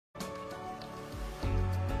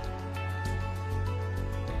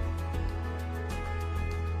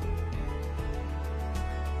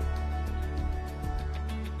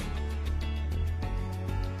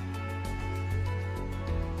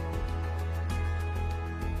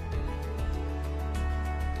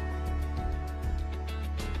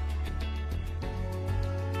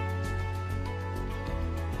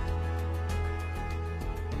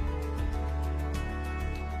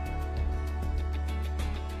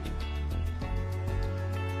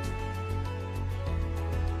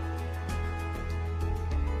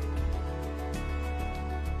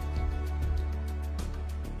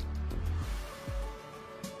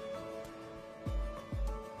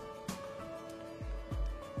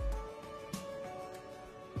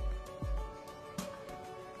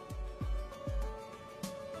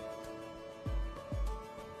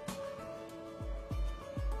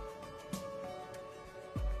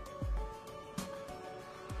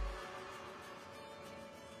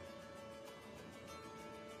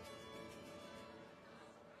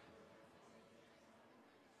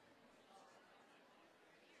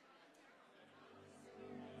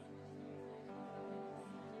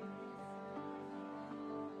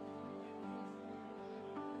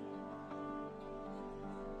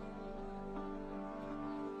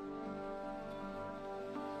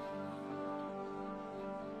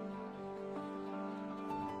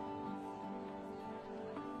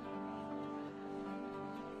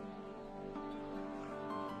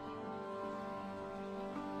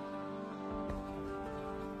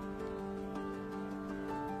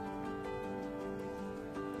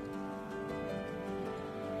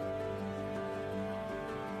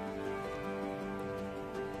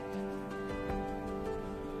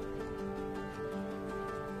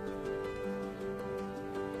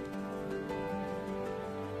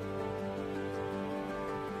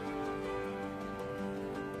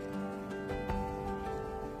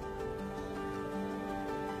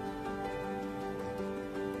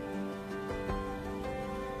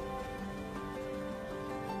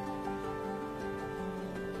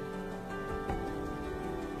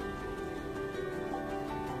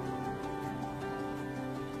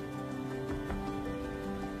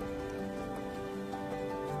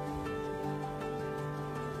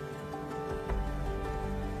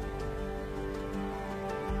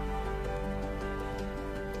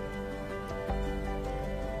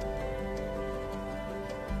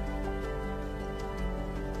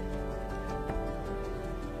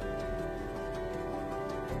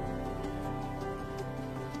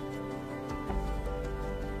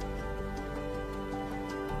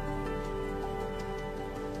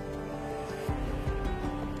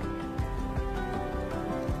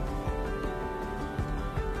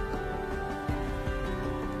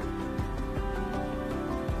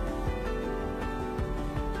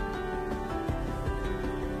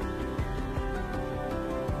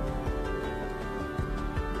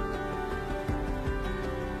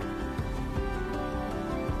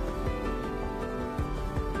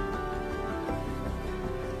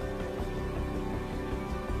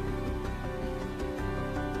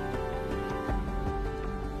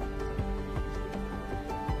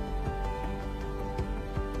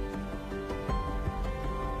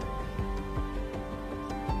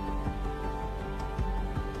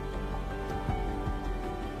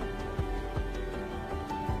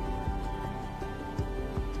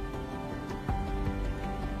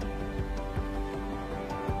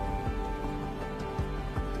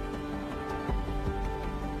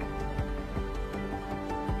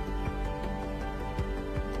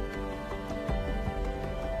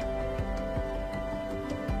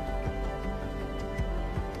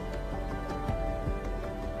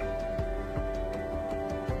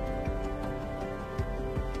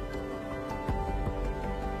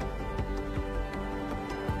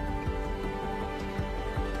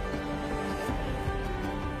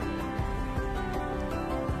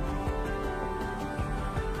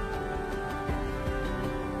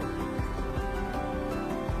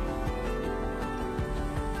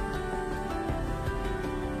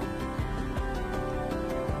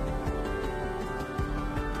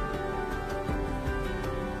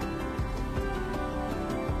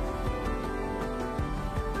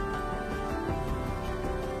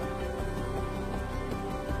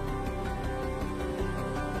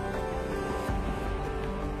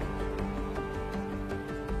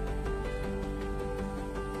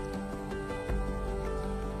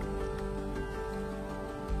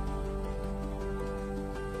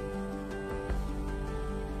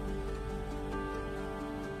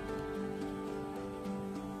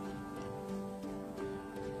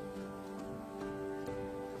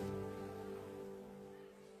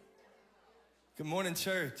Good morning,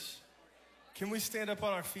 church. Can we stand up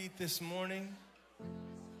on our feet this morning?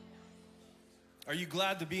 Are you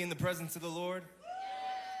glad to be in the presence of the Lord?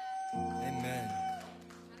 Amen.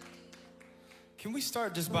 Can we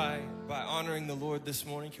start just by honoring the Lord this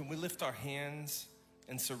morning? Can we lift our hands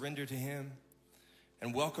and surrender to Him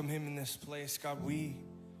and welcome Him in this place? God, we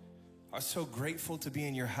are so grateful to be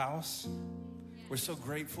in your house. We're so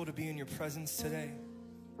grateful to be in your presence today.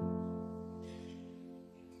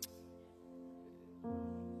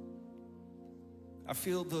 I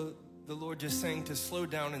feel the Lord just saying to slow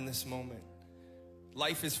down in this moment.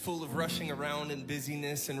 Life is full of rushing around and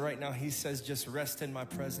busyness, and right now He says, just rest in my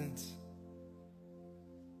presence.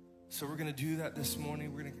 So we're going to do that this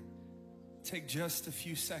morning. We're going to take just a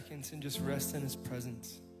few seconds and just rest in His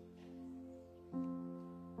presence.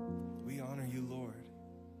 We honor you, Lord.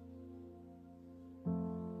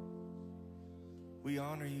 We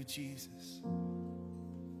honor you, Jesus.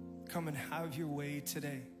 Come and have your way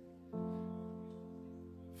today.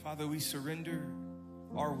 Father, we surrender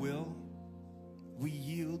our will. We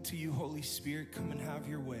yield to you, Holy Spirit. Come and have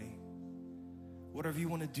your way. Whatever you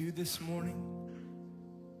want to do this morning,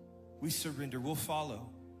 we surrender. We'll follow.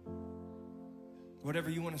 Whatever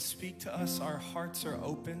you want to speak to us, our hearts are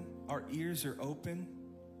open. Our ears are open.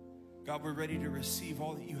 God, we're ready to receive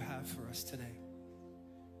all that you have for us today.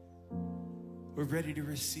 We're ready to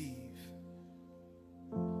receive.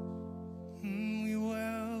 We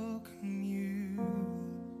welcome you.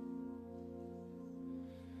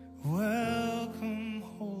 Welcome,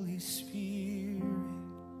 Holy Spirit.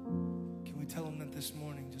 Can we tell Him that this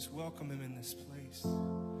morning? Just welcome Him in this place.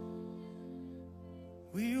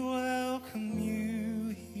 We welcome you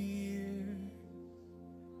here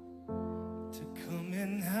to come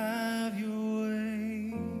and have your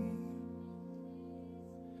way.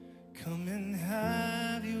 Come and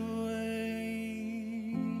have your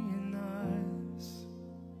way in us.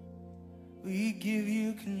 We give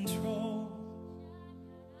you control.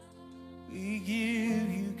 We give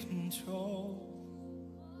you control.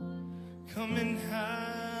 Come and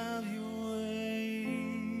have your way.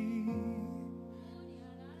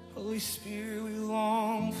 Holy Spirit, we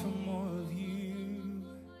long for more of you.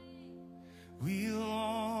 We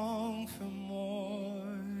long for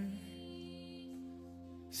more.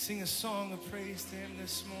 Sing a song of praise to Him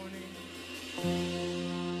this morning.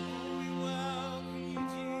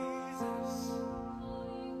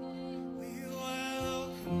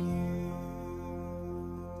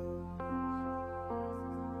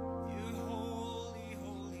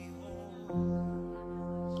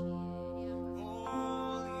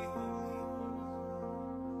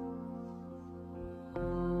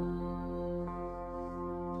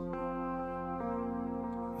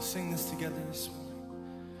 Sing this together this morning.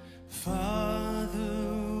 Father,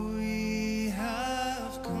 we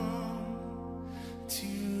have come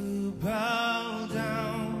to bow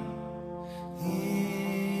down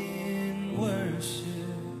in worship,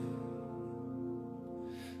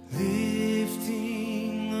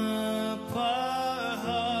 lifting up our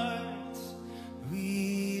hearts.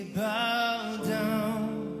 We bow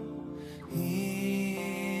down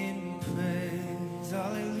in praise.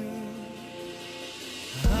 Hallelujah.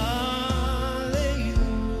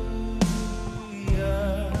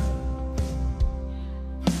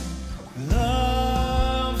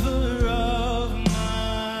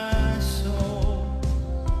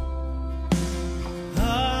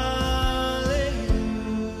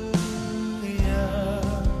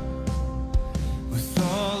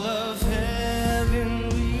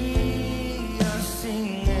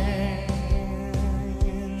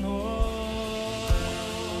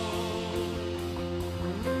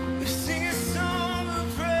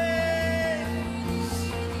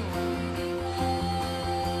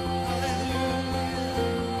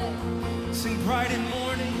 Bright and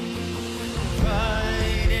morning,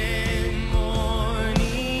 bright and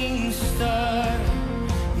morning star,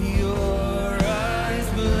 your eyes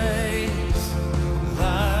blaze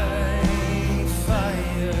like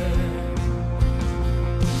fire,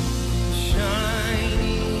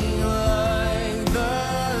 shining like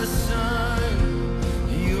the sun.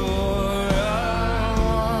 You're our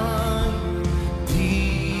one desire.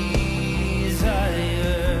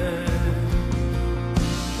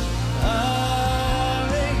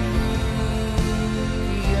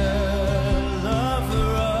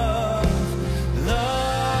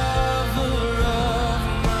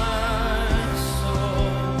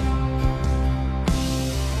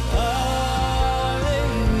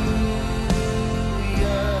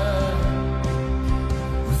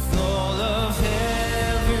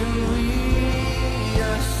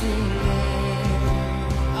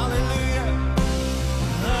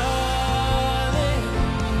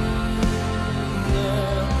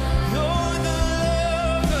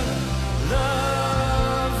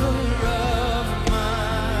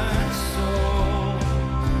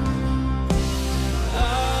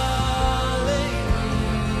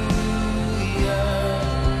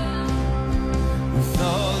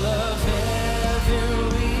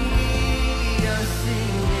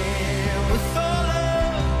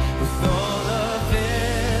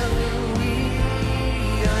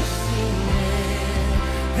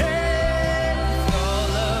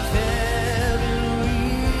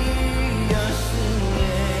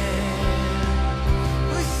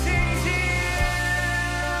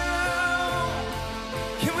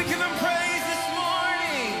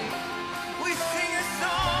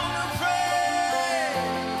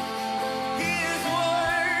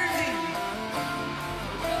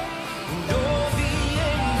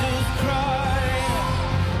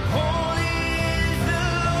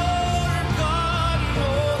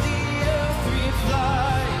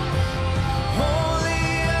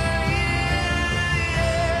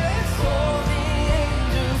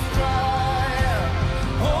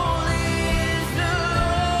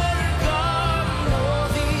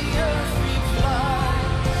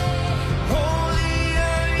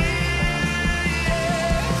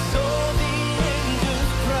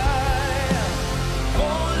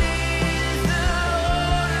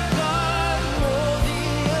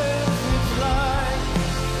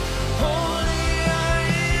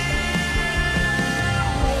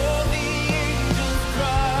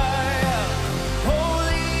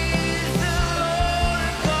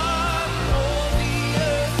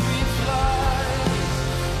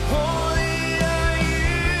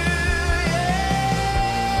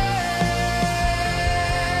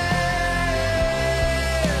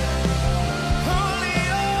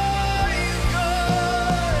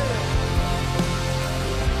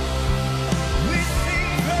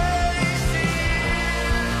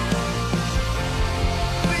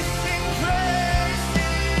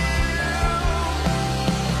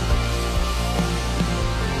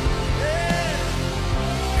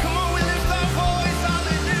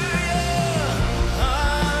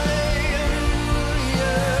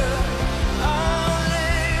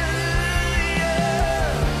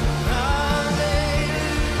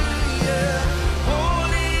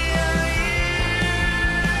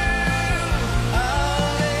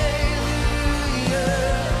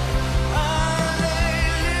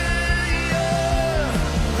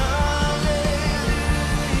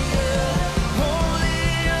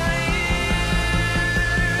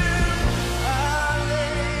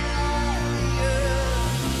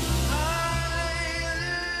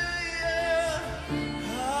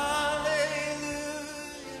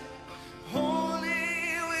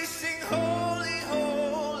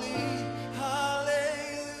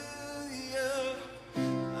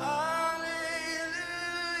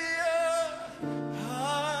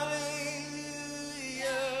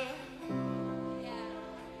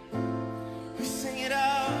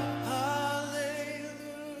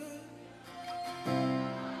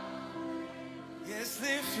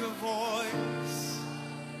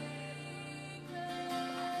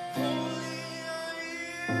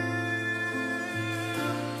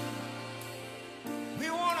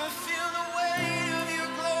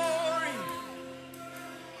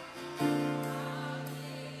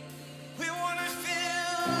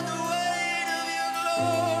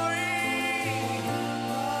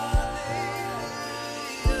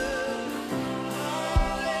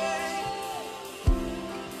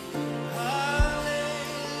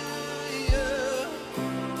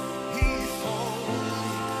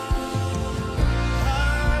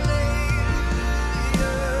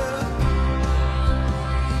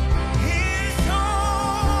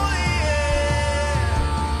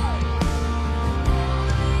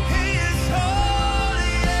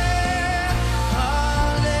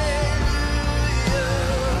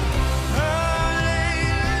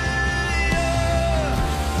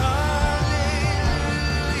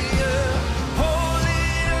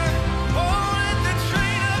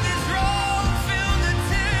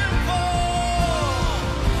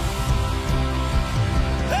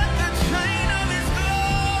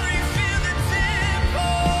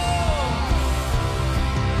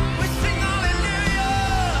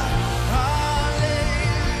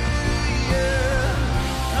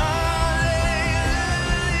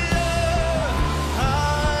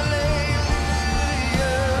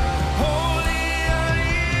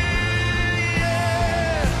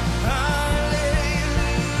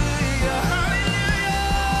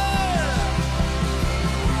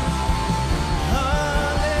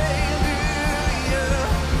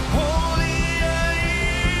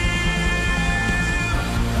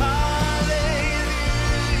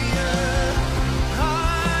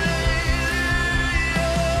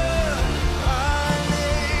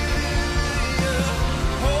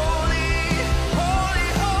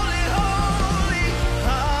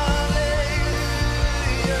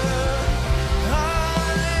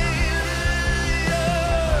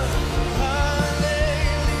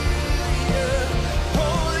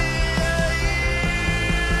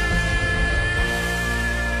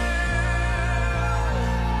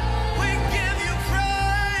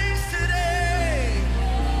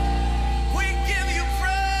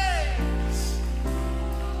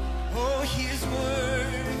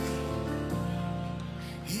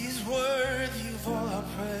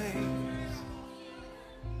 praise.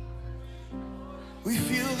 We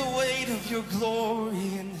feel the weight of your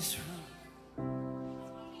glory in this room.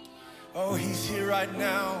 Oh, he's here right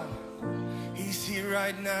now. He's here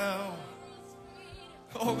right now.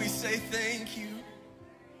 Oh, we say thank you.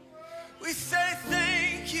 We say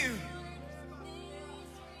thank you.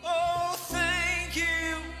 Oh, thank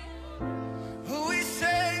you. Oh, we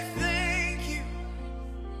say thank you.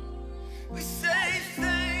 We say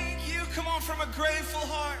thank you. Come on, from a grateful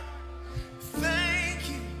heart. Thank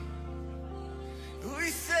you. We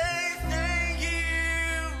say thank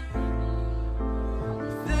you.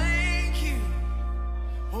 Thank you.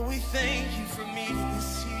 Oh, we thank you for meeting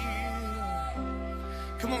us here.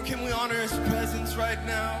 Come on, can we honor his presence right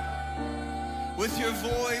now? With your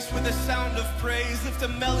voice, with a sound of praise, lift a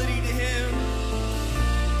melody to him.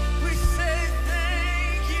 We say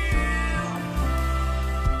thank you.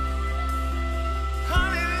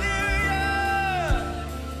 Hallelujah.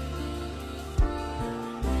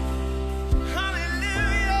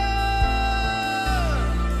 Hallelujah.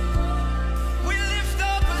 We lift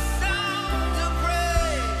up a sound of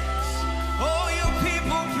praise. Oh, your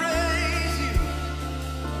people praise you.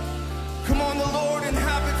 Come on, the Lord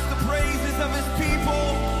inhabits the praises of his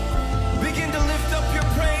people. Begin to lift up your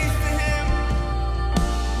praise to him.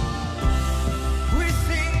 We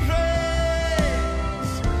sing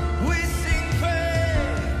praise. We sing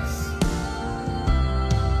praise.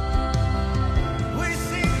 We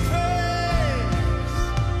sing praise.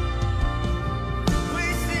 We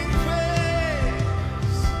sing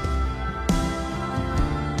praise.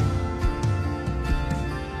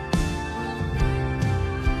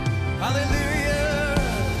 Hallelujah.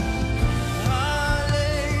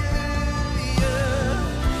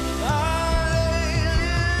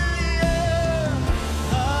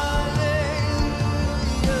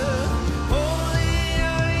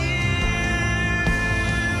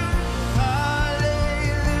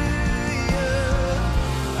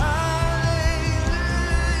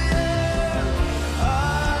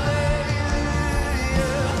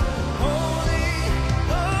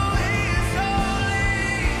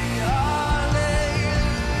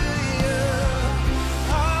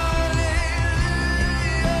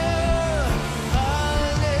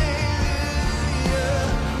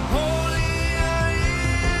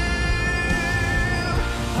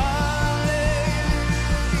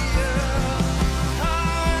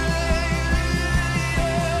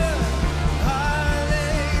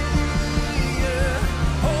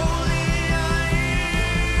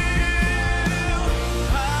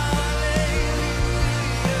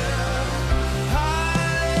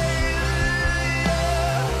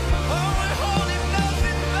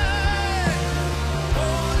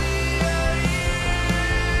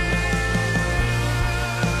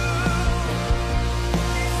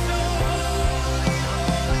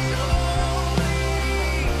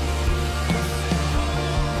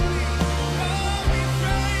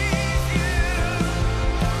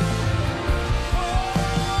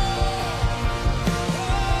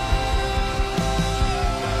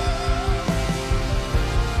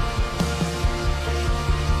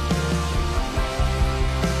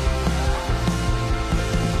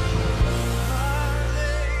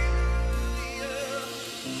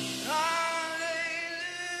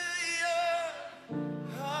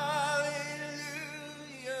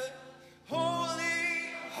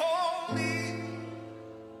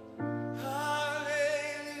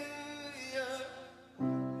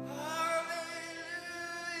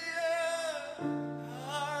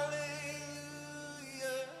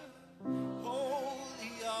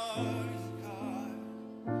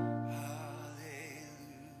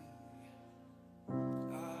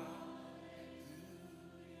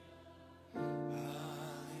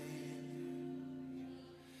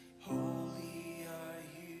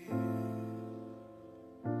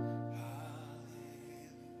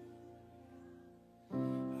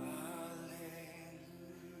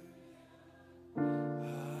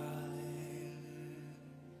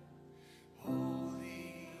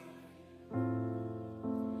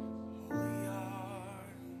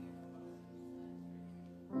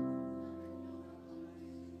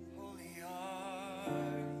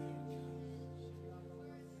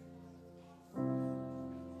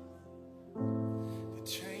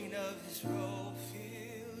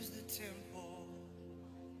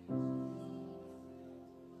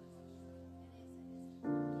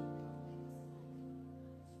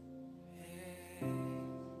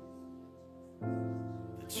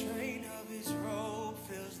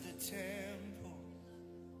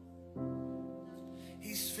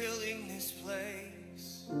 filling this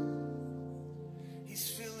place. He's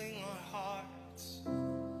filling our hearts.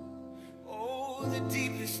 Oh, the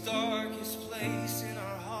deepest, darkest place in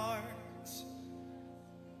our hearts,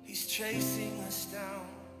 He's chasing us down.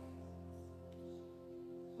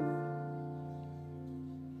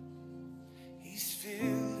 He's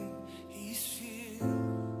feeling,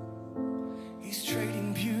 He's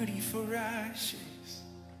trading beauty for ashes.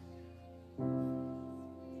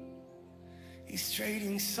 He's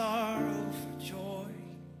trading sorrow for joy.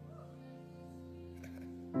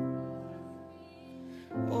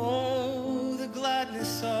 Oh, the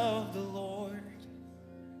gladness of the Lord.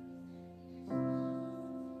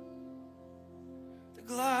 The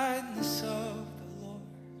gladness of the Lord.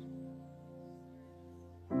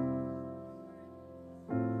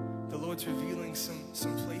 The Lord's revealing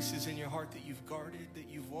some places in your heart that you've guarded, that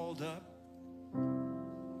you've walled up.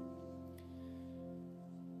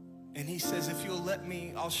 And He says, if you'll let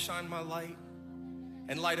me, I'll shine my light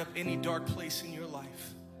and light up any dark place in your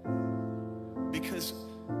life. Because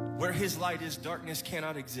where His light is, darkness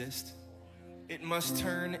cannot exist. It must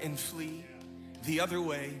turn and flee the other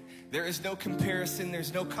way. There is no comparison,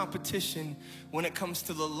 there's no competition when it comes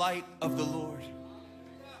to the light of the Lord.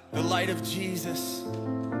 The light of Jesus,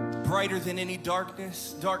 brighter than any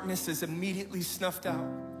darkness. Darkness is immediately snuffed out.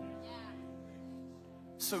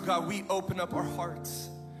 So God, we open up our hearts.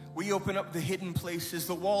 We open up the hidden places,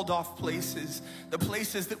 the walled off places, the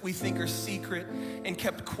places that we think are secret and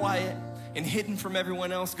kept quiet and hidden from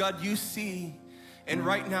everyone else. God, you see, and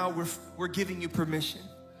right now we're giving you permission.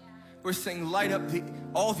 We're saying, light up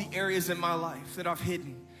all the areas in my life that I've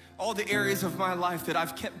hidden, all the areas of my life that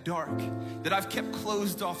I've kept dark, that I've kept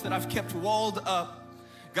closed off, that I've kept walled up.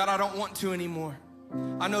 God, I don't want to anymore.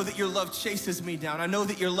 I know that your love chases me down. I know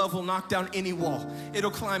that your love will knock down any wall. It'll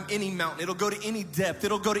climb any mountain. It'll go to any depth.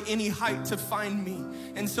 It'll go to any height to find me.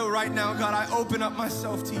 And so right now, God, I open up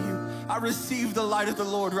myself to you. I receive the light of the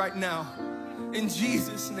Lord right now. In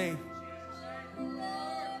Jesus' name.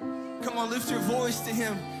 Come on, lift your voice to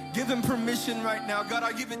Him. Give Him permission right now. God,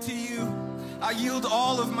 I give it to you. I yield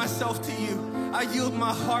all of myself to you. I yield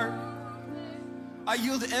my heart. I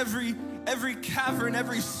yield every cavern,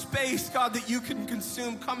 every space, God, that you can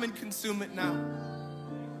consume. Come and consume it now.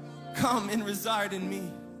 Come and reside in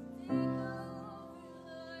me.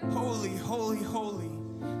 Holy, holy, holy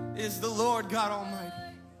is the Lord God Almighty,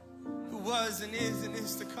 who was and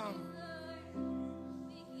is to come.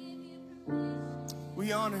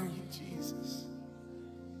 We honor you, Jesus.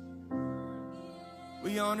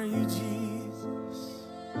 We honor you, Jesus.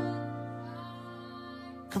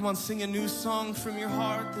 Come on, sing a new song from your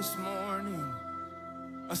heart this morning.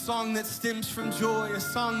 A song that stems from joy, a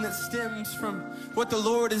song that stems from what the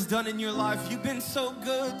Lord has done in your life. You've been so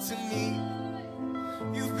good to me.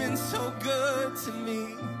 You've been so good to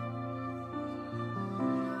me.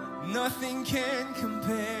 Nothing can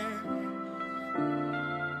compare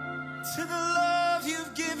to the love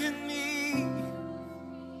you've given me,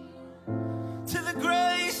 to the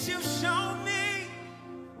grace you've shown me.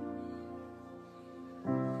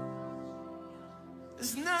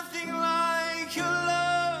 There's nothing like your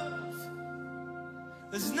love.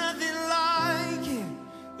 There's nothing like it.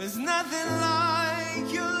 There's nothing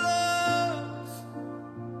like your love.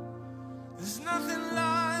 There's nothing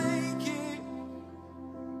like it.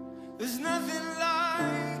 There's nothing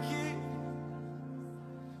like it.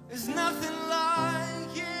 There's nothing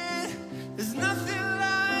like it. There's nothing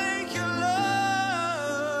like your love.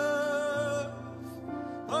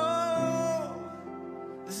 Oh,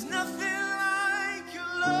 there's nothing.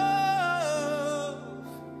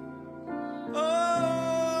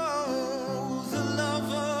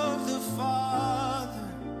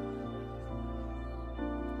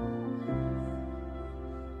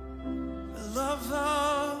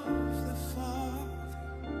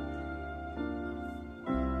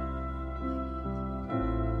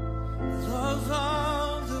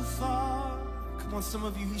 Some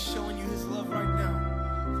of you, He's showing you His love right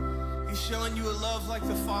now. He's showing you a love like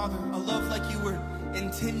the Father, a love like you were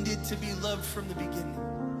intended to be loved from the beginning.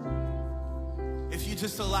 If you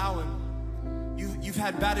just allow Him. You've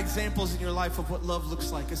had bad examples in your life of what love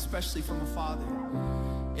looks like, especially from a father.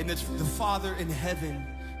 And the Father in heaven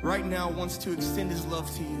right now wants to extend His love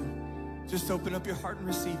to you. Just open up your heart and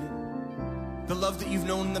receive it. The love that you've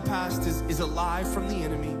known in the past is a lie from the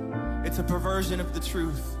enemy. It's a perversion of the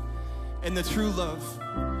truth. And the true love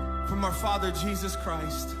from our Father, Jesus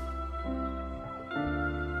Christ,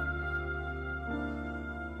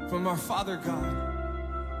 from our Father God,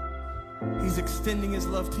 He's extending His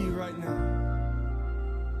love to you right now.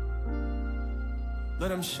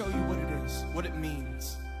 Let Him show you what it is, what it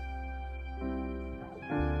means.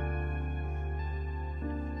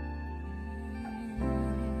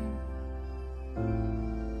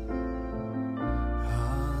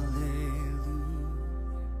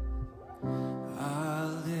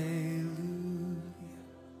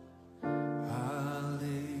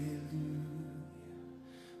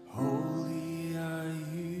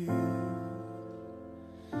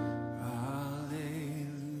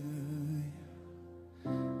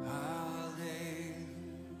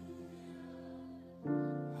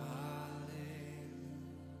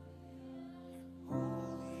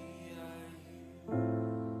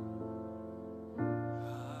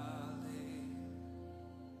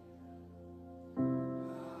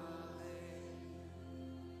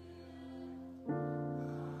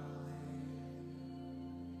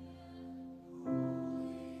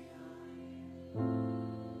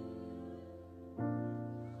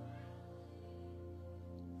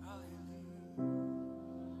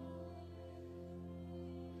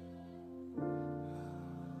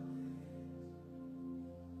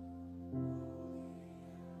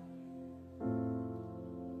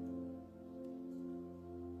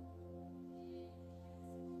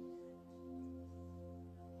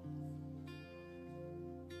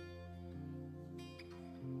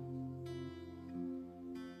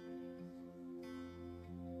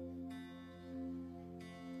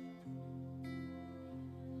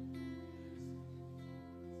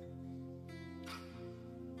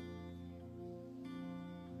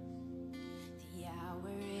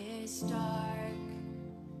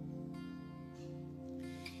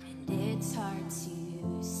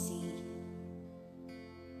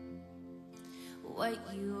 what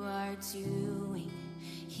you are doing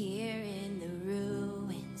here in the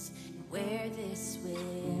ruins and where this will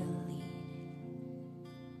lead.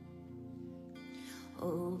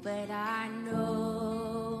 Oh, but I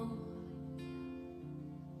know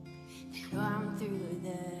that on through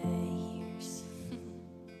the years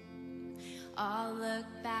I'll look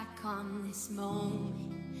back on this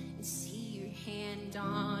moment and see your hand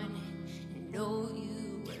on it and know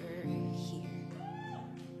you were here.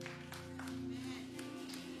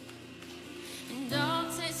 And I'll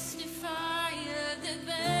testify of the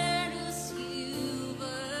battles you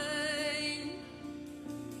won.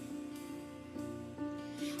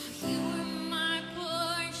 You were my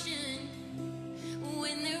portion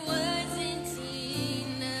when there wasn't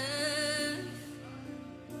enough.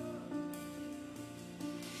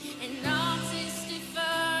 And I'll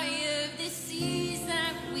testify of the seas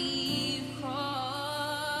that we've crossed.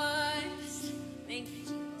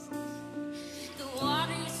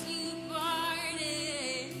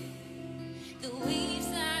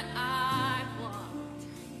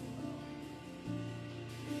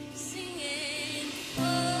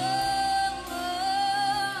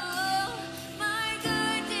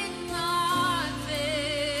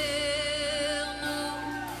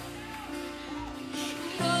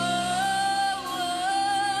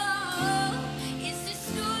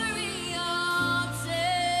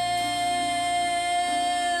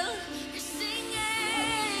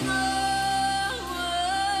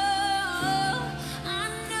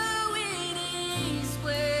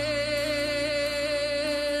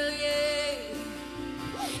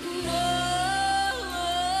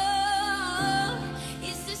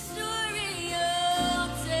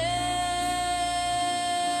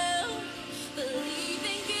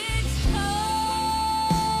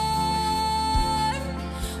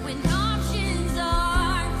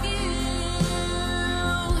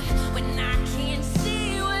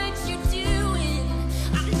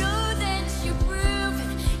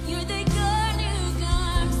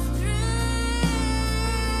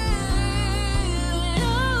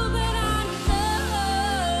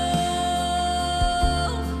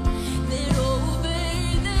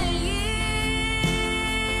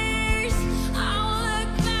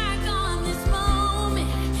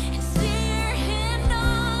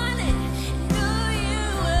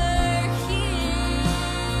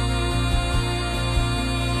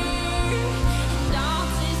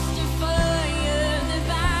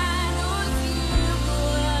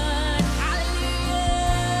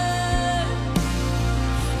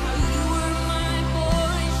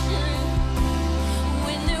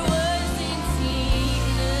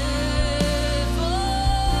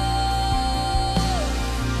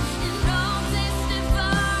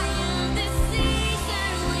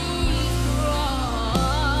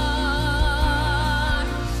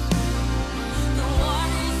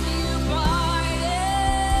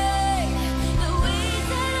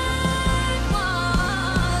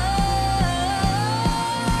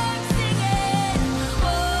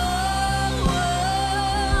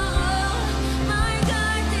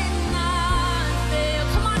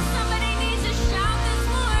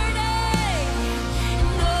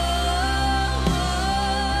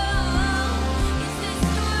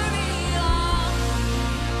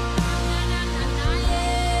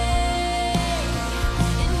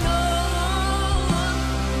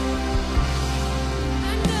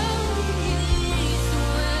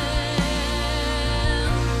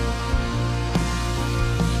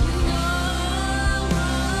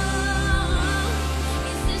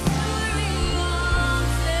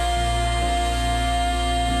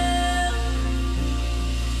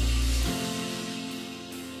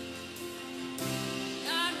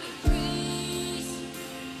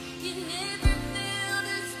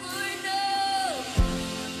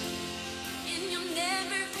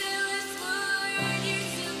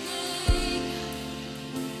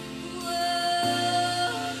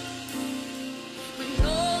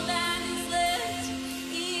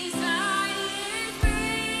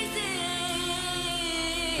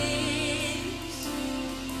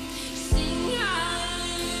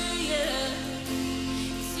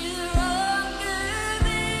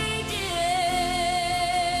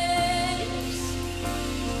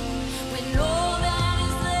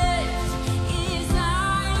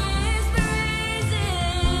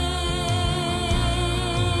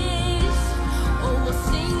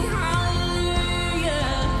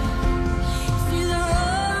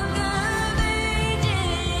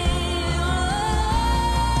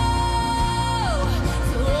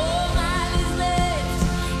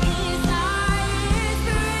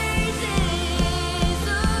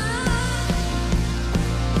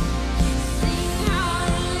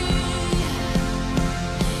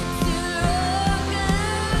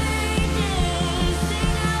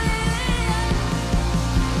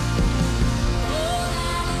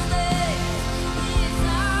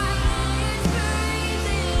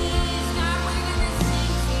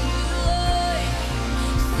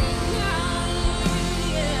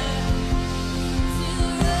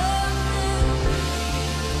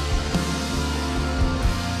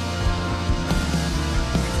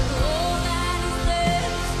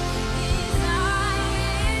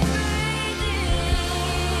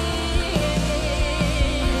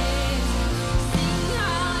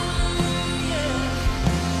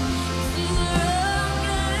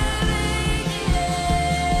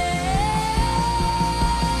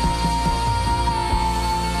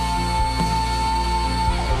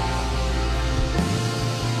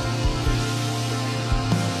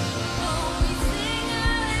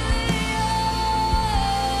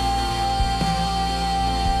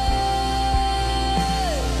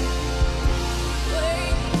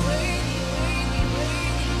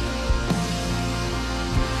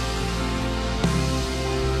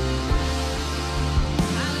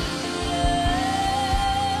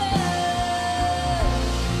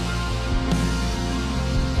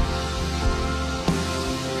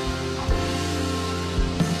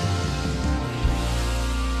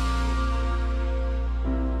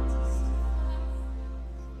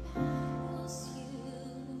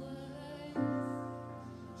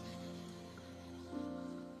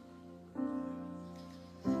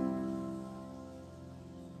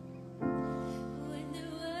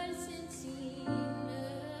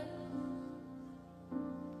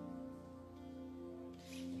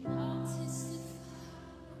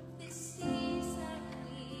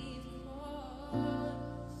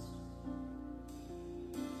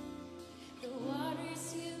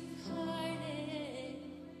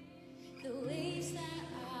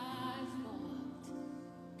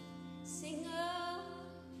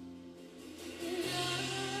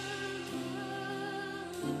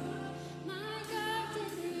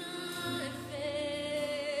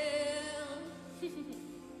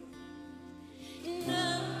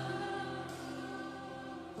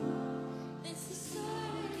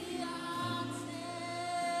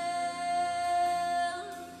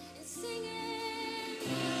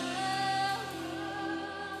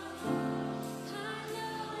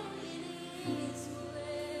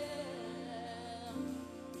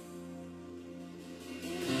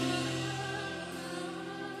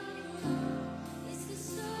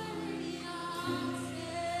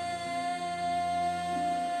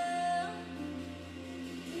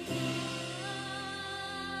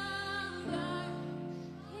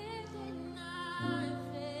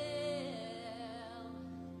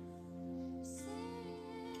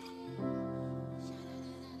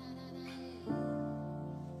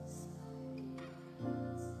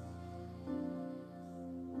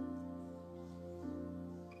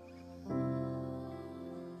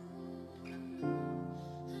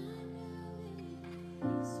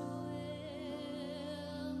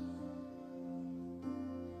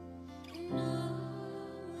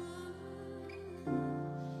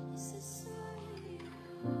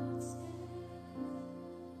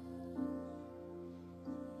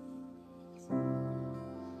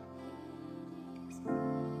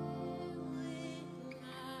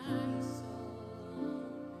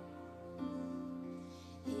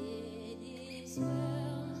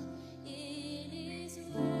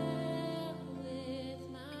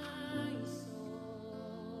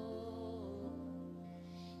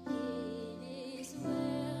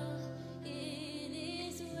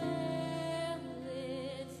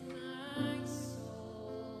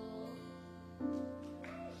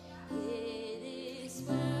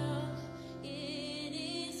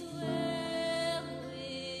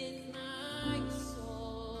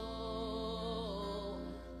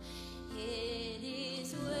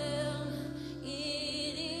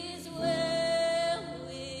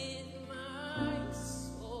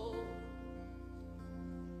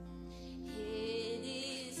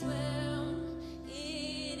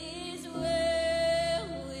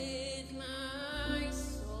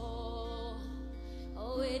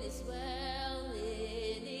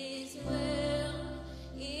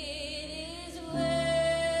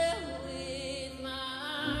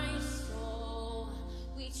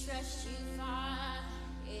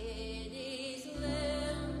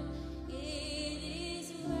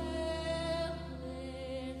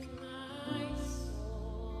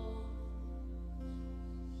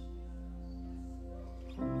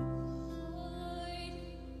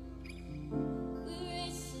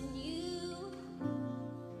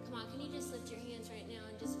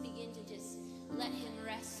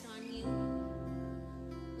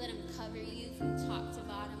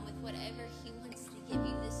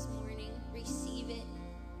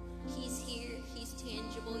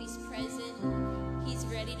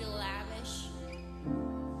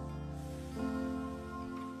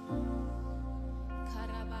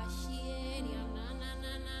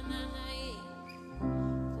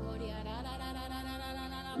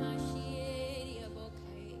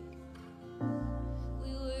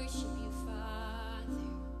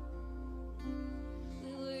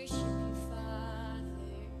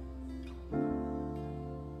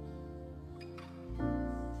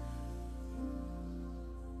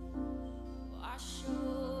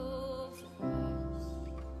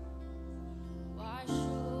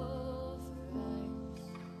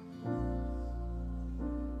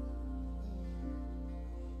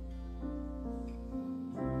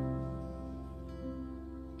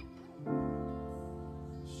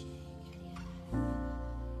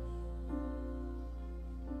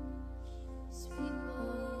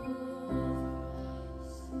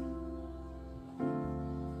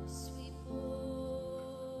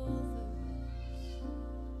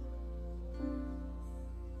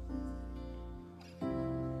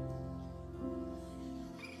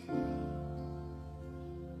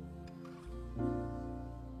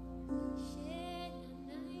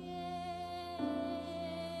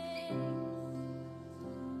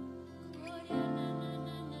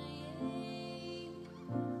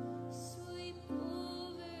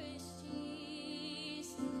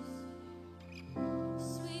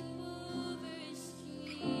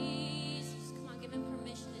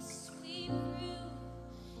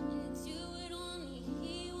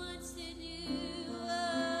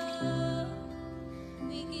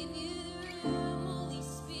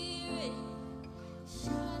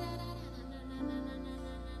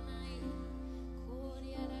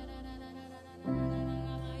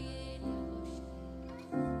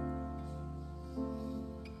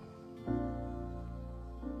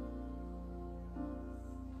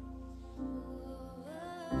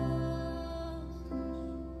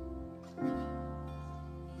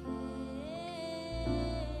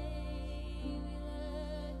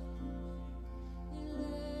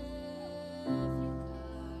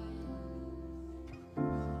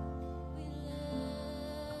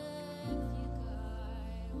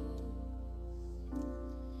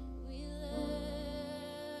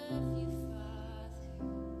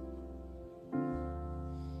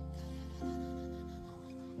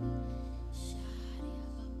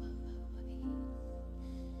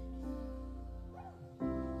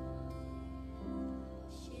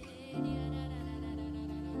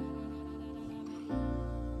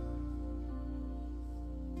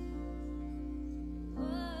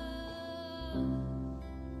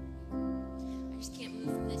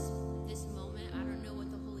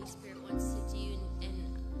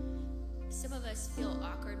 us feel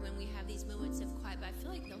awkward when we have these moments of quiet, but I feel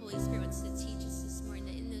like the Holy Spirit wants to teach us this morning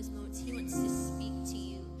that in those moments He wants to speak to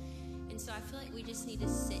you. And so I feel like we just need to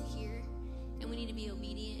sit here and we need to be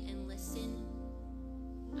obedient and listen.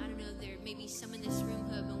 I don't know, there may be some in this room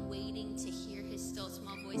who have been waiting to hear His still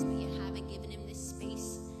small voice, but you haven't given Him this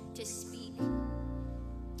space to speak.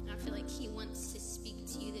 And I feel like He wants to speak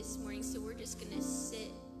to you this morning, so we're just going to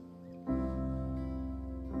sit.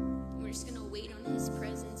 We're just going to wait on His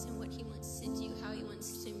presence and what He wants to do, how He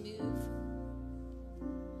wants to move.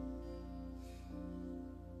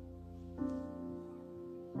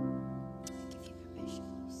 I give you permission,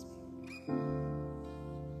 Holy Spirit.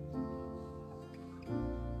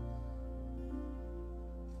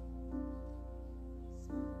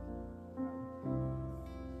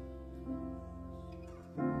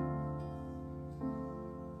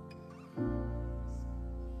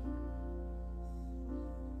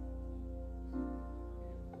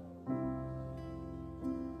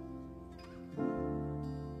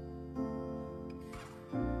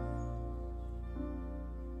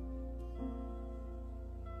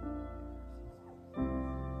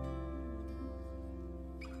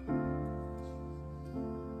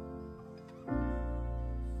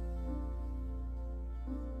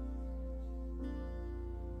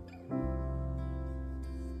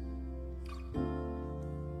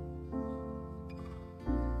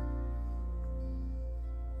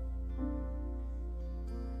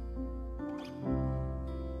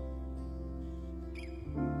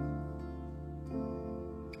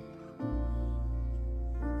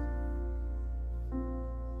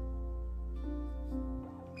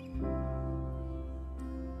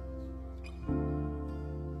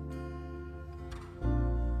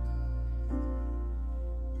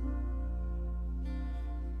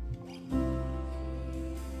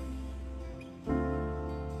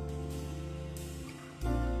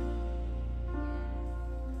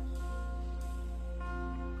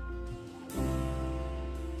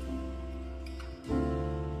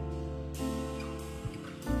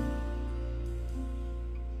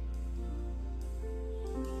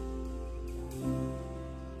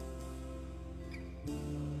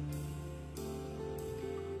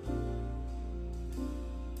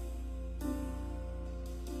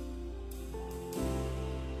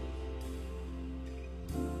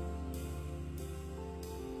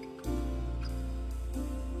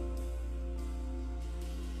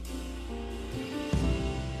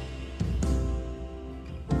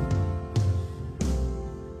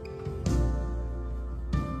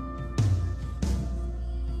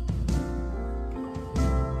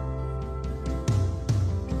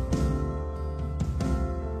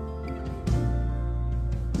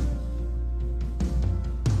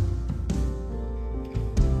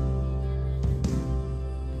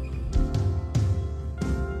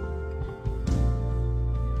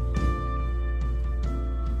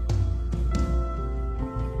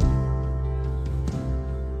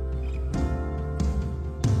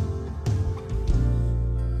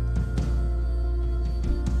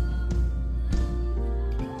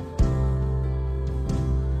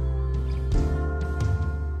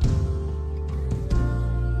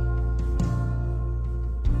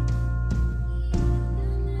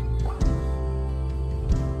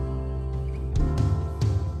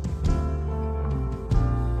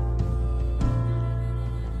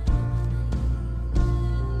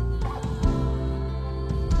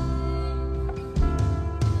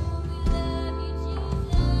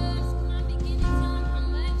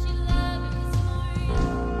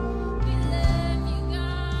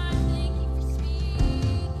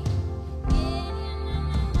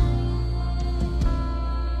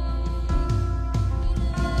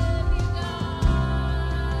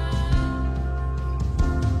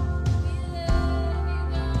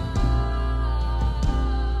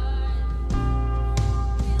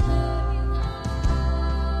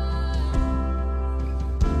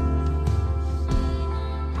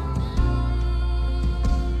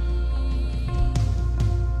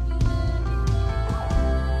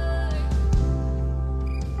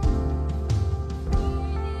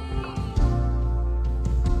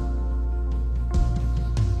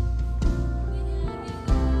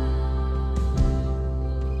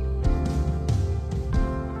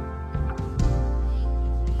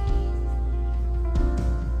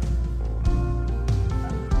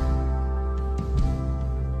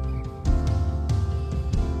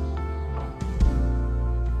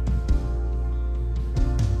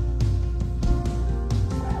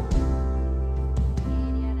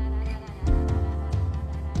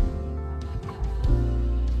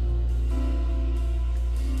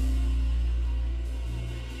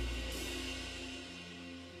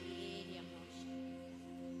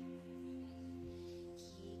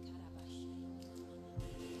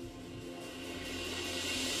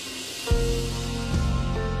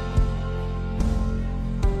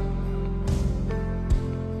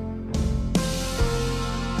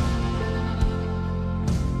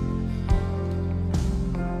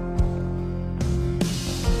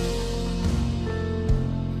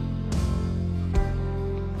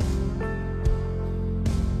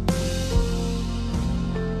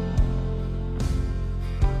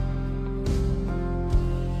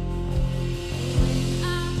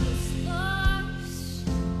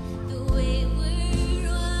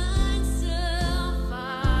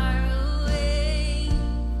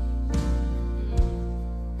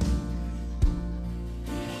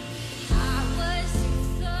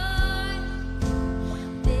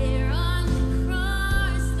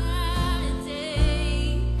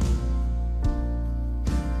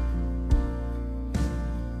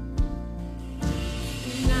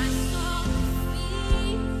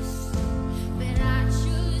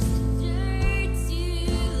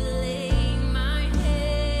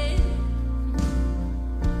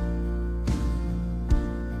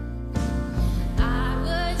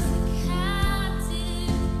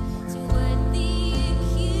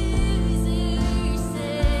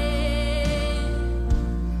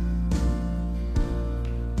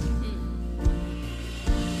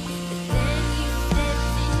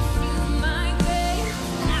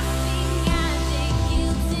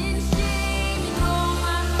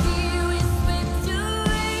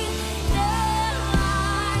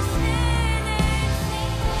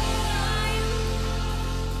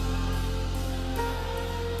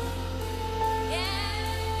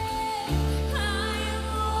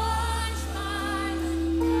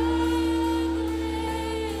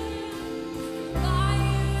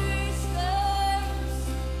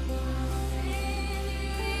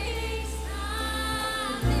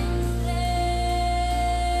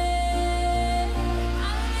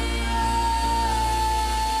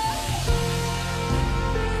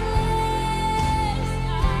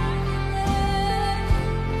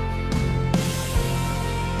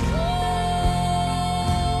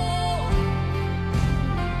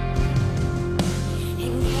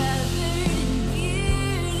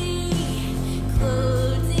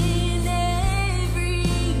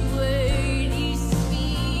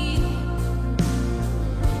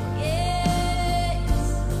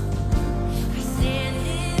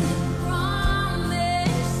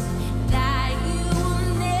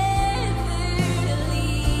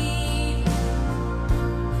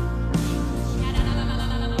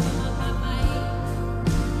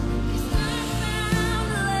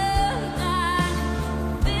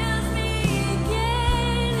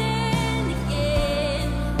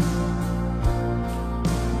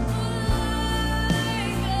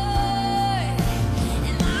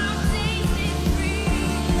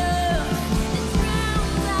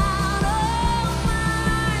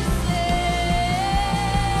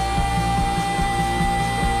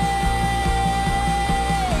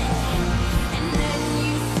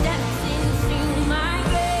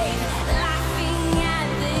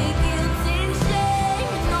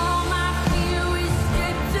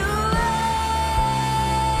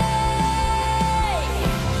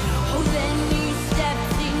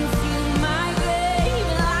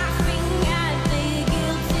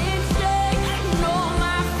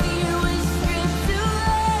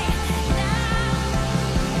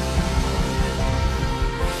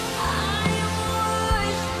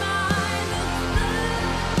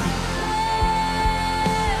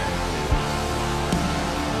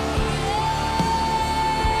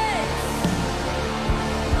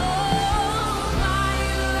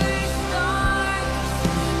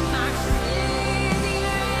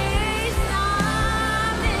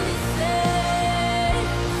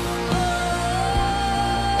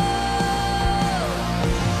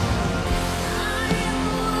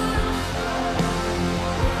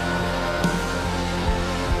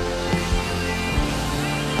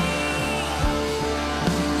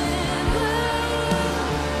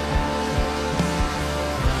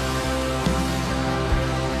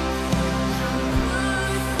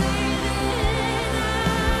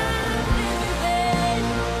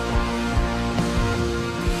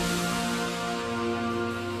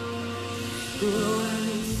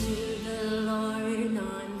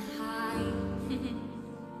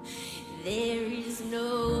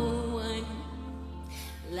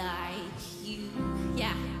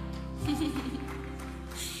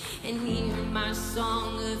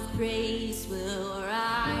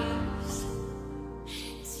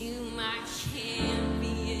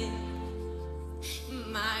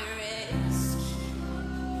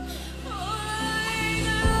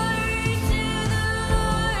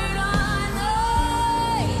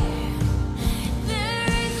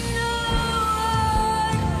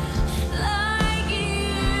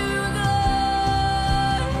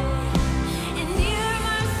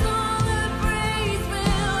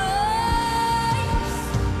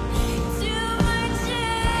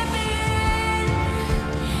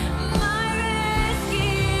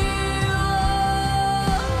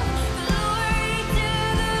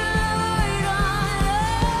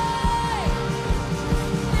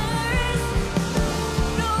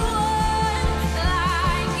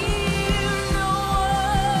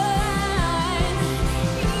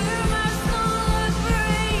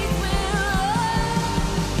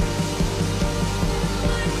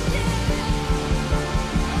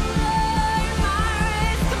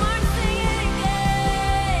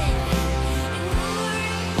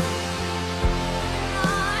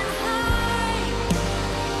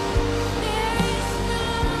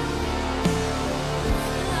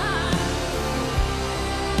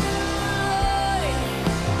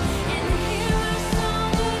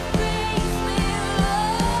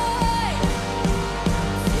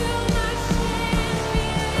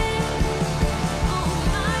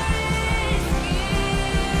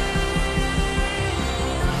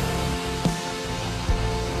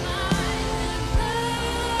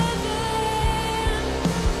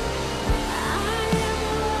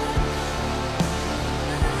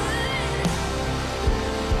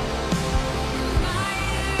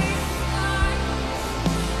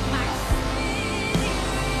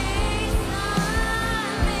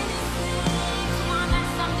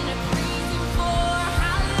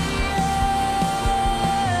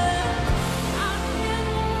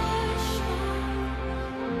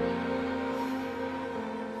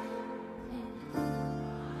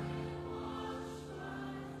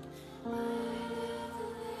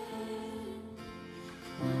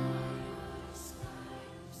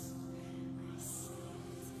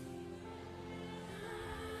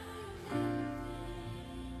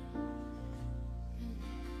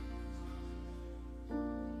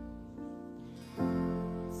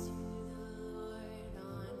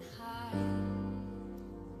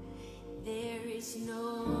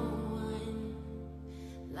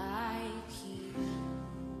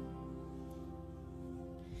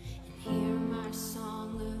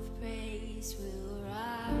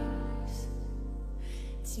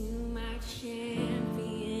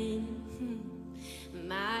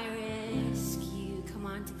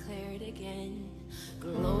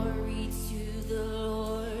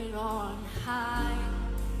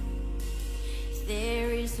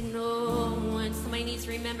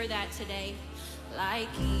 remember that today. Like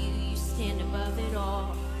you stand above it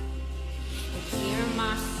all. And hear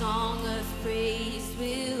my song of praise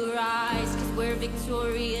will rise, 'cause we're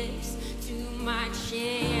victorious to my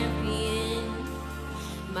champion,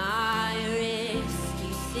 my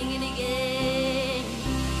rescue. Sing it again.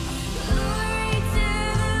 Glory to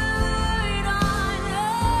the Lord on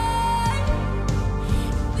earth.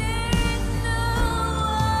 There is no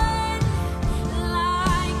one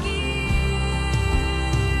like you.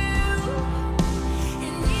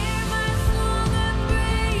 And hear my song of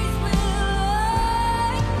praise will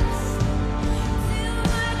rise to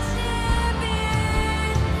my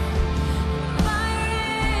champion, my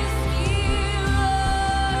rescuer.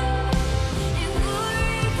 And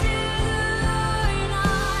glory to the Lord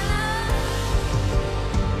on earth.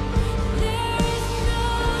 There is no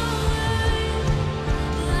one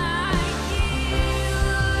like you,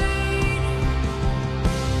 Lord.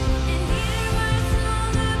 And hear my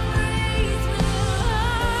song of praise will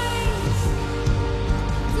rise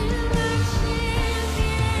to my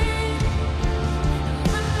champion,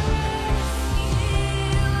 my rescuer.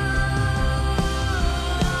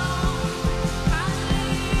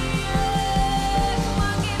 Hallelujah. Come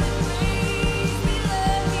on, give Him praise. We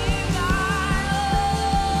love you, God.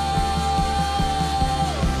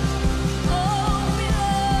 Oh, we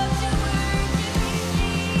love to worship you,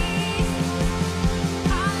 Jesus.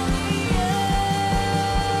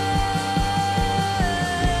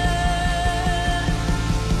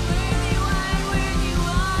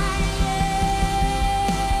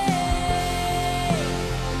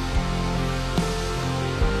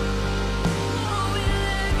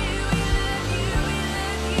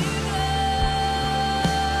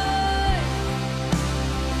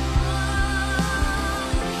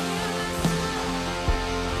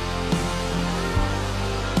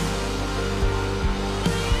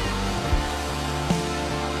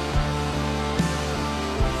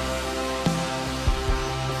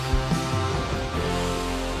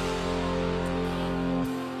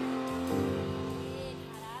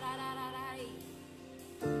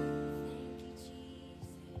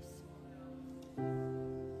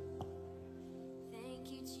 Thank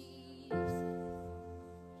you, Jesus.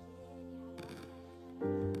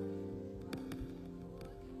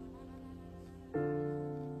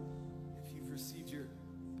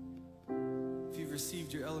 If you've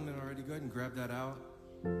received your element already, go ahead and grab that out.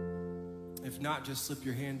 If not, just slip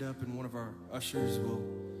your hand up and one of our ushers will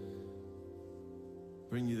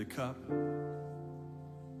bring you the cup.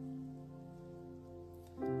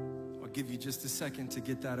 I'll give you just a second to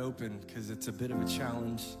get that open because it's a bit of a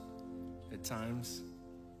challenge at times.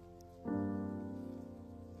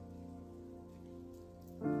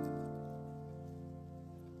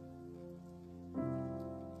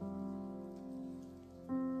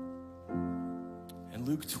 In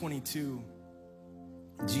Luke 22,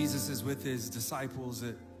 Jesus is with his disciples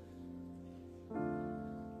at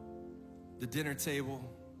the dinner table.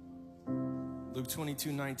 Luke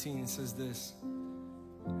 22:19 says this,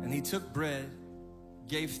 and he took bread,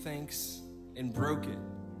 gave thanks, and broke it,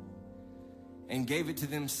 and gave it to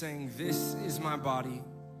them, saying, "This is my body,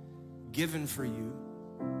 given for you.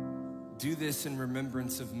 Do this in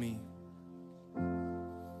remembrance of me."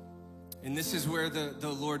 And this is where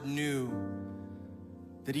the Lord knew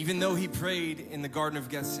that even though he prayed in the Garden of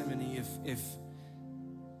Gethsemane,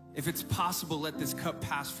 if it's possible, let this cup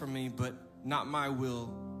pass from me, but not my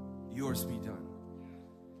will, yours be done.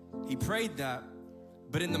 He prayed that,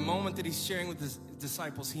 but in the moment that he's sharing with his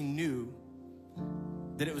disciples, he knew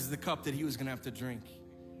that it was the cup that he was gonna have to drink.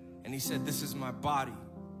 And he said, "This is my body."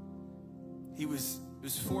 It was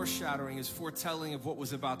foreshadowing, his foretelling of what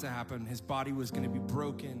was about to happen. His body was gonna be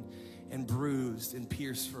broken and bruised and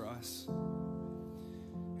pierced for us.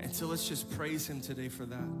 And so let's just praise him today for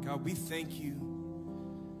that. God, we thank you.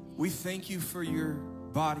 We thank you for your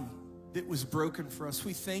body that was broken for us.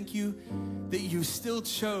 We thank you that you still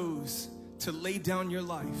chose to lay down your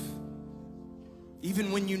life,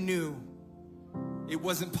 even when you knew it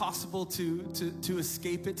wasn't possible to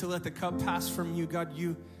escape it, to let the cup pass from you. God,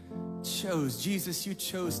 you chose, Jesus, you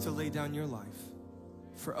chose to lay down your life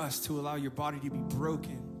for us, to allow your body to be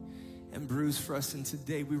broken and bruised for us. And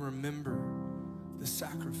today we remember the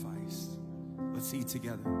sacrifice. Let's eat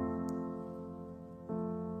together.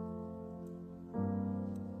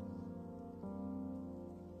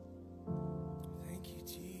 Thank you,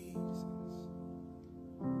 Jesus.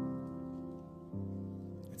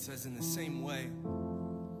 It says, in the same way,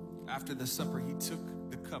 after the supper, he took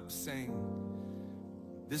the cup, saying,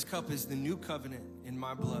 "This cup is the new covenant in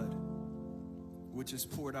my blood, which is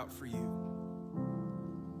poured out for you."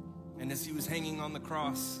 And as he was hanging on the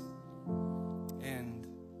cross and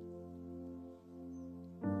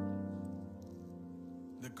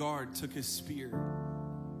guard took his spear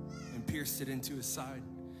and pierced it into his side,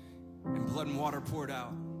 and blood and water poured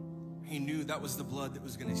out, he knew that was the blood that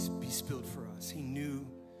was going to be spilled for us. He knew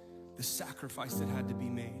the sacrifice that had to be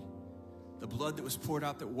made. The blood that was poured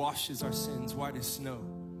out that washes our sins white as snow,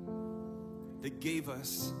 that gave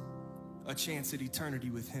us a chance at eternity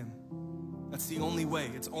with him. That's the only way.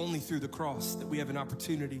 It's only through the cross that we have an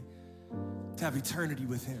opportunity to have eternity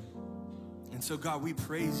with him. And so, God, we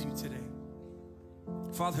praise you today.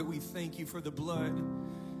 Father, we thank you for the blood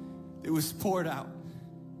that was poured out,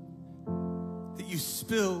 that you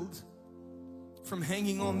spilled from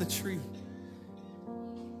hanging on the tree.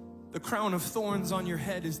 The crown of thorns on your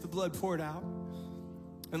head is the blood poured out,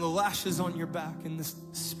 and the lashes on your back and the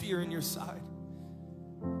spear in your side.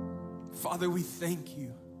 Father, we thank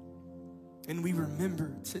you, and we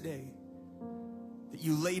remember today that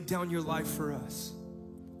you laid down your life for us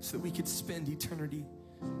so that we could spend eternity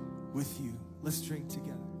with you. Let's drink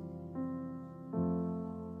together.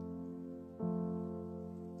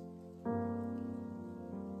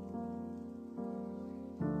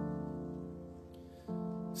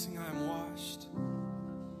 Sing, I am washed.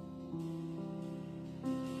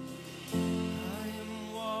 I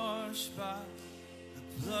am washed by the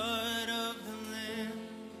blood of the Lamb.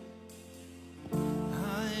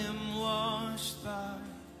 I am washed by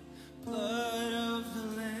the blood of the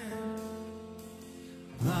Lamb.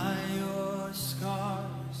 By your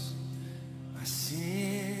scars, my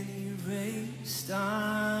sin erased.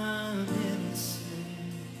 I'm innocent.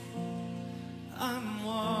 I'm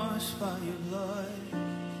washed by your blood.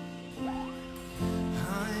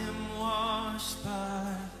 I am washed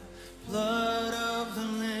by the blood of the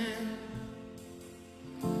Lamb.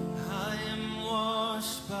 I am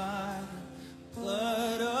washed by the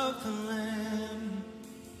blood of the Lamb.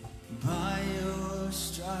 By your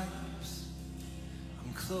stripes,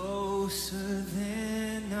 I'm closer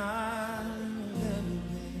than I've ever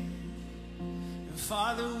been. And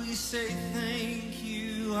Father, we say thank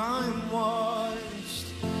you. I'm washed.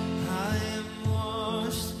 I am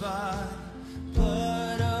washed by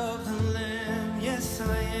blood of the Lamb. Yes,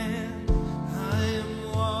 I am. I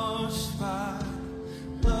am washed by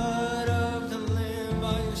blood of the Lamb.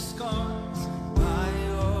 By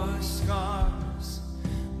your scars,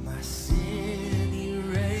 my sin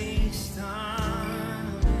erased.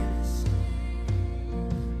 I'm innocent.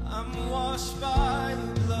 I'm washed by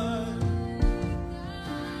your blood.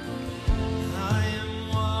 I am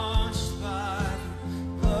washed by the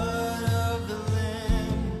blood of the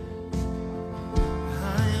Lamb.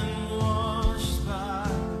 I am washed by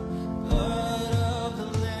the blood of the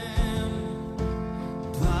Lamb.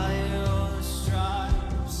 By your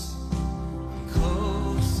stripes, I'm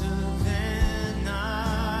closer than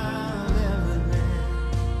I've ever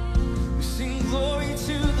been. We sing glory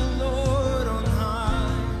to the Lord on high.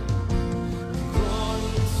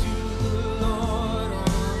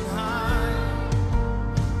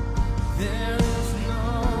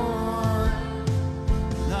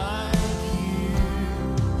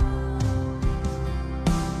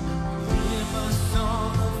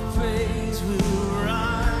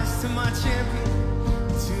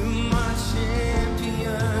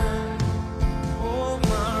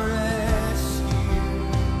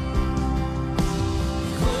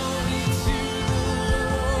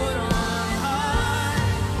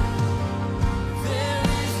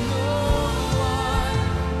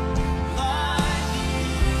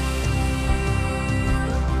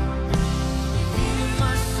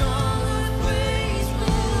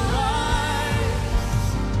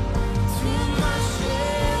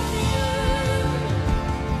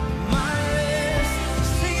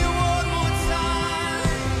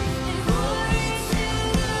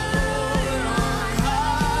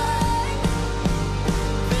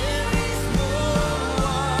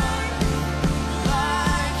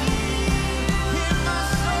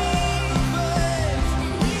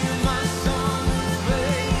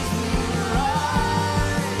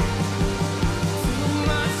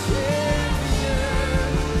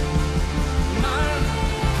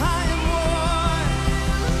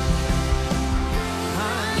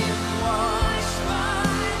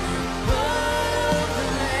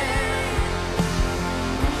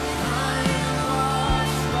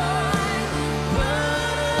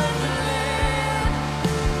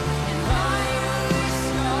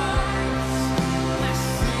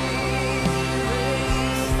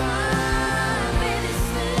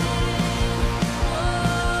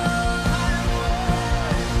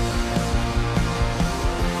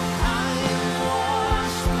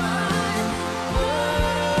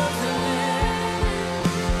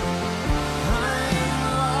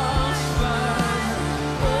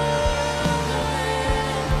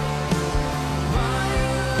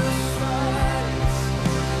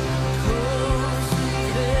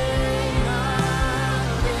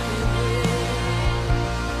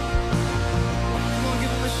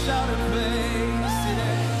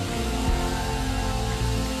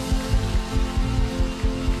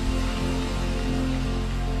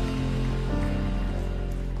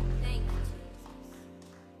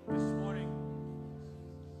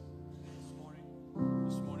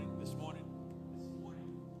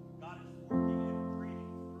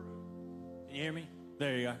 hear me?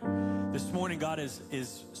 There you go. This morning, God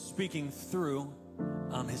is speaking through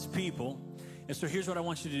his people. And so here's what I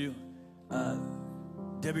want you to do.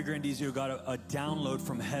 Debbie Grandizio got a download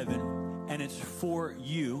from heaven, and it's for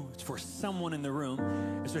you. It's for someone in the room.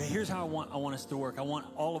 And so here's how I want us to work. I want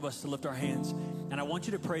all of us to lift our hands, and I want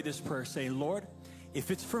you to pray this prayer. Say, Lord,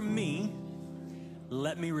 if it's for me,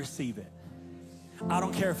 let me receive it. I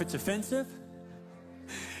don't care if it's offensive.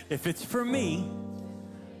 If it's for me,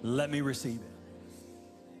 let me receive it.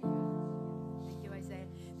 Thank you, Isaiah.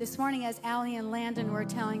 This morning, as Allie and Landon were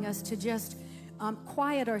telling us to just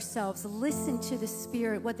quiet ourselves, listen to the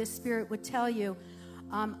Spirit, what the Spirit would tell you.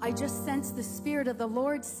 I just sense the Spirit of the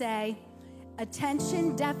Lord say,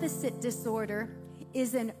 attention deficit disorder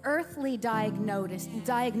is an earthly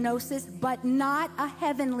diagnosis, but not a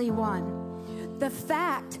heavenly one. The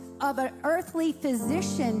fact of an earthly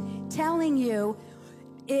physician telling you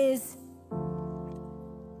is,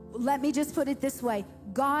 let me just put it this way,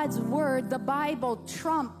 God's word, the Bible,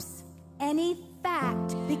 trumps any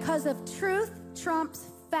fact, because of truth trumps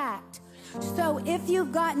fact. So if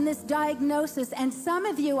you've gotten this diagnosis, and some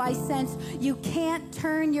of you, I sense, you can't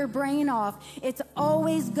turn your brain off. It's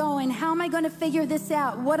always going, how am I going to figure this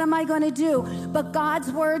out? What am I going to do? But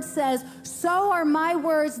God's word says, so are my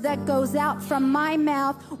words that goes out from my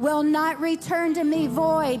mouth will not return to me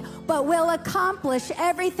void, but will accomplish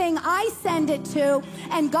everything I send it to.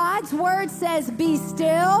 And God's word says, be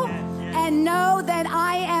still and know that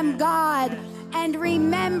I am God. And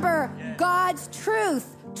remember, God's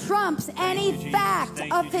truth trumps any fact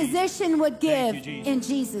a physician would give in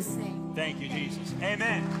Jesus' name. Thank you, Jesus.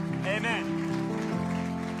 Amen. Amen.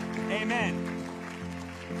 Amen.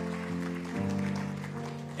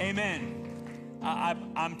 Amen.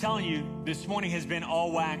 I'm telling you, this morning has been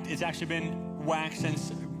all whacked. It's actually been whacked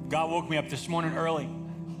since God woke me up this morning early.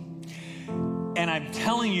 And I'm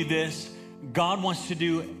telling you this, God wants to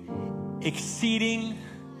do exceeding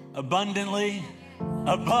abundantly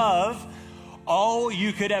above all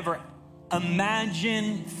you could ever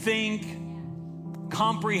imagine, think,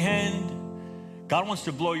 comprehend. God wants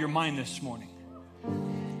to blow your mind this morning.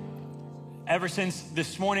 Ever since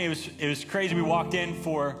this morning, it was crazy. We walked in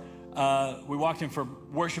for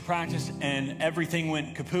worship practice, and everything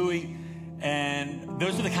went kapooey. And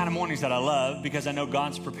those are the kind of mornings that I love, because I know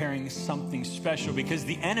God's preparing something special, because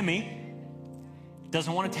the enemy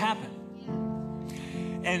doesn't want it to happen.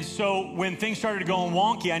 And so when things started going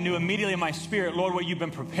wonky, I knew immediately in my spirit, Lord, what you've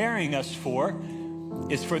been preparing us for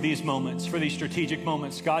is for these moments, for these strategic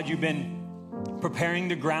moments. God, you've been preparing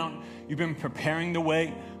the ground. You've been preparing the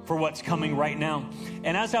way for what's coming right now.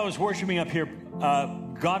 And as I was worshiping up here,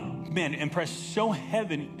 God, man, impressed so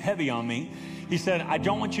heavy on me. He said, I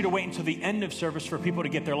don't want you to wait until the end of service for people to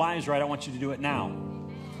get their lives right. I want you to do it now.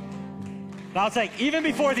 Now it's like, even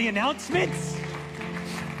before the announcements?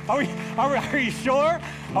 Are you sure?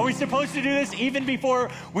 Are we supposed to do this even before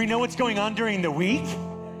we know what's going on during the week?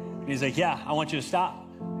 And he's like, yeah, I want you to stop.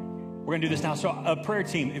 We're going to do this now. So a prayer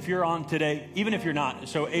team, if you're on today, even if you're not,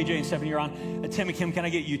 so AJ and Stephanie, you're on. Tim and Kim, can I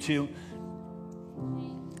get you two?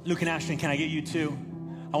 Luke and Ashton, can I get you two?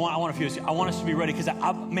 I want us to be ready, because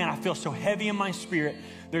I feel so heavy in my spirit.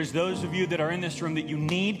 There's those of you that are in this room that you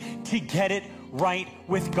need to get it right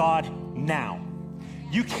with God now.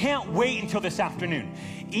 You can't wait until this afternoon.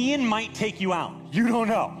 Ian might take you out. You don't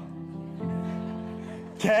know.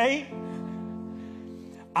 Okay?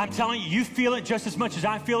 I'm telling you, you feel it just as much as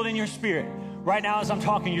I feel it in your spirit. Right now as I'm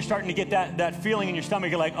talking, you're starting to get that feeling in your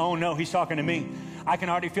stomach. You're like, oh no, he's talking to me. I can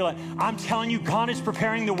already feel it. I'm telling you, God is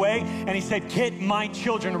preparing the way. And he said, get my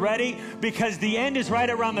children ready, because the end is right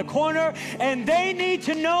around the corner. And they need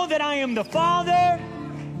to know that I am the Father.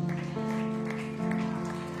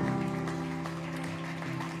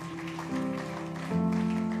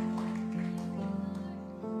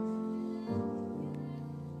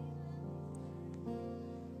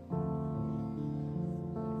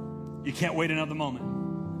 You can't wait another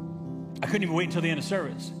moment. I couldn't even wait until the end of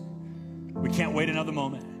service. We can't wait another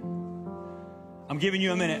moment. I'm giving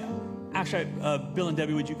you a minute. Actually, Bill and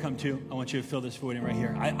Debbie, would you come too? I want you to fill this void in right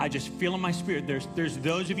here. I just feel in my spirit, there's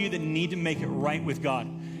those of you that need to make it right with God.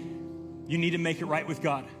 You need to make it right with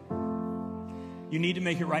God. You need to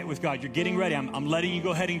make it right with God. You're getting ready. I'm letting you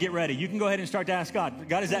go ahead and get ready. You can go ahead and start to ask God,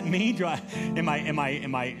 God, is that me? Is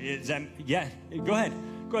that, yeah, go ahead.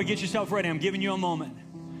 Go ahead, get yourself ready. I'm giving you a moment.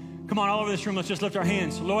 Come on, all over this room, let's just lift our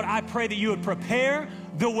hands. Lord, I pray that you would prepare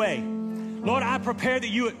the way. Lord, I pray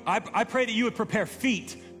that you would prepare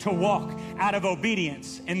feet to walk out of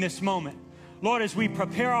obedience in this moment. Lord, as we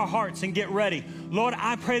prepare our hearts and get ready, Lord,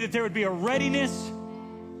 I pray that there would be a readiness.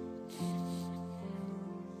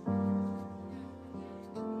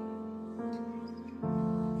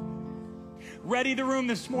 Ready the room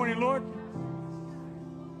this morning, Lord.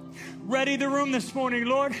 Ready the room this morning,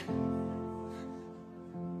 Lord.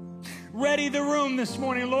 Ready the room this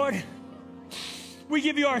morning, Lord. We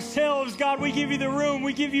give you ourselves, God. We give you the room.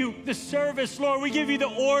 We give you the service, Lord. We give you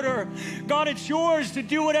the order. God, it's yours to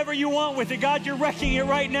do whatever you want with it. God, you're wrecking it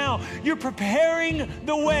right now. You're preparing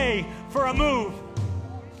the way for a move.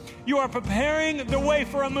 You are preparing the way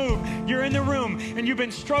for a move. You're in the room and you've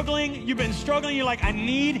been struggling. You're like, I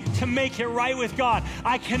need to make it right with God.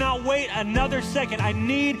 I cannot wait another second. I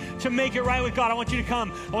need to make it right with God. I want you to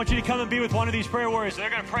come. I want you to come and be with one of these prayer warriors.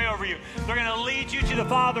 They're going to pray over you. They're going to lead you to the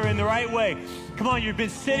Father in the right way. Come on, you've been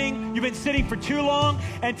sitting for too long,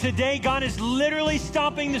 and today God is literally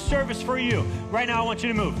stopping the service for you. Right now, I want you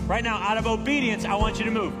to move. Right now, out of obedience, I want you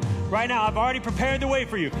to move. Right now, I've already prepared the way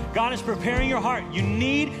for you. God is preparing your heart. You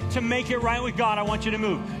need to make it right with God. I want you to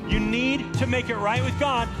move. You need to make it right with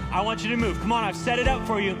God. I want you to move. Come on, I've set it up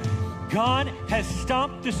for you. God has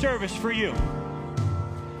stopped the service for you.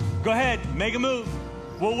 Go ahead, make a move.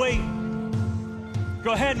 We'll wait.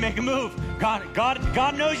 Go ahead, make a move.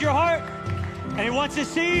 God knows your heart, and He wants to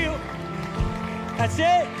see you. That's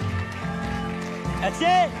it. That's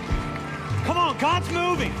it. Come on, God's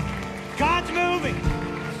moving. God's moving.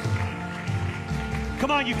 Come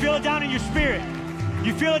on, you feel it down in your spirit.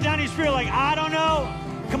 You feel it down in your spirit like, I don't know.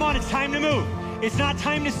 Come on, it's time to move. It's not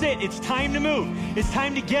time to sit. It's time to move. It's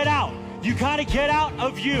time to get out. You got to get out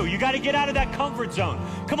of you. You got to get out of that comfort zone.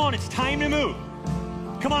 Come on, it's time to move.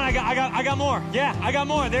 Come on, I got more. Yeah, I got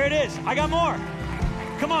more. There it is. I got more.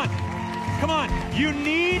 Come on. Come on. You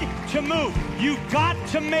need to move. You've got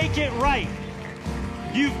to make it right.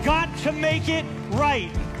 You've got to make it right.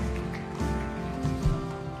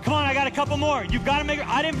 Come on, I got a couple more. You've got to make it.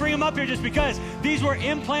 I didn't bring them up here just because. These were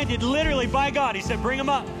implanted literally by God. He said, bring them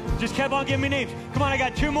up. Just kept on giving me names. Come on, I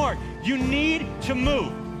got two more. You need to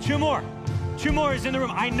move. Two more. Two more is in the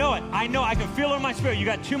room. I know it. I know. I can feel it in my spirit. You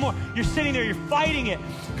got two more. You're sitting there. You're fighting it.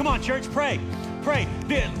 Come on, church, pray. Pray.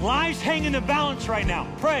 The lives hang in the balance right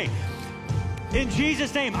now. Pray. In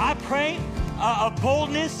Jesus' name, I pray a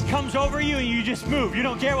boldness comes over you and you just move. You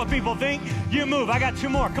don't care what people think. You move. I got two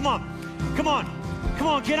more. Come on. Come on. Come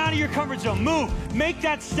on, get out of your comfort zone. Move. Make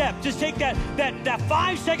that step. Just take that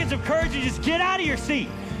 5 seconds of courage and just get out of your seat.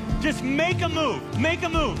 Just make a move. Make a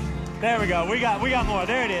move. There we go. We got more.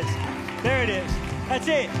 There it is. There it is. That's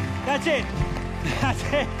it. That's it. That's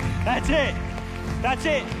it. That's it. That's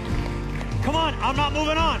it. Come on. I'm not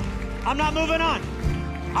moving on. I'm not moving on.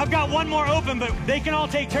 I've got one more open, but they can all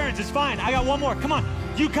take turns. It's fine. I got one more. Come on.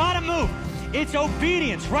 You got to move. It's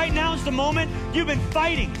obedience. Right now is the moment. You've been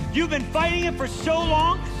fighting. You've been fighting it for so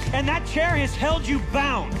long, and that chair has held you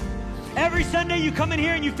bound. Every Sunday you come in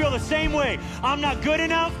here and you feel the same way. I'm not good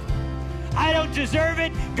enough. I don't deserve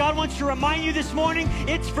it. God wants to remind you this morning,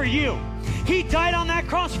 it's for you. He died on that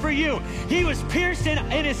cross for you. He was pierced in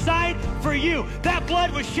his side for you. That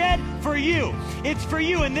blood was shed for you. It's for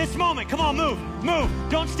you in this moment. Come on, move, move.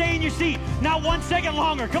 Don't stay in your seat. Not 1 second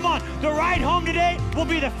longer. Come on. The ride home today will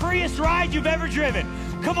be the freest ride you've ever driven.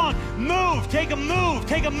 Come on, move. Take a move.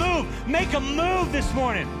 Take a move. Make a move this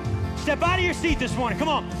morning. Step out of your seat this morning. Come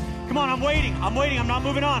on. Come on, I'm waiting. I'm waiting. I'm not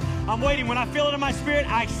moving on. I'm waiting. When I feel it in my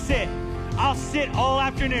spirit, I sit. I'll sit all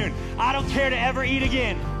afternoon. I don't care to ever eat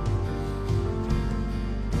again.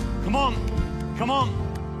 Come on, come on,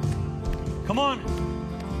 come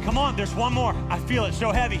on, come on. There's one more. I feel it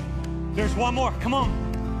so heavy. There's one more. Come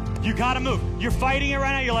on. You got to move. You're fighting it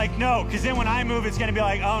right now. You're like, no, because then when I move, it's going to be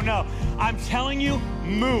like, oh, no. I'm telling you,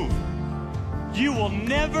 move. You will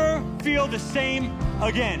never feel the same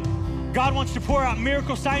again. God wants to pour out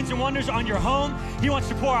miracle signs and wonders on your home. He wants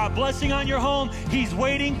to pour out blessing on your home. He's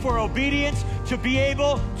waiting for obedience to be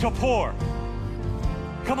able to pour.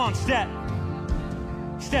 Come on, step.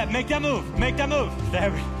 Step, make that move, make that move.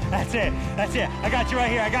 That's it, that's it. I got you right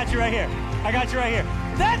here, I got you right here. I got you right here.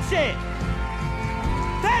 That's it.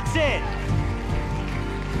 That's it.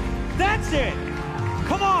 That's it.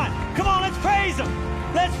 Come on, let's praise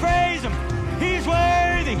Him. Let's praise Him. He's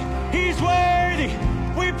worthy, He's worthy.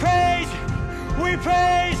 We praise You, we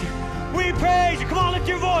praise You, we praise You. Come on, lift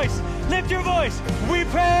your voice, lift your voice. We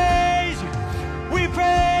praise You, we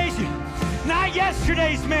praise You. Not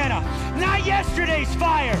yesterday's manna, not yesterday's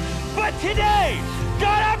fire, but today,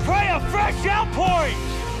 God, I pray a fresh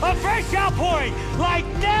outpouring like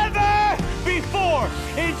never before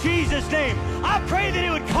in Jesus' name. I pray that it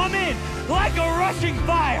would come in like a rushing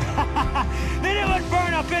fire, that it would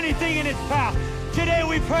burn up anything in its path. Today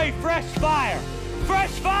we pray fresh fire, fresh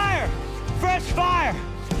fire, fresh fire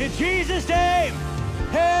in Jesus' name.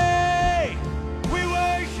 Hey, we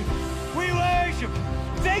worship, we worship.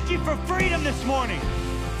 Thank you for freedom this morning.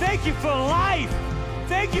 Thank you for life.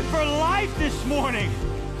 Thank you for life this morning.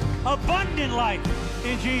 Abundant life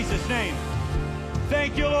in Jesus' name.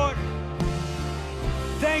 Thank you, Lord.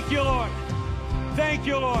 Thank you, Lord. Thank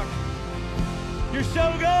you, Lord. You're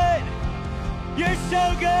so good. You're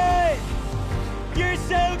so good. You're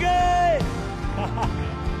so good.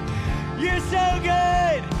 You're so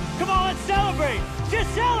good. Come on, let's celebrate. Just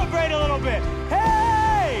celebrate a little bit.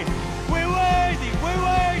 Hey, we worship, we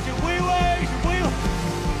worship, we worship, we worship,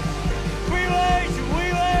 we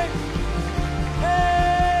worship.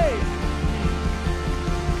 Hey.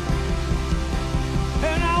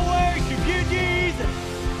 And I worship you, Jesus.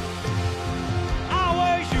 I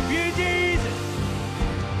worship you, Jesus.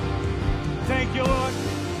 Thank you, Lord.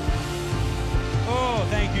 Oh,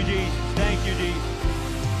 thank you, Jesus. Thank you, Jesus.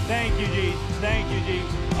 Thank you, Jesus. Thank you,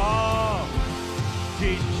 Jesus. Oh,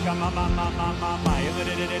 Jesus.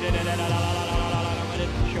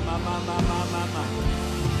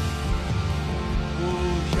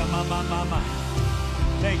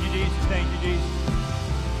 Thank you, Jesus. Thank you, Jesus.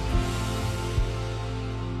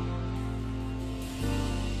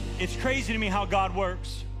 It's crazy to me how God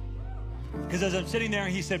works. Because as I'm sitting there,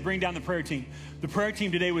 he said, bring down the prayer team. The prayer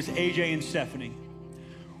team today was AJ and Stephanie.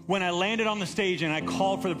 When I landed on the stage and I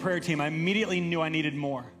called for the prayer team, I immediately knew I needed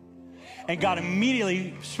more. And God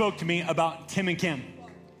immediately spoke to me about Tim and Kim.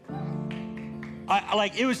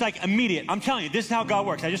 It was like immediate. I'm telling you, this is how God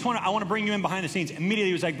works. I want to bring you in behind the scenes.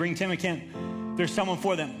 Immediately, it was like, bring Tim and Kim. There's someone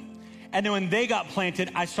for them. And then when they got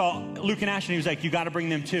planted, I saw Luke and Ashton. He was like, you got to bring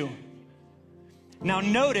them too. Now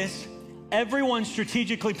notice, everyone's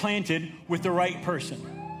strategically planted with the right person.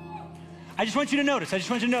 I just want you to notice.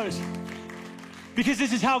 Because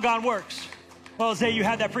this is how God works. Well, Zay, you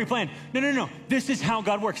had that pre-planned. No. This is how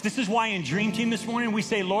God works. This is why in Dream Team this morning we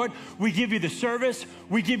say, Lord, we give you the service,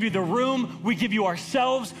 we give you the room, we give you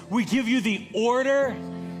ourselves, we give you the order.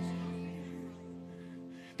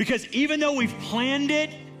 Because even though we've planned it,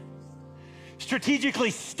 strategically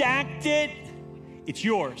stacked it, it's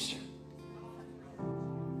yours.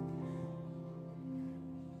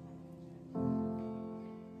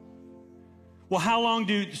 Well, how long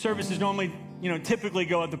do services normally, typically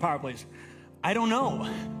go at the Power Place? I don't know.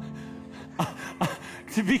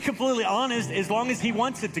 To be completely honest, as long as he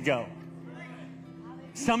wants it to go.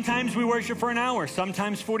 Sometimes we worship for an hour,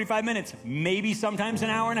 sometimes 45 minutes, maybe sometimes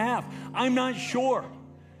an hour and a half. I'm not sure.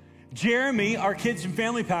 Jeremy, our kids and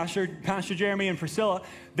family pastor, Pastor Jeremy and Priscilla,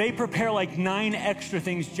 they prepare like 9 extra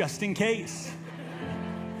things just in case.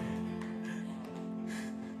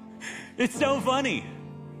 It's so funny.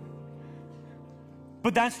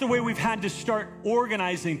 But that's the way we've had to start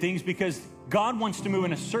organizing things because God wants to move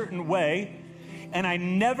in a certain way, and I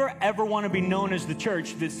never, ever want to be known as the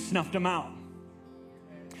church that snuffed him out.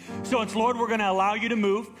 So it's, Lord, we're going to allow you to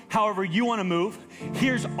move however you want to move.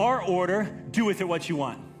 Here's our order. Do with it what you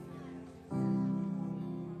want.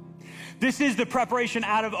 This is the preparation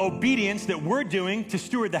out of obedience that we're doing to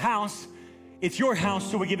steward the house. It's your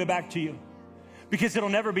house, so we give it back to you. Because it'll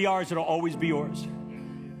never be ours, it'll always be yours.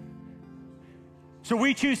 So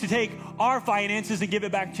we choose to take our finances and give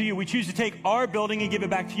it back to you. We choose to take our building and give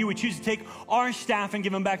it back to you. We choose to take our staff and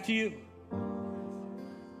give them back to you.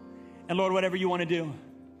 And Lord, whatever you want to do,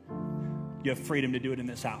 you have freedom to do it in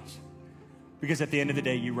this house. Because at the end of the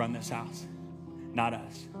day, you run this house, not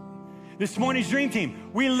us. This morning's Dream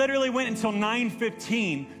Team, we literally went until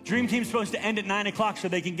 9:15. Dream Team's supposed to end at 9 o'clock so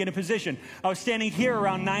they can get in position. I was standing here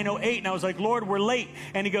around 9:08 and I was like, Lord, we're late.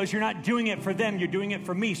 And he goes, you're not doing it for them, you're doing it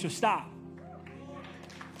for me, so stop.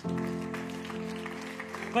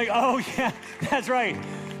 Like, oh yeah, that's right.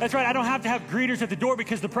 That's right. I don't have to have greeters at the door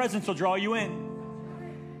because the presence will draw you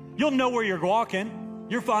in. You'll know where you're walking.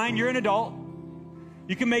 You're fine. You're an adult.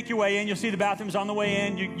 You can make your way in. You'll see the bathrooms on the way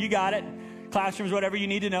in. You got it. Classrooms, whatever you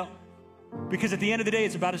need to know. Because at the end of the day,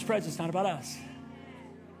 it's about his presence, not about us.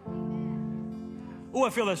 Oh, I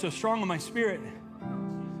feel that so strong in my spirit.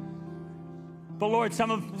 But Lord, some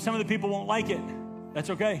of the people won't like it. That's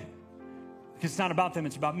okay. Because it's not about them,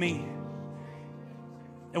 it's about me.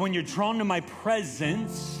 And when you're drawn to my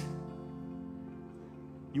presence,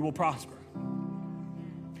 you will prosper.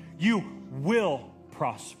 You will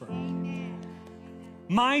prosper.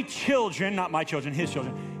 My children, not my children, his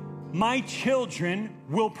children, my children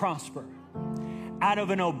will prosper. Out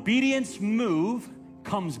of an obedience move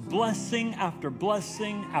comes blessing after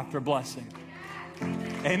blessing after blessing.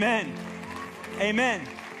 Amen. Amen.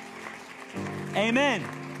 Amen.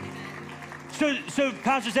 So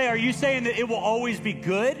Pastor Zay, are you saying that it will always be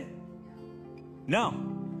good? No.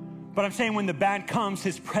 But I'm saying when the bad comes,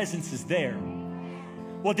 his presence is there.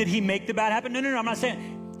 Well, did he make the bad happen? No. I'm not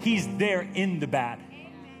saying he's there in the bad.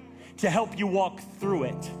 to help you walk through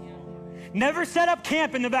it. Never set up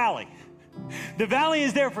camp in the valley. The valley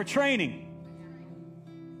is there for training.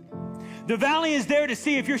 The valley is there to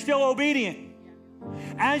see if you're still obedient.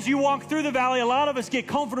 As you walk through the valley, a lot of us get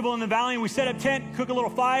comfortable in the valley and we set up tent, cook a little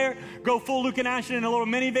fire, go full Luke and Ashton in a little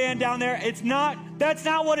minivan down there. That's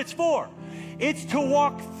not what it's for. It's to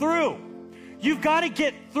walk through. You've got to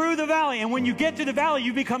get through the valley. And when you get to the valley,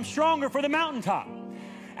 you become stronger for the mountaintop.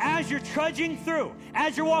 As you're trudging through,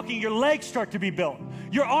 as you're walking, your legs start to be built.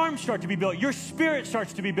 Your arms start to be built. Your spirit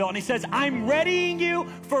starts to be built. And he says, I'm readying you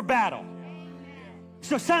for battle.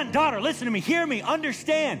 So son, daughter, listen to me, hear me,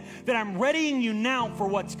 understand that I'm readying you now for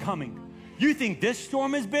what's coming. You think this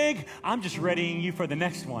storm is big? I'm just readying you for the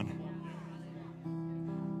next one.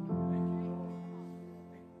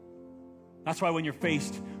 That's why when you're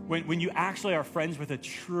faced, when you actually are friends with a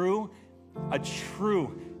true,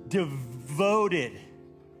 devoted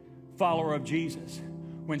follower of Jesus,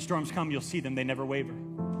 when storms come, you'll see them, they never waver.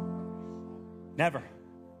 Never.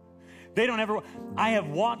 They don't ever. I have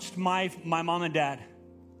watched my mom and dad.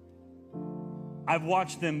 I've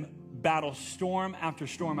watched them battle storm after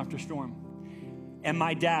storm after storm. And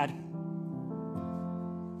my dad,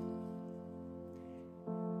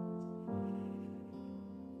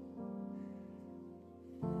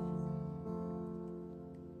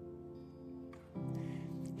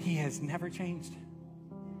 he has never changed.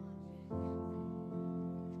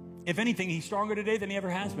 If anything, he's stronger today than he ever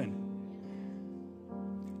has been.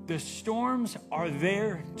 The storms are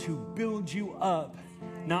there to build you up,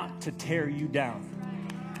 not to tear you down.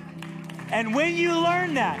 And when you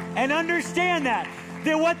learn that and understand that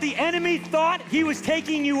what the enemy thought he was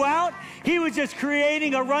taking you out, he was just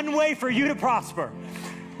creating a runway for you to prosper.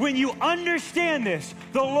 When you understand this,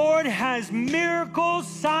 the Lord has miracles,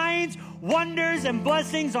 signs, wonders, and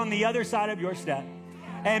blessings on the other side of your step.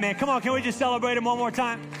 Amen. Come on, can we just celebrate him one more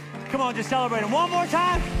time? Come on, just celebrate him one more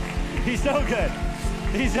time. He's so good.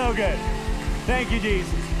 He's so good. Thank you,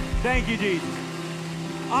 Jesus. Thank you, Jesus.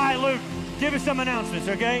 All right, Luke, give us some announcements,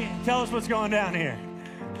 okay? Tell us what's going down here.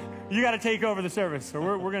 You got to take over the service, so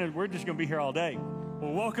we're just gonna be here all day.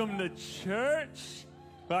 Well, welcome to church.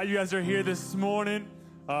 Glad you guys are here this morning.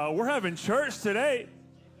 We're having church today.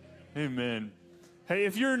 Amen. Hey,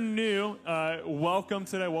 if you're new, welcome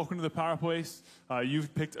today. Welcome to the Power Place.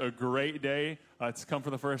 You've picked a great day to come for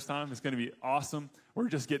the first time. It's going to be awesome. We're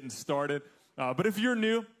just getting started. But if you're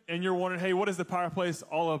new and you're wondering, hey, what is the Power Place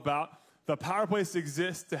all about? The Power Place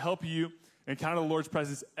exists to help you encounter the Lord's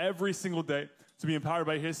presence every single day, to be empowered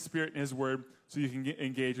by His Spirit and His Word so you can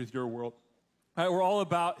engage with your world. All right, we're all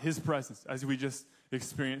about His presence, as we just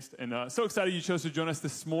experienced. And so excited you chose to join us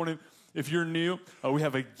this morning. If you're new, we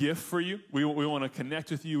have a gift for you. We want to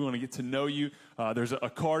connect with you. We want to get to know you. There's a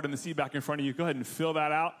card in the seat back in front of you. Go ahead and fill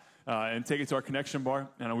that out and take it to our connection bar.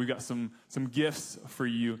 And we've got some gifts for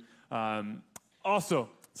you. Also,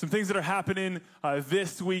 some things that are happening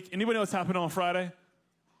this week. Anybody know what's happening on Friday?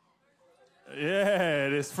 Yeah,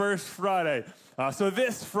 it is First Friday. So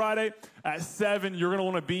this Friday at 7, you're going to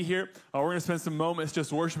want to be here. We're going to spend some moments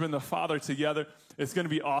just worshiping the Father together. It's going to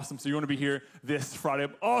be awesome. So you want to be here this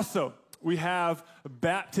Friday. Also, we have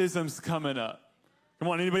baptisms coming up. Come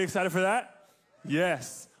on, anybody excited for that?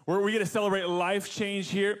 Yes. We're going to celebrate life change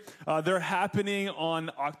here. They're happening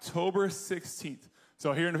on October 16th.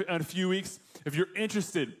 So here in a few weeks, if you're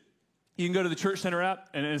interested, you can go to the Church Center app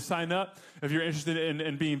and sign up. If you're interested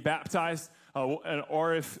in being baptized,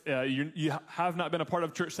 or if you have not been a part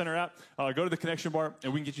of Church Center app, go to the connection bar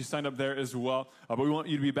and we can get you signed up there as well. But we want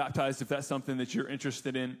you to be baptized if that's something that you're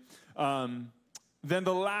interested in. Then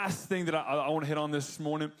the last thing that I want to hit on this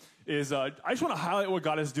morning is I just want to highlight what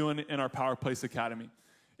God is doing in our Power Place Academy.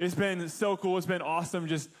 It's been so cool. It's been awesome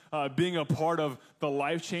just being a part of the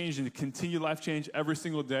life change and continued life change every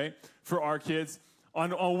single day for our kids.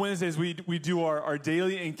 On Wednesdays, we do our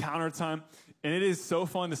daily encounter time, and it is so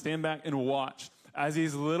fun to stand back and watch as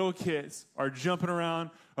these little kids are jumping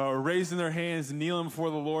around, raising their hands, kneeling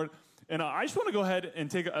before the Lord. And I just want to go ahead and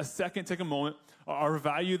take a moment. Our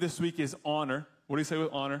value this week is honor. What do you say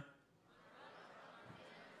with honor?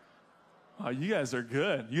 Oh, you guys are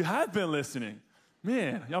good. You have been listening.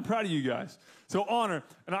 Man, I'm proud of you guys. So honor.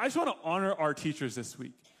 And I just want to honor our teachers this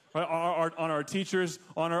week. Right, honor our teachers,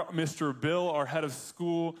 honor Mr. Bill, our head of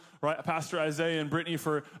school, right, Pastor Isaiah and Brittany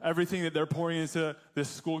for everything that they're pouring into this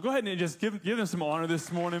school. Go ahead and just give them some honor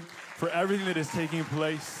this morning for everything that is taking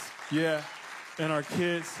place, and our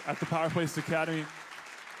kids at the Power Place Academy.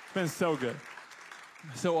 It's been so good,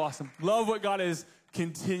 so awesome. Love what God is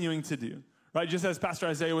continuing to do, right? Just as Pastor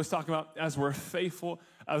Isaiah was talking about, as we're faithful,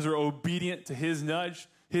 as we're obedient to His nudge,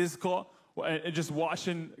 His call, and just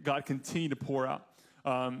watching God continue to pour out.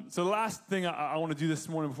 So the last thing I want to do this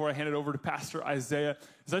morning before I hand it over to Pastor Isaiah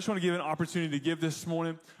is I just want to give an opportunity to give this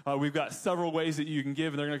morning. We've got several ways that you can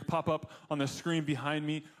give, and they're going to pop up on the screen behind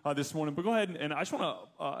me this morning. But go ahead, and I just want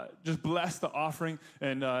to just bless the offering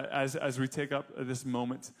and as we take up this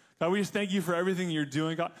moment. God, we just thank you for everything you're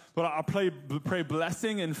doing, God. But I pray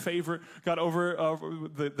blessing and favor, God, over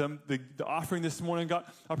the offering this morning, God.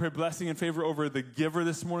 I pray blessing and favor over the giver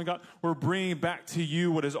this morning, God. We're bringing back to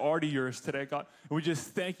you what is already yours today, God. And we just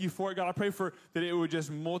thank you for it, God. I pray that it would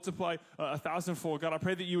just multiply 1,000-fold, God. I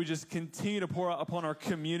pray that you would just continue to pour out upon our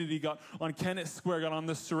community, God, on Kennett Square, God, on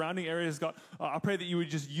the surrounding areas, God. I pray that you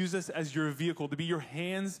would just use us as your vehicle, to be your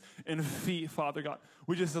hands and feet, Father, God.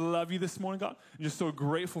 We just love you this morning, God, and just so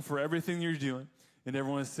grateful for everything you're doing. And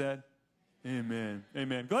everyone said, amen.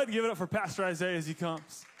 Amen. Go ahead and give it up for Pastor Isaiah as he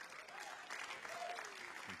comes.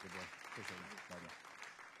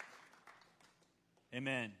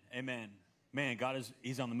 Amen. Amen. Man,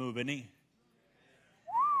 he's on the move, isn't he?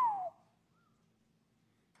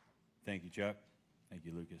 Thank you, Chuck. Thank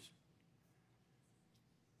you, Lucas.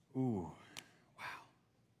 Ooh, wow.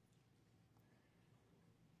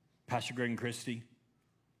 Pastor Greg and Christy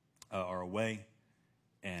are away,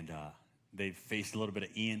 and they've faced a little bit of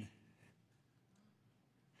Ian.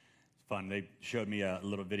 It's fun. They showed me a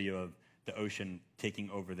little video of the ocean taking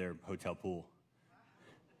over their hotel pool.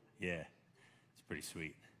 Yeah, it's pretty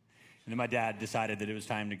sweet. And then my dad decided that it was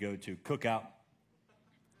time to go to cookout.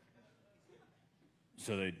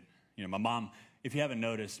 So my mom, if you haven't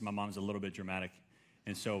noticed, my mom's a little bit dramatic.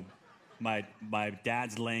 And so my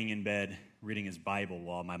dad's laying in bed reading his Bible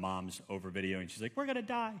while my mom's over videoing. She's like, we're going to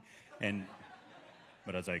die.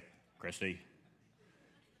 But I was like, Christy,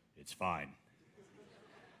 it's fine.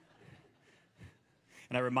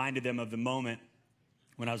 And I reminded them of the moment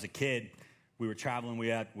when I was a kid. We were traveling.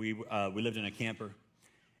 We lived in a camper,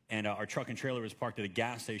 and our truck and trailer was parked at a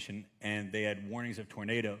gas station, and they had warnings of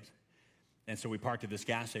tornadoes. And so we parked at this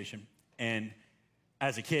gas station. And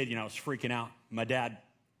as a kid, I was freaking out. My dad,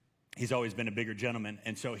 he's always been a bigger gentleman.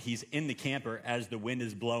 And so he's in the camper as the wind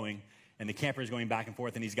is blowing, and the camper is going back and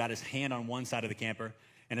forth, and he's got his hand on one side of the camper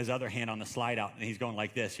and his other hand on the slide out, and he's going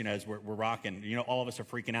like this, as we're rocking. All of us are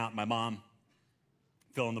freaking out. My mom,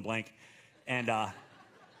 fill in the blank. And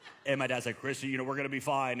my dad's like, Christy, we're going to be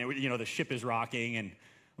fine. And, the ship is rocking. And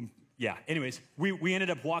yeah, anyways, we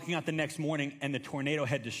ended up walking out the next morning, and the tornado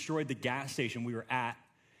had destroyed the gas station we were at,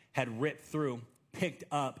 had ripped through, picked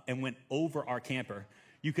up, and went over our camper.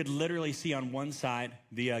 You could literally see on one side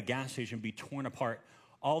the gas station be torn apart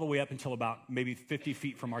all the way up until about maybe 50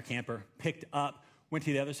 feet from our camper, picked up, went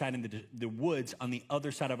to the other side, and the woods on the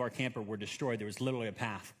other side of our camper were destroyed. There was literally a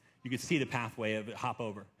path. You could see the pathway of it hop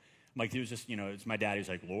over. Like, it was just, it's my dad. He's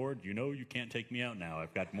like, Lord, you can't take me out now.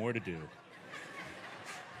 I've got more to do.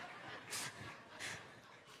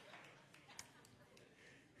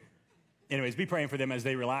 Anyways, be praying for them as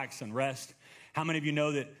they relax and rest. How many of you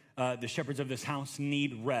know that the shepherds of this house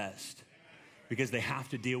need rest because they have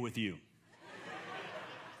to deal with you?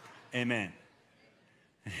 Amen.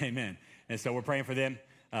 Amen. And so we're praying for them.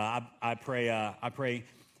 I pray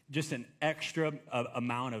just an extra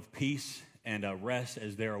amount of peace and rest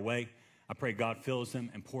as they're away. I pray God fills them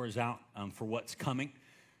and pours out for what's coming.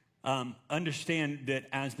 Understand that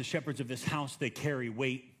as the shepherds of this house, they carry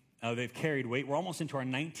weight. They've carried weight. We're almost into our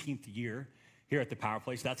 19th year here at the Power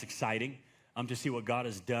Place. That's exciting to see what God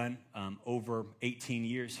has done over 18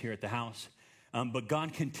 years here at the house. But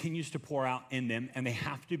God continues to pour out in them, and they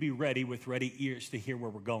have to be ready with ready ears to hear where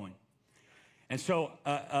we're going. And so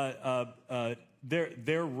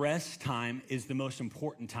their rest time is the most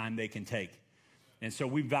important time they can take. And so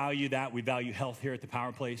we value that. We value health here at the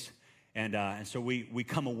Power Place. And so we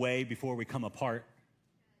come away before we come apart.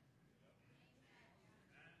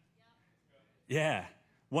 Yeah.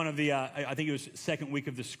 One of the, I think it was second week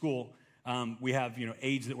of the school, we have,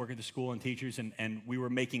 aides that work at the school and teachers, and we were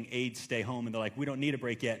making aides stay home, and they're like, we don't need a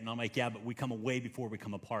break yet. And I'm like, yeah, but we come away before we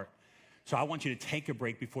come apart. So I want you to take a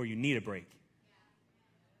break before you need a break.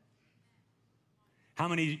 How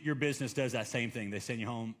many of your business does that same thing? They send you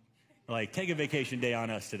home, like, take a vacation day on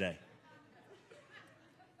us today.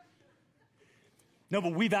 No,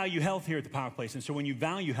 but we value health here at the Power Place. And so when you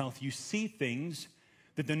value health, you see things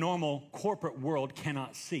that the normal corporate world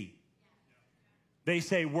cannot see. They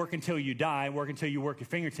say, work until you die, work until you work your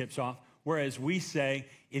fingertips off. Whereas we say,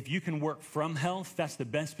 if you can work from health, that's the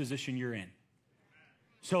best position you're in.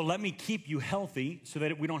 So let me keep you healthy so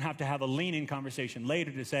that we don't have to have a lean-in conversation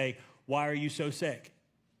later to say, why are you so sick?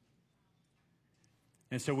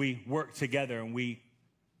 And so we work together, and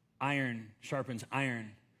iron sharpens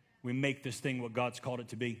iron. We make this thing what God's called it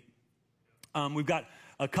to be. We've got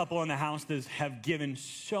a couple in the house that have given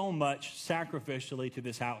so much sacrificially to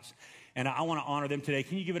this house. And I want to honor them today.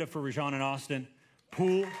 Can you give it up for Rajan and Austin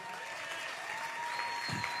Poole?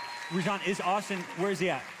 Rajan, is Austin, where is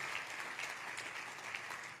he at?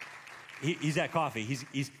 He's at coffee.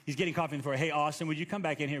 He's getting coffee in the floor. Hey, Austin, would you come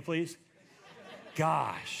back in here, please?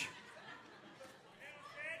 Gosh.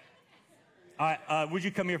 All right, would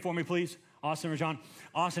you come here for me, please? Austin, Rajan.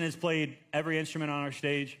 Austin has played every instrument on our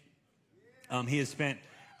stage. He has spent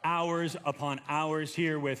hours upon hours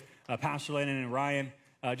here with Pastor Lennon and Ryan,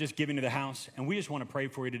 just giving to the house. And we just want to pray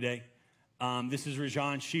for you today. This is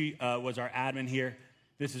Rajan. She was our admin here.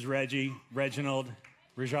 This is Reggie, Reginald,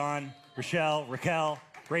 Rajan, Rochelle, Raquel,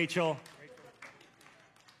 Rachel,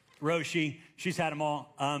 Roshi. She's had them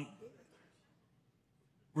all.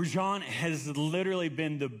 Rajan has literally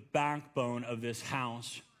been the backbone of this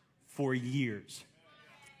house for years.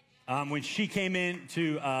 When she came in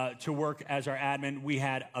to work as our admin, we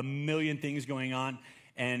had a million things going on,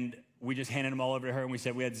 and we just handed them all over to her, and we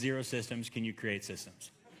said, we had 0 systems. Can you create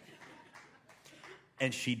systems?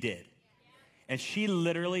 And she did. And she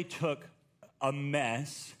literally took a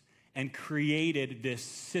mess and created this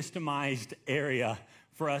systemized area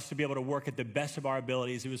for us to be able to work at the best of our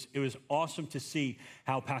abilities. It was awesome to see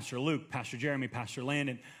how Pastor Luke, Pastor Jeremy, Pastor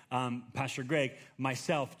Landon, Pastor Greg,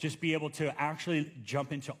 myself, just be able to actually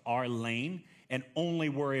jump into our lane and only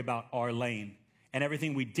worry about our lane. And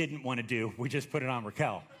everything we didn't want to do, we just put it on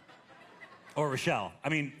Raquel. Or Rochelle.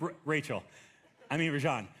 Rachel.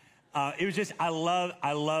 Rajan. It was just, I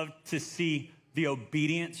love to see the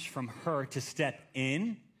obedience from her to step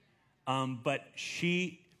in. But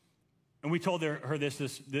she, and we told her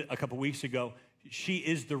this a couple weeks ago, she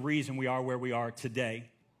is the reason we are where we are today.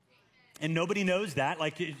 And nobody knows that.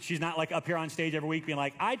 Like, she's not like up here on stage every week being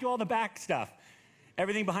like, I do all the back stuff,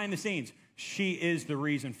 everything behind the scenes. She is the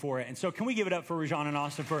reason for it. And so can we give it up for Rajan and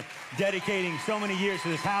Austin for dedicating so many years to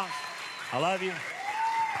this house? I love you.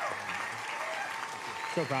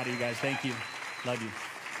 So proud of you guys. Thank you. Love you.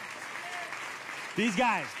 These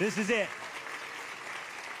guys, this is it.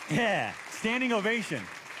 Yeah, standing ovation.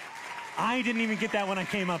 I didn't even get that when I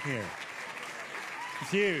came up here.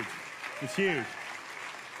 It's huge. It's huge.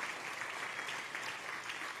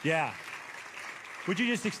 Yeah. Would you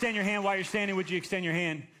just extend your hand while you're standing? Would you extend your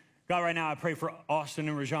hand? God, right now I pray for Austin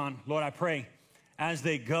and Rajan. Lord, I pray as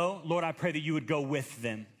they go, Lord, I pray that you would go with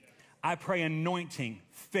them. I pray anointing,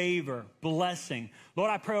 favor, blessing. Lord,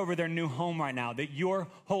 I pray over their new home right now that your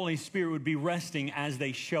Holy Spirit would be resting as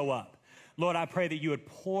they show up. Lord, I pray that you would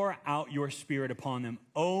pour out your Spirit upon them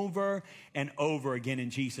over and over again in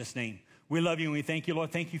Jesus' name. We love you and we thank you,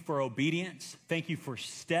 Lord. Thank you for obedience. Thank you for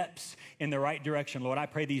steps in the right direction. Lord, I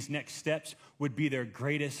pray these next steps would be their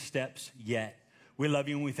greatest steps yet. We love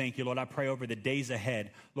you and we thank you, Lord. I pray over the days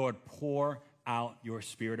ahead. Lord, pour out your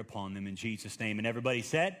Spirit upon them in Jesus' name. And everybody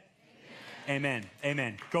said? Amen.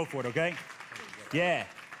 Amen. Go for it, okay? Yeah.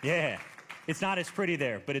 It's not as pretty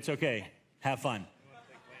there, but it's okay. Have fun.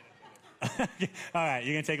 All right,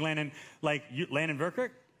 you're going to take Landon, Landon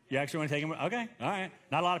Verkirk? You actually want to take him? Okay, all right.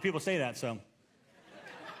 Not a lot of people say that, so.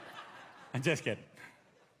 I'm just kidding.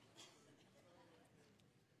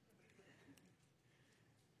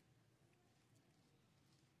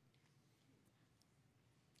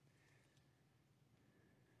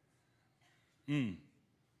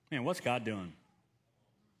 Man, what's God doing?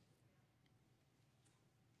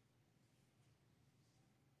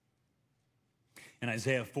 In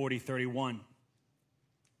Isaiah 40:31,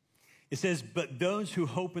 it says, but those who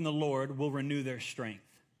hope in the Lord will renew their strength.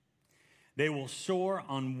 They will soar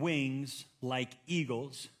on wings like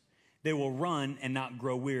eagles. They will run and not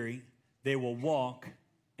grow weary. They will walk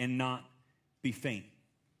and not be faint.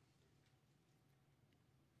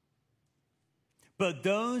 But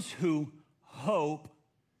those who hope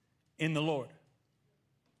in the Lord.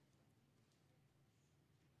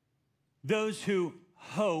 Those who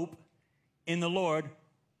hope in the Lord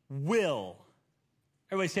will.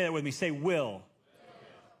 Everybody say that with me. Say will.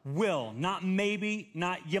 Will. Not maybe,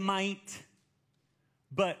 not you might,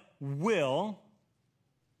 but will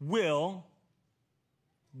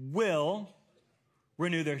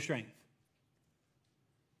renew their strength.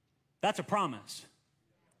 That's a promise.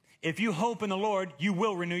 If you hope in the Lord, you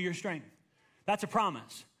will renew your strength. That's a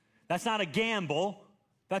promise. That's not a gamble.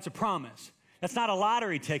 That's a promise. That's not a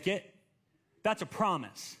lottery ticket. That's a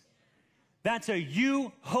promise. That's a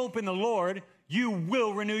you hope in the Lord, you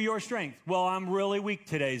will renew your strength. Well, I'm really weak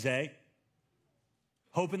today, Zay.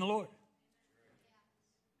 Hope in the Lord.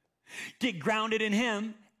 Get grounded in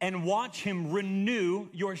him and watch him renew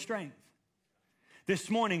your strength. This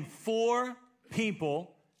morning, 4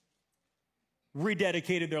 people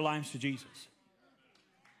rededicated their lives to Jesus.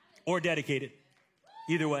 or dedicated.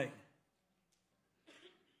 Either way.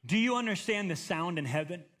 Do you understand the sound in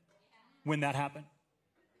heaven when that happened?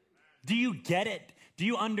 Do you get it? Do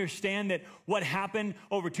you understand that what happened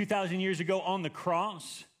over 2,000 years ago on the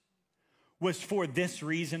cross was for this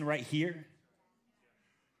reason right here?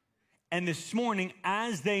 And this morning,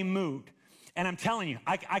 as they moved, and I'm telling you,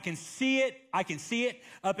 I can see it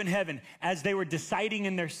up in heaven as they were deciding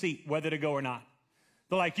in their seat whether to go or not.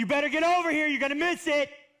 They're like, you better get over here, you're gonna miss it.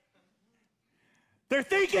 They're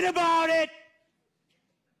thinking about it.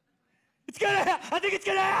 I think it's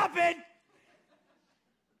gonna happen.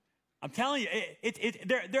 I'm telling you,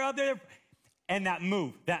 they're out there. And that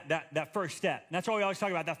move, that first step. And that's why we always talk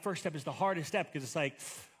about that first step is the hardest step, because it's like,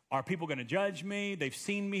 are people gonna judge me? They've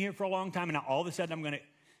seen me here for a long time, and now all of a sudden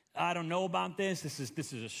I don't know about this. This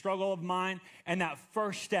is a struggle of mine. And that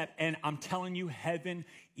first step, and I'm telling you, heaven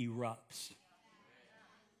erupts.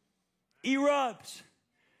 Erupts.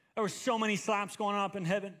 There were so many slaps going on up in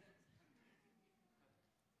heaven.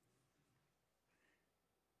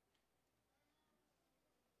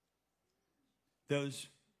 Those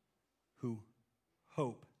who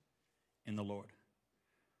hope in the Lord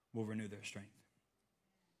will renew their strength.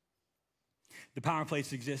 The Power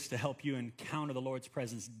Place exists to help you encounter the Lord's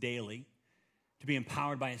presence daily, to be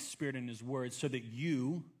empowered by His Spirit and His Word, so that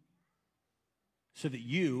you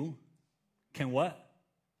can what?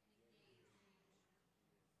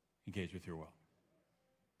 Engage with your world.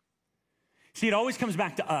 See, it always comes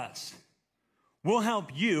back to us. We'll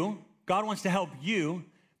help you. God wants to help you,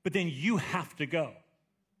 but then you have to go.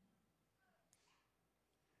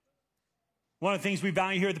 One of the things we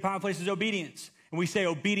value here at the Power Place is obedience. And we say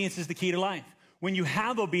obedience is the key to life. When you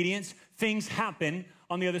have obedience, things happen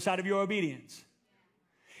on the other side of your obedience.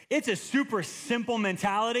 It's a super simple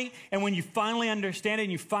mentality, and when you finally understand it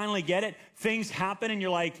and you finally get it, things happen and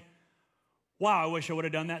you're like, wow, I wish I would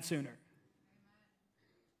have done that sooner.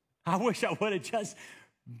 I wish I would have just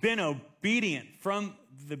been obedient from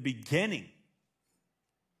the beginning.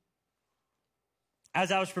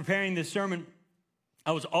 As I was preparing this sermon,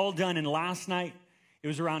 I was all done, and last night, it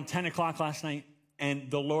was around 10 o'clock last night, and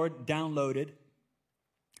the Lord downloaded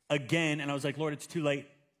again, and I was like, Lord, it's too late.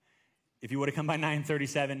 If you would have come by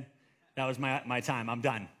 9:37, that was my time. I'm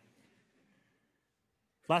done.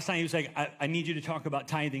 Last night, he was like, I need you to talk about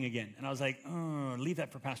tithing again. And I was like, oh, leave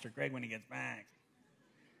that for Pastor Greg when he gets back.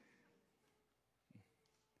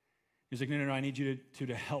 He was like, no, I need you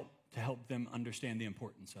to help them understand the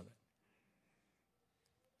importance of it.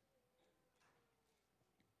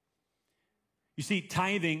 You see,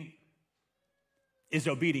 tithing is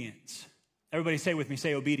obedience. Everybody say with me,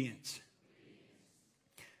 say obedience.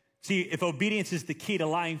 See, if obedience is the key to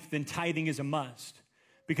life, then tithing is a must.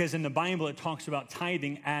 Because in the Bible, it talks about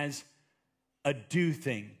tithing as a do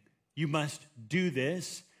thing. You must do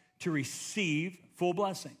this to receive full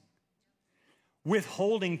blessing.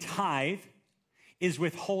 Withholding tithe is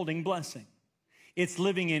withholding blessing. It's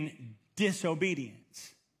living in disobedience.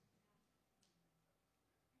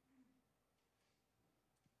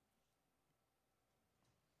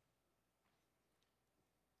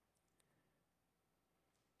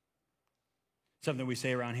 Something we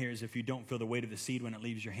say around here is if you don't feel the weight of the seed when it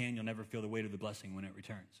leaves your hand, you'll never feel the weight of the blessing when it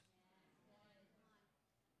returns.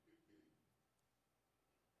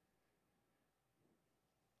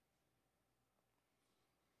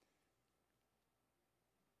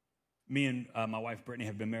 Me and my wife, Brittany,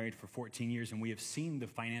 have been married for 14 years, and we have seen the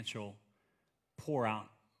financial pour out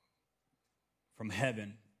from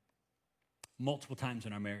heaven multiple times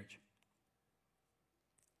in our marriage.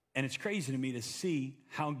 And it's crazy to me to see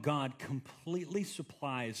how God completely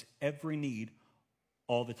supplies every need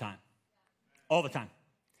all the time. All the time.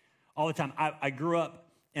 All the time. I grew up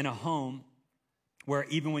in a home where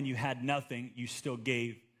even when you had nothing, you still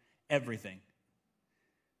gave everything.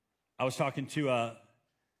 I was talking to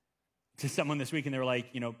someone this week, and they were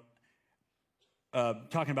like,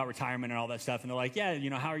 talking about retirement and all that stuff. And they're like, yeah,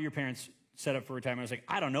 how are your parents set up for retirement? I was like,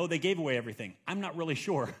 I don't know. They gave away everything. I'm not really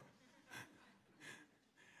sure.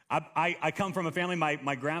 I come from a family,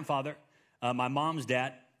 my grandfather, my mom's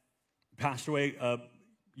dad, passed away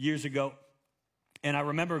years ago. And I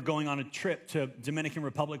remember going on a trip to Dominican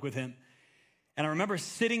Republic with him. And I remember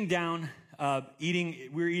sitting down, we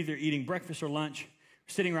were either eating breakfast or lunch,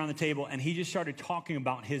 sitting around the table, and he just started talking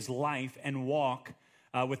about his life and walk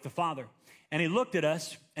with the Father. And he looked at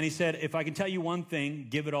us, and he said, if I can tell you one thing,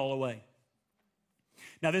 give it all away.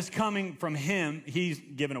 Now, this coming from him, he's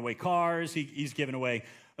given away cars, he's given away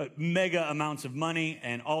mega amounts of money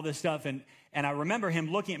and all this stuff. And I remember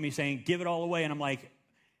him looking at me saying, give it all away. And I'm like,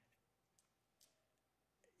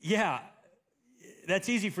 yeah, that's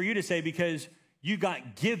easy for you to say because you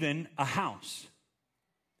got given a house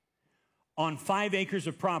on 5 acres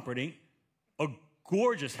of property, a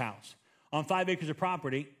gorgeous house on 5 acres of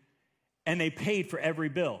property, and they paid for every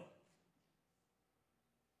bill.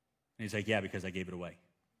 And he's like, yeah, because I gave it away.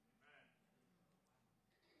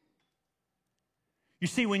 You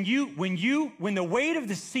see, when the weight of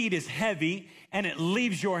the seed is heavy and it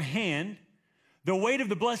leaves your hand, the weight of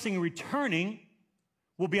the blessing returning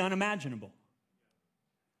will be unimaginable.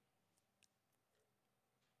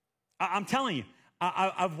 I'm telling you,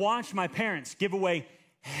 I've watched my parents give away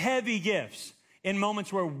heavy gifts in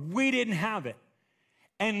moments where we didn't have it.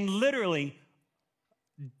 And literally,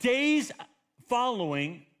 days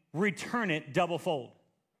following, return it double fold.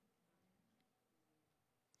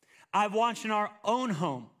 I've watched in our own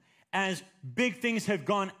home as big things have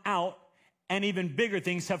gone out and even bigger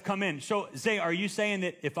things have come in. So, Zay, are you saying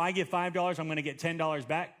that if I give $5, I'm going to get $10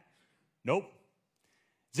 back? Nope.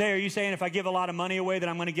 Zay, are you saying if I give a lot of money away that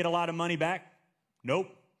I'm going to get a lot of money back? Nope.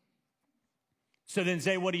 So then,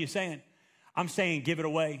 Zay, what are you saying? I'm saying give it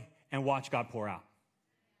away and watch God pour out.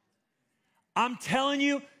 I'm telling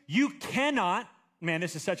you, you cannot, man,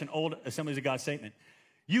 this is such an old Assemblies of God statement.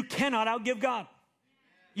 You cannot outgive God.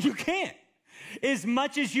 You can't. As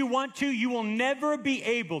much as you want to, you will never be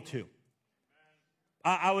able to.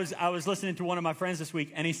 I was listening to one of my friends this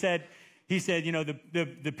week, and he said, you know,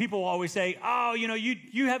 the people always say, oh, you know,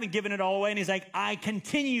 you haven't given it all away. And he's like, I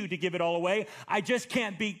continue to give it all away. I just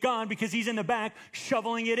can't beat God because he's in the back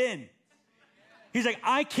shoveling it in. He's like,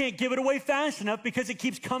 I can't give it away fast enough because it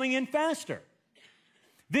keeps coming in faster.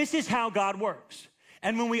 This is how God works.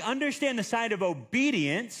 And when we understand the side of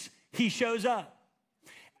obedience, he shows up.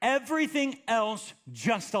 Everything else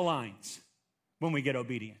just aligns when we get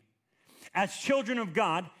obedient. As children of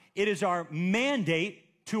God, it is our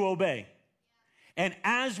mandate to obey. And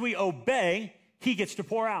as we obey, he gets to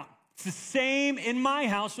pour out. It's the same in my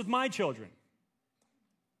house with my children.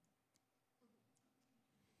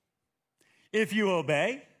 If you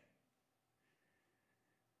obey,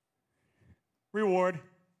 reward.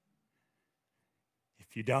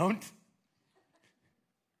 If you don't,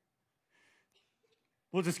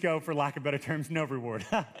 we'll just go, for lack of better terms, no reward.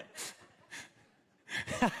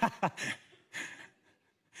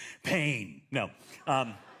 Pain. No.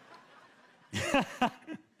 I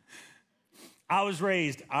was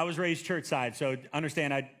raised church side, so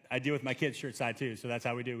understand I deal with my kids church side too. So that's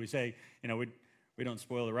how we do. We say, you know, we don't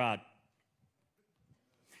spoil the rod.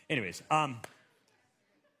 Anyways,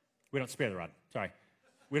 we don't spare the rod. Sorry,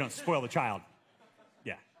 we don't spoil the child.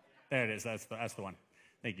 Yeah, there it is. That's the one.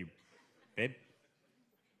 Thank you, babe.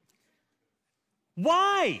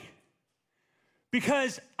 Why?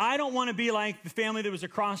 Because I don't want to be like the family that was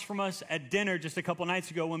across from us at dinner just a couple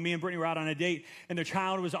nights ago when me and Brittany were out on a date and their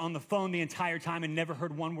child was on the phone the entire time and never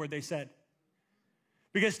heard one word they said.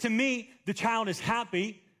 Because to me, the child is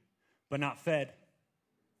happy, but not fed.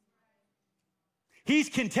 He's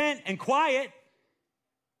content and quiet,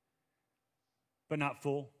 but not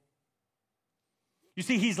full. You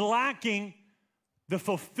see, he's lacking the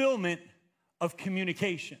fulfillment of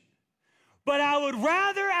communication. But I would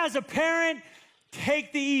rather, as a parent,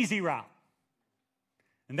 take the easy route.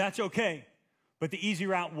 And that's okay. But the easy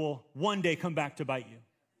route will one day come back to bite you.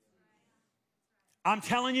 I'm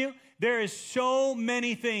telling you, there is so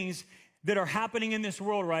many things that are happening in this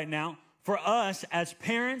world right now for us as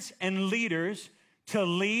parents and leaders to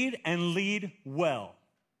lead and lead well.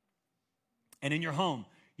 And in your home,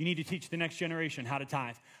 you need to teach the next generation how to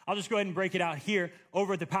tithe. I'll just go ahead and break it out here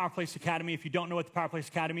over at the Power Place Academy. If you don't know what the Power Place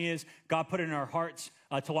Academy is, God put it in our hearts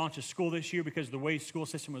to launch a school this year because of the way the school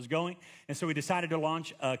system was going. And so we decided to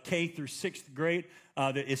launch K through 6th grade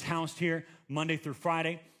that is housed here Monday through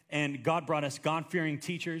Friday. And God brought us God-fearing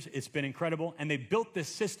teachers. It's been incredible. And they built this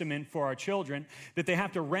system in for our children that they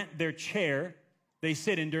have to rent their chair they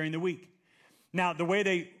sit in during the week. Now, the way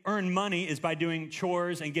they earn money is by doing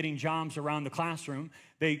chores and getting jobs around the classroom.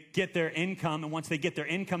 They get their income, and once they get their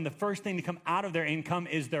income, the first thing to come out of their income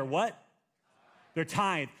is their what? Their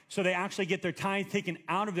tithe. So they actually get their tithe taken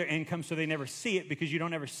out of their income so they never see it, because you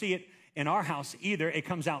don't ever see it in our house either. It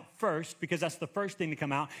comes out first because that's the first thing to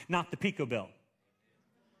come out, not the Pico bill.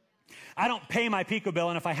 I don't pay my Pico bill,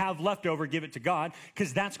 and if I have leftover, give it to God,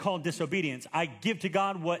 because that's called disobedience. I give to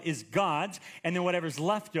God what is God's, and then whatever's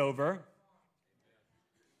left over,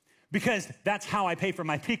 because that's how I pay for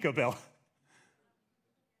my Pico bill.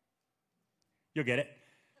 You'll get it.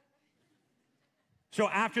 So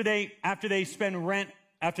after they spend rent,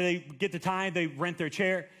 after they get the tithe, they rent their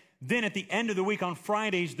chair. Then at the end of the week on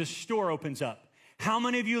Fridays, the store opens up. How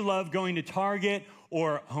many of you love going to Target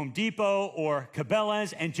or Home Depot or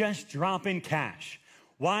Cabela's and just dropping cash?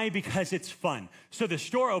 Why? Because it's fun. So the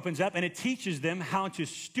store opens up and it teaches them how to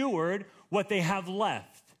steward what they have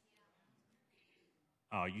left.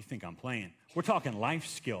 Oh, you think I'm playing. We're talking life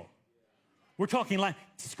skill. We're talking life.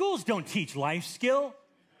 Schools don't teach life skill.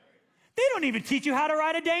 They don't even teach you how to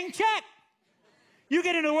write a dang check. You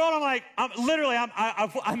get into the world, I'm like,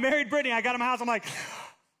 I married Brittany. I got in my house. I'm like,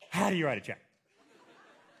 how do you write a check?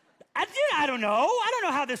 I don't know. I don't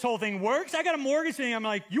know how this whole thing works. I got a mortgage thing. I'm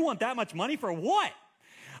like, you want that much money for what?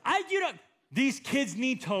 These kids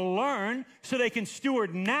need to learn so they can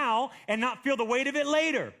steward now and not feel the weight of it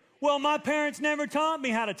later. Well, my parents never taught me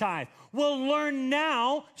how to tithe. Well, learn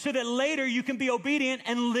now so that later you can be obedient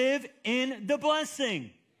and live in the blessing.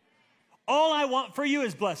 All I want for you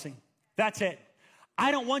is blessing. That's it.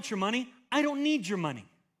 I don't want your money. I don't need your money.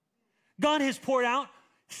 God has poured out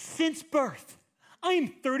since birth. I am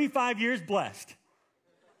 35 years blessed.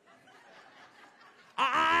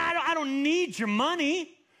 I don't need your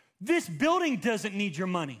money. This building doesn't need your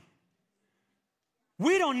money.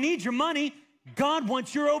 We don't need your money. God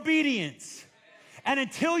wants your obedience. And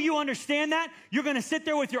until you understand that, you're going to sit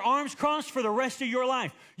there with your arms crossed for the rest of your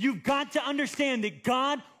life. You've got to understand that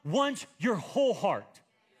God wants your whole heart.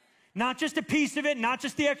 Not just a piece of it, not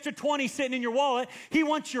just the extra 20 sitting in your wallet. He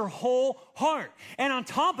wants your whole heart. And on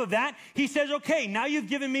top of that, he says, okay, now you've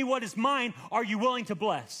given me what is mine. Are you willing to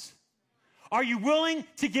bless? Are you willing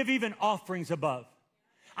to give even offerings above?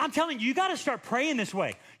 I'm telling you, you got to start praying this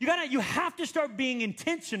way. You have to start being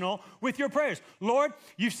intentional with your prayers. Lord,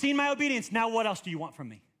 you've seen my obedience. Now what else do you want from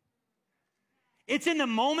me? It's in the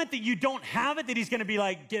moment that you don't have it that he's going to be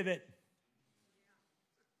like, give it.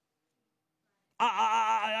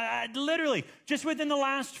 Literally, just within the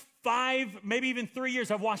last 5, maybe even 3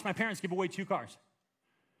 years, I've watched my parents give away 2 cars.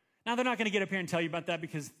 Now, they're not going to get up here and tell you about that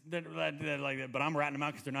because they're like that, but I'm ratting them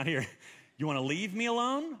out because they're not here. You want to leave me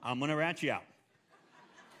alone? I'm going to rat you out.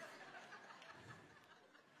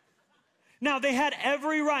 Now, they had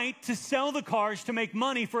every right to sell the cars to make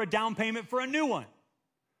money for a down payment for a new one.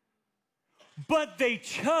 But they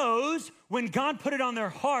chose, when God put it on their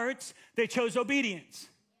hearts, they chose obedience.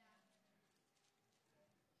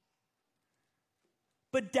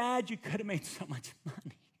 But Dad, you could have made so much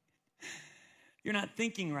money. You're not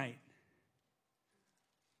thinking right.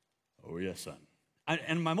 Oh, yes, son.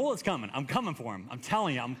 And my mullet's coming. I'm coming for him. I'm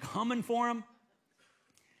telling you, I'm coming for him.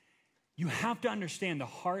 You have to understand the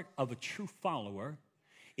heart of a true follower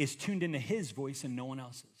is tuned into his voice and no one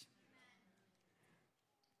else's.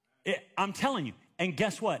 I'm telling you. And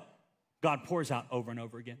guess what? God pours out over and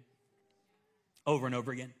over again. Over and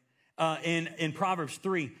over again. In Proverbs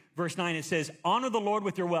 3, verse 9, it says, honor the Lord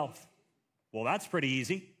with your wealth. Well, that's pretty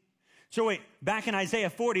easy. So wait, back in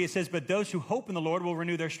Isaiah 40, it says, but those who hope in the Lord will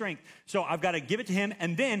renew their strength. So I've got to give it to him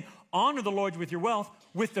and then honor the Lord with your wealth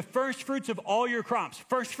with the first fruits of all your crops.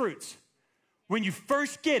 First fruits. When you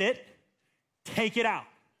first get it, take it out.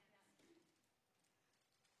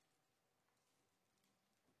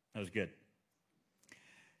 That was good.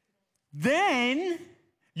 Then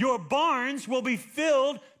your barns will be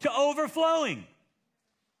filled to overflowing.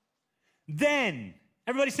 Then.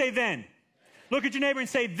 Everybody say then. Look at your neighbor and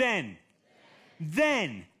say then.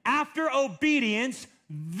 Then. After obedience,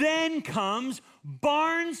 then comes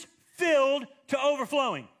barns filled to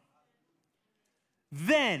overflowing.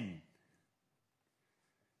 Then.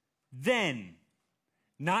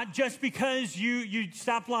 Not just because you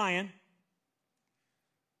stopped lying.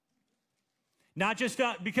 Not just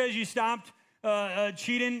because you stopped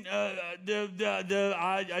cheating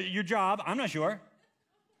your job. I'm not sure.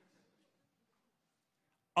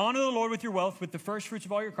 Honor the Lord with your wealth, with the first fruits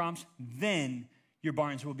of all your crops. Then your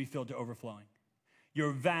barns will be filled to overflowing.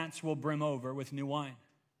 Your vats will brim over with new wine.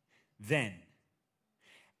 Then,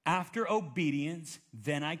 after obedience,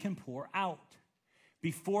 then I can pour out.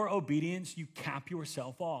 Before obedience, you cap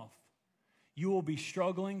yourself off. You will be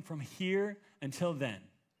struggling from here until then.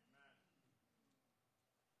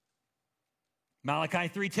 Malachi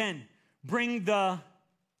 3:10, bring the,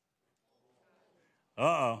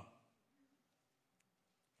 Well,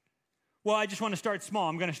 I just want to start small.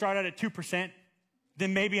 I'm going to start out at 2%.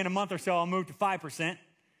 Then maybe in a month or so, I'll move to 5%.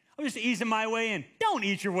 I'm just easing my way in. Don't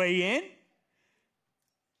eat your way in.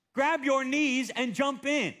 Grab your knees and jump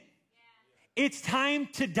in. It's time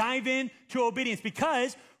to dive into obedience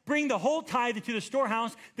because bring the whole tithe into the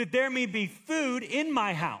storehouse that there may be food in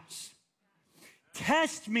my house.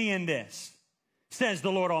 Test me in this, says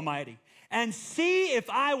the Lord Almighty, and see if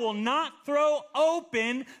I will not throw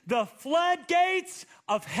open the floodgates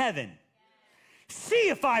of heaven. See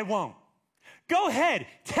if I won't. Go ahead,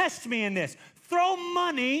 test me in this. Throw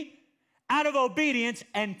money out of obedience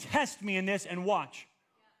and test me in this and watch.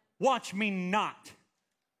 Watch me not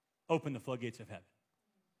open the floodgates of heaven.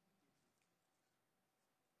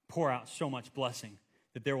 Pour out so much blessing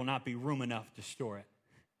that there will not be room enough to store it.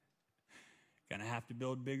 Gonna have to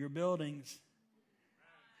build bigger buildings.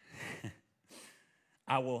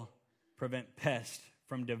 I will prevent pests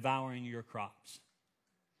from devouring your crops.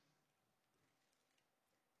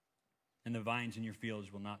 And the vines in your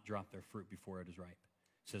fields will not drop their fruit before it is ripe,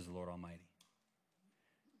 says the Lord Almighty.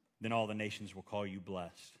 Then all the nations will call you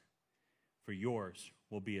blessed, for yours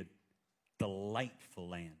will be a delightful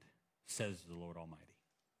land, says the Lord Almighty.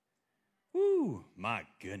 Woo, my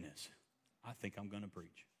goodness. I think I'm going to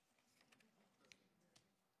preach.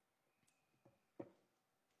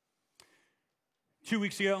 Two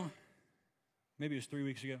weeks ago, maybe it was 3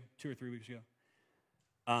 weeks ago, 2 or 3 weeks ago,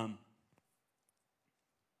 I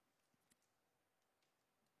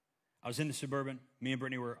was in the Suburban. Me and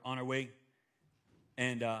Brittany were on our way,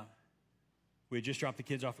 and we had just dropped the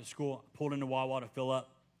kids off at school, pulled into Wawa to fill up.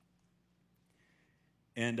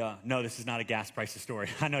 And no, this is not a gas prices story.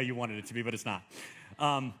 I know you wanted it to be, but it's not.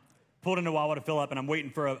 Pulled into Wawa to fill up, and I'm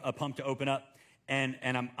waiting for a pump to open up. And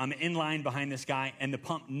I'm in line behind this guy, and the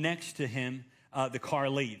pump next to him, the car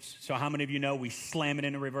leaves. So how many of you know we slam it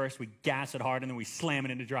into reverse, we gas it hard, and then we slam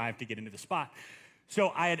it into drive to get into the spot?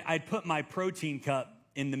 So I'd put my protein cup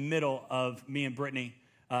in the middle of me and Brittany,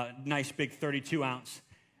 nice big 32 ounce,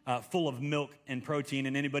 full of milk and protein.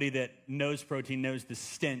 And anybody that knows protein knows the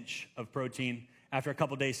stench of protein after a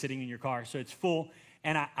couple days sitting in your car. So it's full,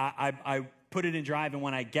 and I put it in drive, and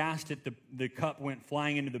when I gassed it, the cup went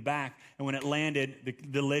flying into the back, and when it landed,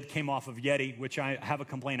 the lid came off of Yeti, which I have a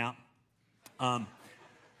complaint out.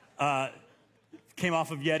 Came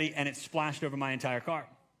off of Yeti, and it splashed over my entire car.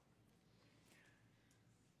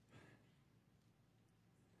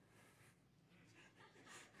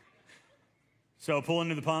 So I pull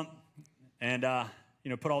into the pump and,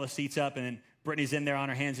 put all the seats up, and then Brittany's in there on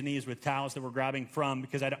her hands and knees with towels that we're grabbing from,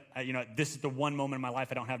 because this is the one moment in my life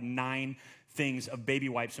I don't have 9 things of baby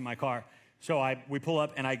wipes in my car. So we pull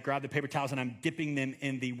up, and I grab the paper towels, and I'm dipping them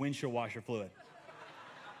in the windshield washer fluid.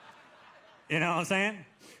 You know what I'm saying?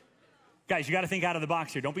 Guys, you got to think out of the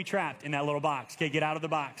box here. Don't be trapped in that little box. Okay, get out of the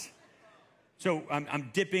box. So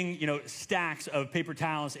I'm dipping, stacks of paper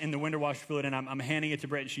towels in the window washer fluid, and I'm handing it to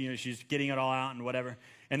Britt. She's getting it all out and whatever.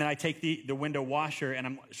 And then I take the window washer, and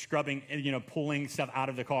I'm scrubbing, pulling stuff out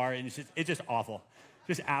of the car, and it's just awful,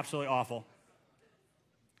 just absolutely awful.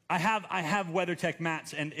 I have WeatherTech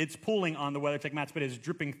mats, and it's pulling on the WeatherTech mats, but it's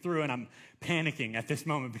dripping through, and I'm panicking at this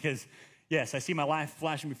moment because, yes, I see my life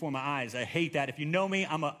flashing before my eyes. I hate that. If you know me,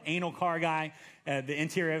 I'm an anal car guy. The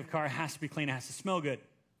interior of the car has to be clean. It has to smell good.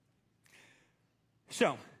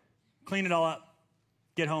 So, clean it all up,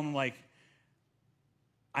 get home, I'm like,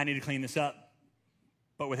 I need to clean this up.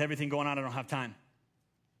 But with everything going on, I don't have time.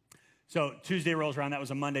 So Tuesday rolls around. That was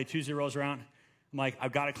a Monday. Tuesday rolls around. I'm like,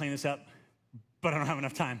 I've got to clean this up, but I don't have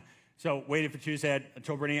enough time. So waited for Tuesday. I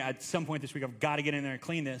told Brittany at some point this week, I've got to get in there and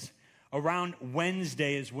clean this. Around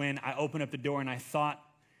Wednesday is when I opened up the door, and I thought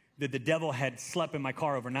that the devil had slept in my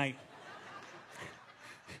car overnight.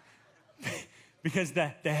 Because the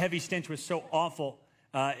heavy stench was so awful,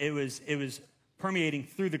 it was permeating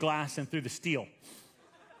through the glass and through the steel.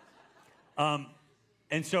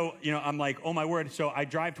 And so, I'm like, oh my word. So I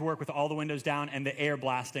drive to work with all the windows down and the air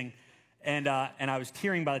blasting, and I was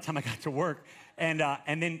tearing by the time I got to work. And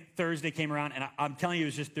then Thursday came around, and I'm telling you, it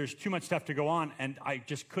was just, there's too much stuff to go on, and I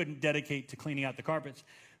just couldn't dedicate to cleaning out the carpets.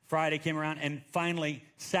 Friday came around, and finally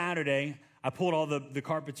Saturday, I pulled all the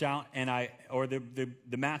carpets out, and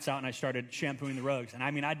the mats out, and I started shampooing the rugs. And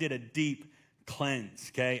I did a deep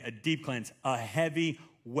cleanse, okay? A deep cleanse, a heavy,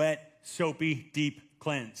 wet, soapy, deep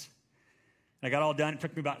cleanse. And I got all done. It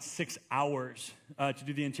took me about 6 hours to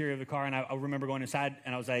do the interior of the car, and I remember going inside,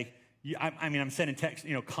 and I was like, I'm sending text,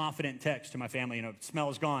 confident text to my family, smell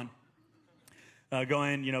is gone.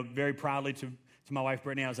 Going, very proudly to my wife,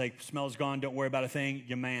 Brittany, I was like, smell is gone, don't worry about a thing.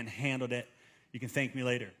 Your man handled it. You can thank me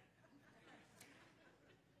later.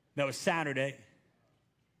 That was Saturday.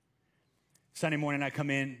 Sunday morning, I come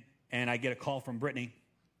in, and I get a call from Brittany.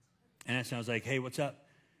 And I was like, hey, what's up?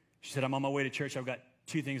 She said, I'm on my way to church. I've got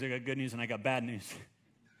 2 things. I got good news, and I got bad news.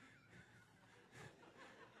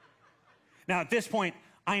 Now, at this point,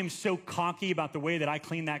 I am so cocky about the way that I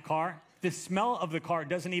clean that car. The smell of the car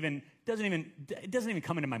doesn't even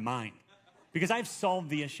come into my mind, because I've solved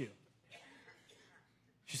the issue.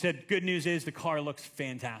 She said, good news is the car looks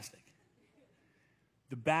fantastic.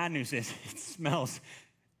 The bad news is it smells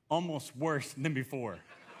almost worse than before.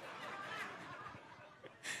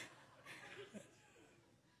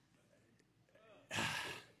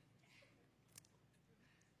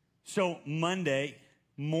 So Monday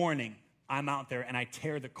morning, I'm out there and I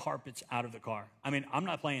tear the carpets out of the car. I mean, I'm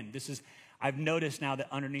not playing. I've noticed now that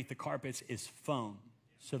underneath the carpets is foam.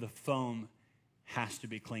 So the foam has to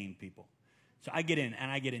be cleaned, people. So I get in and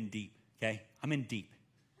I get in deep, okay? I'm in deep.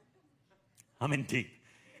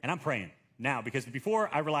 And I'm praying now because before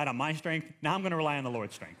I relied on my strength, now I'm going to rely on the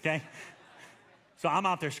Lord's strength, okay? So I'm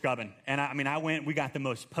out there scrubbing. And we got the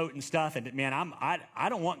most potent stuff. And man, I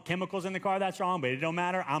don't want chemicals in the car that strong, but it don't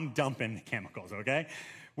matter. I'm dumping the chemicals, okay?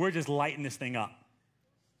 We're just lighting this thing up.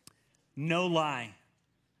 No lie.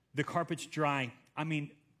 The carpets dry,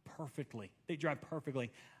 perfectly. They dry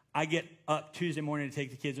perfectly. I get up Tuesday morning to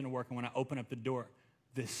take the kids into work, and when I open up the door,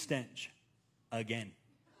 the stench again.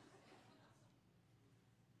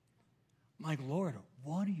 I'm like, Lord,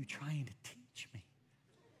 what are you trying to teach me?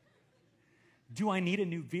 Do I need a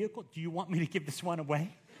new vehicle? Do you want me to give this one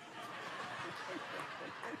away?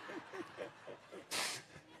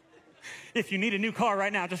 If you need a new car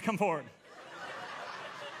right now, just come forward.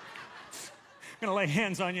 I'm going to lay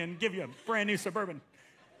hands on you and give you a brand new Suburban.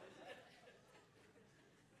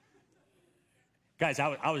 Guys,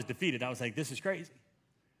 I was defeated. I was like, this is crazy.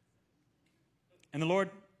 And the Lord,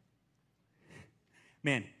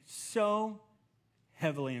 man, so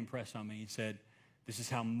heavily impressed on me. He said, this is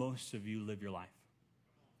how most of you live your life.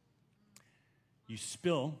 You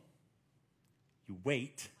spill, you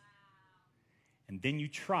wait, and then you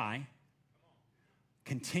try,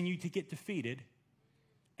 continue to get defeated,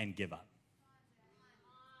 and give up.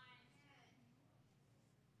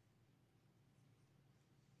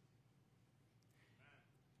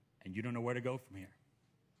 And you don't know where to go from here.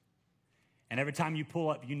 And every time you pull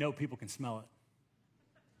up, you know people can smell it.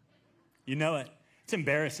 You know it. It's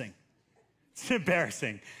embarrassing. It's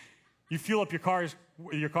embarrassing. You fuel up your car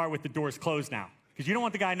with the doors closed now. Because you don't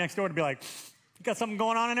want the guy next door to be like, you got something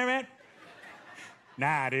going on in there, man?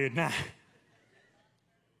 Nah, dude, nah.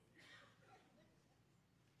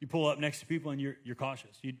 You pull up next to people and you're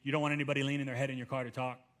cautious. You don't want anybody leaning their head in your car to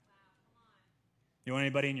talk. You don't want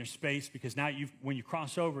anybody in your space because now when you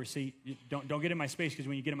cross over, see, don't get in my space because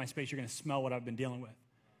when you get in my space, you're going to smell what I've been dealing with.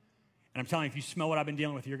 And I'm telling you, if you smell what I've been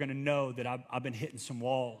dealing with, you're going to know that I've been hitting some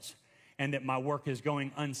walls and that my work is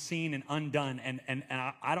going unseen and undone. And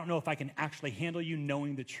I don't know if I can actually handle you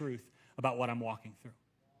knowing the truth about what I'm walking through.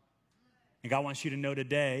 And God wants you to know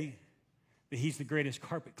today that he's the greatest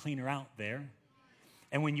carpet cleaner out there.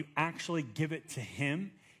 And when you actually give it to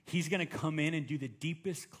him, he's going to come in and do the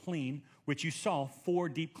deepest clean, which you saw 4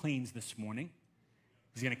 deep cleans this morning.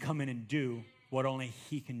 He's going to come in and do what only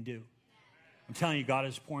he can do. I'm telling you, God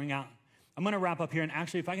is pouring out. I'm going to wrap up here. And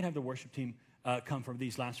actually, if I can have the worship team come for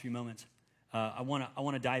these last few moments, I want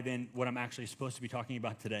to dive in what I'm actually supposed to be talking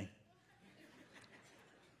about today.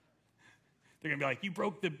 They're going to be like, you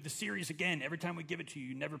broke the series again. Every time we give it to you,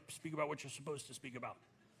 you never speak about what you're supposed to speak about.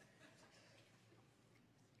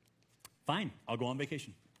 Fine, I'll go on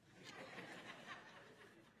vacation.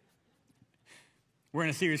 We're in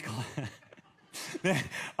a series called,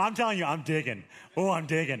 I'm telling you, I'm digging. Oh, I'm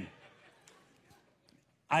digging.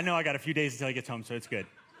 I know I got a few days until he gets home, so it's good.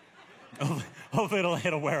 Hopefully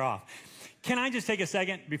it'll wear off. Can I just take a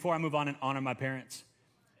second before I move on and honor my parents?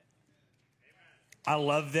 I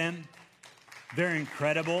love them. They're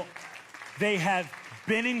incredible. They have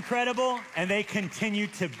been incredible, and they continue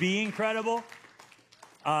to be incredible.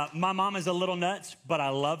 My mom is a little nuts, but I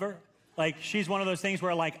love her. Like, she's one of those things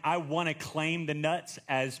where, like, I want to claim the nuts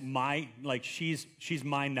as she's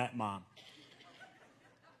my nut mom.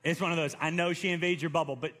 It's one of those, I know she invades your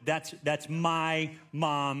bubble, but that's my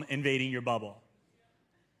mom invading your bubble.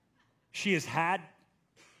 She has had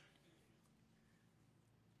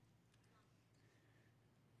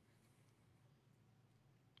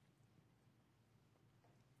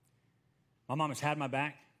my mom has had my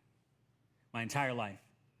back my entire life,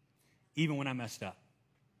 even when I messed up.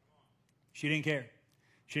 She didn't care.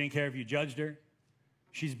 She didn't care if you judged her.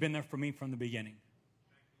 She's been there for me from the beginning.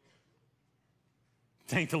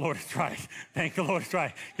 Thank the Lord it's right. Thank the Lord it's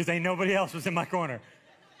right, because ain't nobody else was in my corner.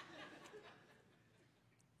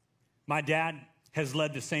 My dad has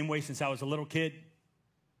led the same way since I was a little kid.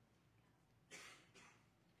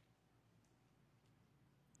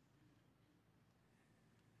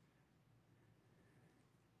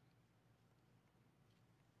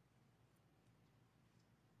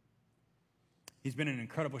 He's been an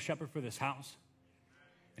incredible shepherd for this house,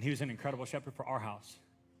 and he was an incredible shepherd for our house.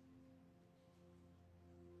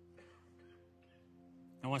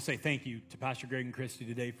 I want to say thank you to Pastor Greg and Christy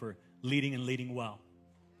today for leading and leading well.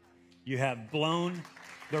 You have blown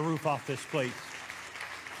the roof off this place.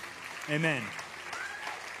 Amen.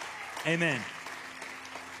 Amen.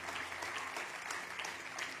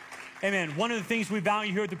 Amen. One of the things we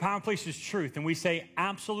value here at the Power Place is truth, and we say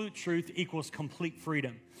absolute truth equals complete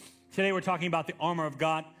freedom. Today we're talking about the armor of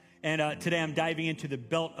God, and today I'm diving into the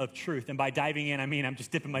belt of truth. And by diving in, I mean I'm just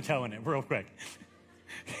dipping my toe in it real quick.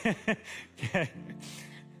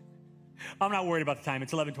 I'm not worried about the time.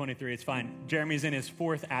 It's 11:23. It's fine. Jeremy's in his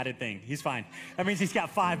fourth added thing. He's fine. That means he's got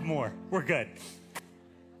 5 more. We're good.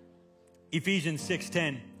 Ephesians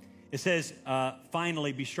 6:10. It says,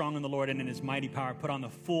 finally, be strong in the Lord and in his mighty power. Put on the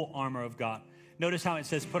full armor of God. Notice how it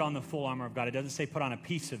says put on the full armor of God. It doesn't say put on a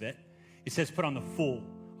piece of it. It says put on the full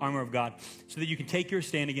armor of God so that you can take your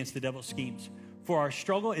stand against the devil's schemes. For our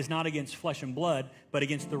struggle is not against flesh and blood, but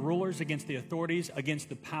against the rulers, against the authorities, against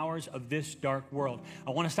the powers of this dark world.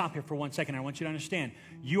 I want to stop here for 1 second. I want you to understand,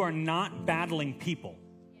 you are not battling people.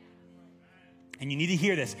 And you need to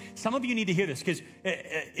hear this. Some of you need to hear this because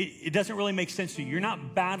it doesn't really make sense to you. You're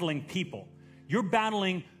not battling people. You're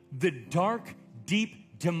battling the dark,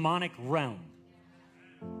 deep, demonic realm.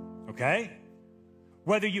 Okay?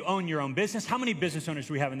 Whether you own your own business. How many business owners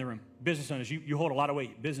do we have in the room? Business owners. You hold a lot of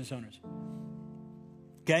weight. Business owners.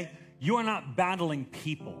 Okay? You are not battling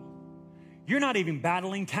people. You're not even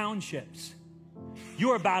battling townships. You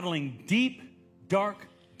are battling deep, dark,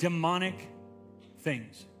 demonic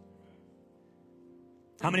things.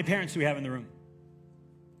 How many parents do we have in the room?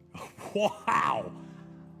 Wow.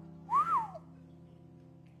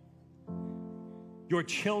 Your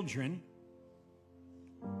children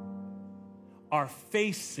are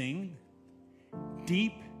facing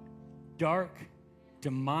deep, dark,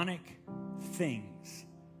 demonic things.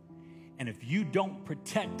 And if you don't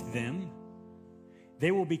protect them,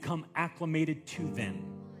 they will become acclimated to them.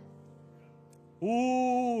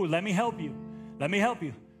 Ooh, let me help you. Let me help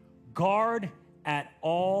you. Guard at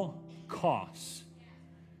all costs.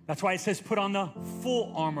 That's why it says put on the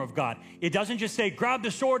full armor of God. It doesn't just say grab the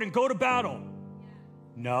sword and go to battle.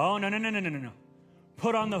 No.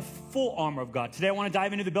 Put on the full armor of God. Today I want to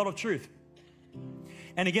dive into the belt of truth.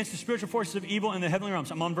 And against the spiritual forces of evil in the heavenly realms.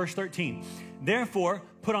 I'm on verse 13. Therefore,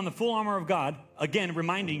 put on the full armor of God, again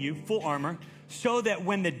reminding you, full armor, so that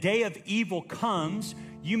when the day of evil comes,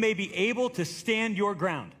 you may be able to stand your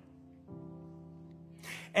ground.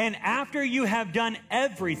 And after you have done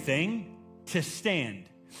everything, to stand.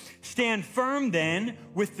 Stand firm then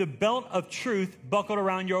with the belt of truth buckled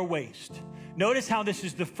around your waist. Notice how this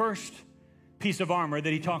is the first piece of armor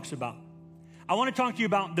that he talks about. I want to talk to you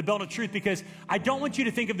about the belt of truth because I don't want you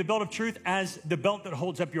to think of the belt of truth as the belt that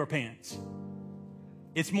holds up your pants.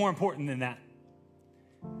 It's more important than that.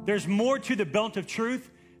 There's more to the belt of truth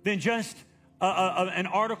than just an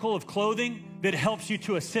article of clothing that helps you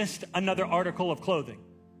to assist another article of clothing.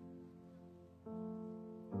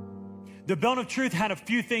 The belt of truth had a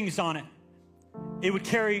few things on it. It would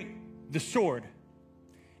carry the sword.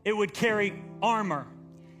 It would carry armor.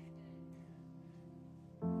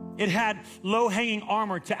 It had low-hanging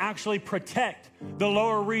armor to actually protect the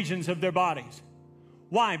lower regions of their bodies.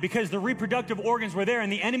 Why? Because the reproductive organs were there,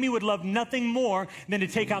 and the enemy would love nothing more than to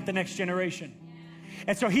take out the next generation.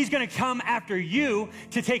 And so he's going to come after you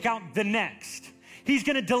to take out the next. He's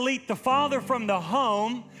going to delete the father from the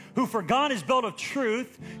home who forgot his belt of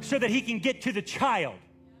truth so that he can get to the child.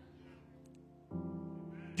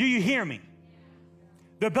 Do you hear me?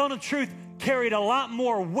 The belt of truth carried a lot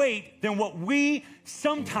more weight than what we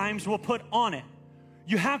sometimes will put on it.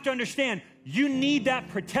 You have to understand, you need that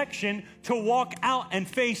protection to walk out and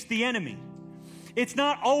face the enemy. It's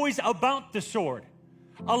not always about the sword.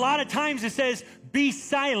 A lot of times it says, be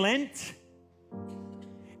silent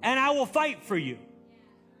and I will fight for you.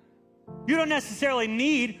 You don't necessarily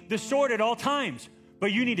need the sword at all times,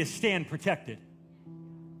 but you need to stand protected.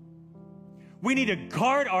 We need to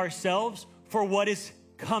guard ourselves for what is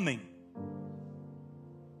coming.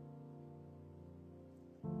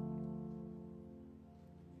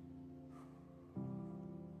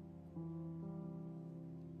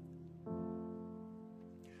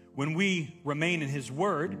 When we remain in His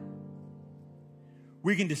Word,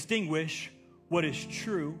 we can distinguish what is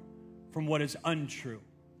true from what is untrue.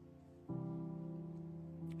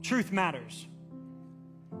 Truth matters.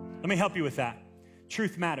 Let me help you with that.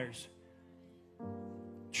 Truth matters.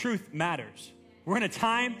 Truth matters. We're in a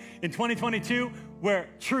time in 2022 where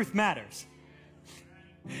truth matters.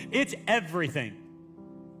 It's everything.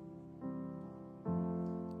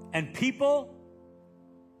 And people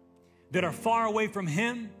that are far away from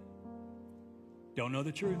Him don't know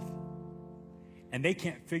the truth. And they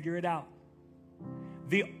can't figure it out.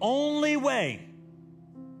 The only way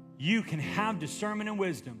you can have discernment and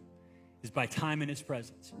wisdom is by time in His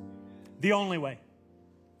presence. The only way.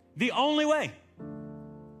 The only way.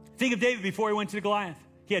 Think of David before he went to Goliath.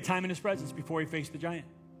 He had time in His presence before he faced the giant.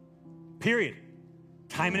 Period.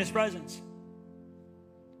 Time in his presence.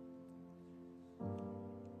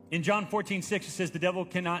 In John 14:6, it says, the devil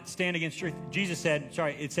cannot stand against truth. Jesus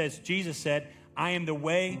said, I am the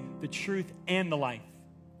way, the truth, and the life.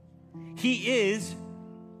 He is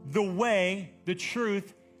the way, the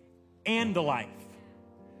truth, and the life.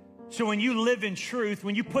 So when you live in truth,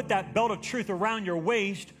 when you put that belt of truth around your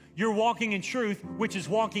waist, you're walking in truth, which is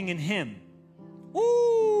walking in him.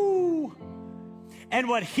 Ooh! And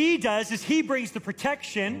what he does is he brings the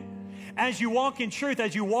protection. As you walk in truth,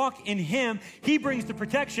 as you walk in him, he brings the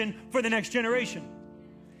protection for the next generation.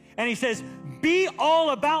 And he says, be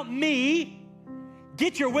all about me.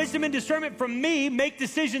 Get your wisdom and discernment from me. Make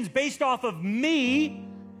decisions based off of me,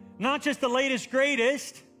 not just the latest,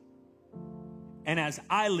 greatest. And as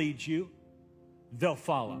I lead you, they'll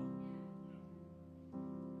follow.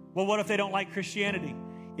 Well, what if they don't like Christianity?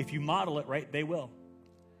 If you model it right, they will.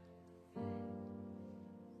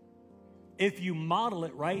 If you model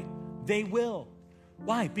it right, they will.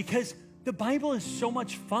 Why? Because the Bible is so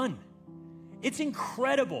much fun. It's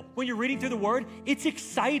incredible. When you're reading through the Word, it's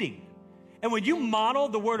exciting. And when you model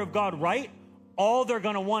the Word of God right, all they're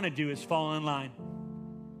going to want to do is fall in line.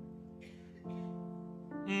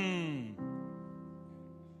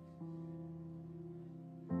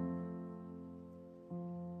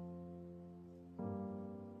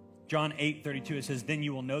 John 8:32, it says, then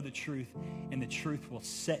you will know the truth, and the truth will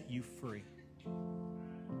set you free.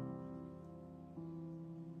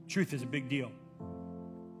 Truth is a big deal.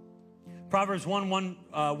 Proverbs 1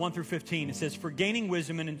 through 15, it says, for gaining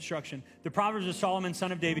wisdom and instruction, the Proverbs of Solomon,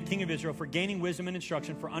 son of David, king of Israel, for gaining wisdom and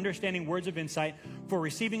instruction, for understanding words of insight, for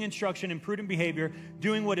receiving instruction in prudent behavior,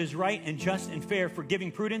 doing what is right and just and fair, for giving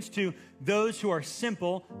prudence to those who are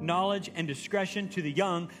simple, knowledge and discretion to the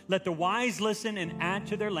young. Let the wise listen and add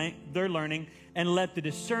to their learning, and let the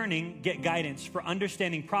discerning get guidance, for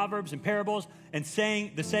understanding proverbs and parables, and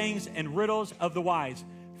the sayings and riddles of the wise.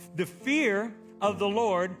 The fear of the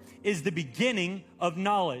Lord is the beginning of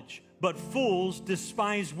knowledge, but fools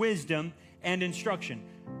despise wisdom and instruction.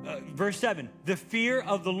 Verse 7, the fear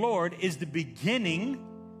of the Lord is the beginning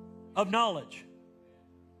of knowledge.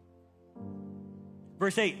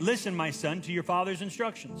 Verse 8, listen, my son, to your father's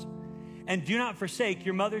instructions, and do not forsake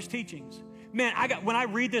your mother's teachings. Man, when I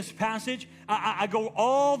read this passage, I go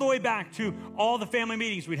all the way back to all the family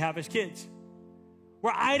meetings we'd have as kids,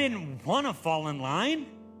 where I didn't want to fall in line.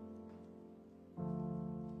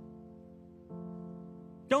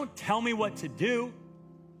 Don't tell me what to do.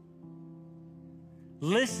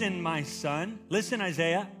 Listen, my son. Listen,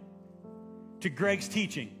 Isaiah, to Greg's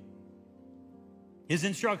teaching, his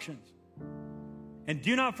instructions. And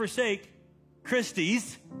do not forsake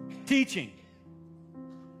Christy's teaching.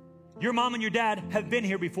 Your mom and your dad have been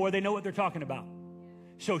here before. They know what they're talking about.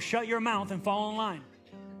 So shut your mouth and fall in line.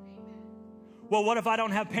 Well, what if I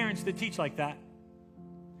don't have parents that teach like that?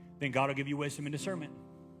 Then God will give you wisdom and discernment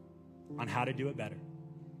on how to do it better.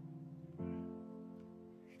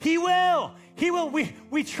 He will. He will.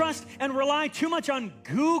 We trust and rely too much on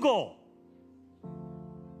Google.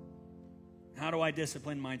 How do I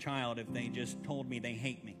discipline my child if they just told me they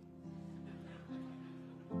hate me?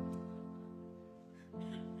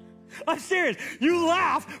 I'm serious. You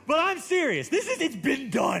laugh, but I'm serious. It's been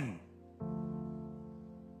done.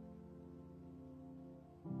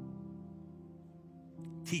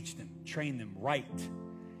 Teach them, train them right,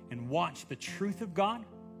 and watch the truth of God.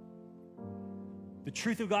 The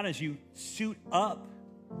truth of God as you suit up.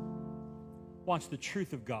 Watch the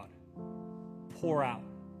truth of God pour out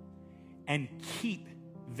and keep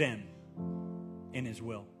them in his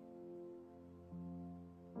will.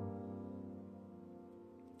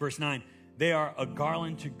 Verse 9, they are a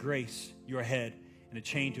garland to grace your head and a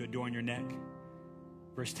chain to adorn your neck.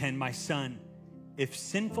 Verse 10, my son, if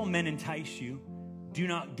sinful men entice you, do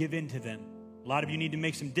not give in to them. A lot of you need to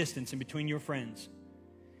make some distance in between your friends.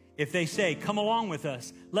 If they say, come along with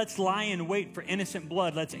us, let's lie in wait for innocent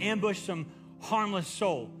blood. Let's ambush some harmless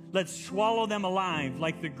soul. Let's swallow them alive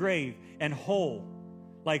like the grave and whole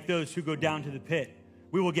like those who go down to the pit.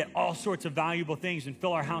 We will get all sorts of valuable things and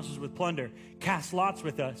fill our houses with plunder. Cast lots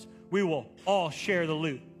with us. We will all share the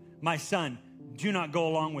loot. My son, do not go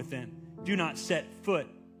along with them. Do not set foot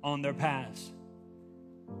on their paths.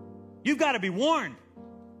 You've got to be warned.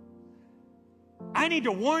 I need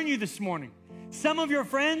to warn you this morning. Some of your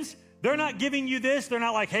friends, they're not giving you this. They're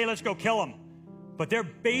not like, hey, let's go kill them. But they're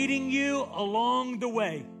baiting you along the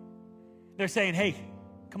way. They're saying, hey,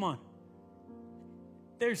 come on.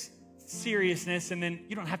 There's seriousness, and then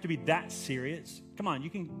you don't have to be that serious. Come on, you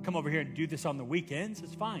can come over here and do this on the weekends.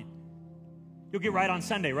 It's fine. You'll get right on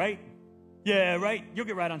Sunday, right? Yeah, right? You'll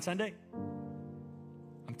get right on Sunday.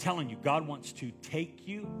 I'm telling you, God wants to take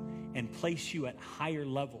you and place you at higher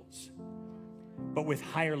levels. But with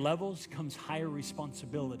higher levels comes higher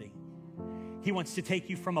responsibility. He wants to take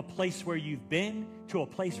you from a place where you've been to a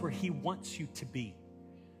place where he wants you to be.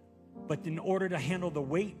 But in order to handle the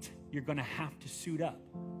weight, you're going to have to suit up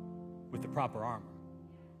with the proper armor.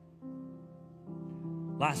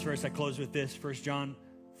 Last verse, I close with this, 1 John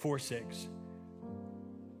 4:6.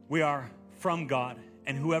 We are from God,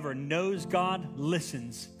 and whoever knows God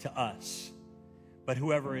listens to us. But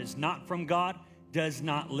whoever is not from God does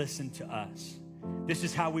not listen to us. This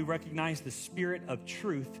is how we recognize the spirit of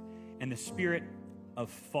truth and the spirit of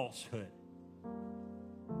falsehood.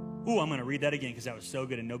 Ooh, I'm going to read that again because that was so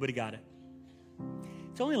good and nobody got it.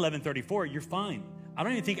 It's only 11:34. You're fine. I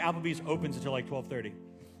don't even think Applebee's opens until like 12:30.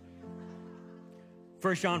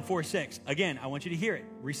 1 John 4:6. Again, I want you to hear it.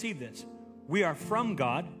 Receive this. We are from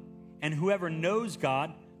God, and whoever knows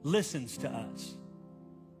God listens to us.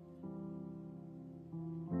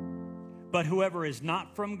 But whoever is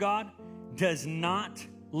not from God does not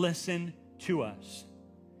listen to us.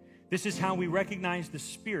 This is how we recognize the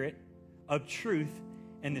spirit of truth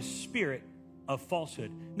and the spirit of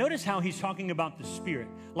falsehood. Notice how he's talking about the spirit.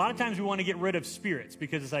 A lot of times we want to get rid of spirits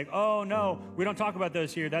because it's like, oh no, we don't talk about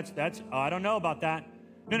those here. That's I don't know about that.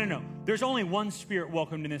 No. There's only one spirit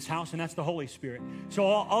welcomed in this house, and that's the Holy Spirit. So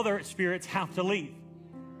all other spirits have to leave.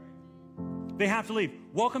 They have to leave.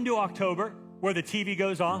 Welcome to October, where the TV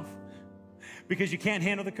goes off because you can't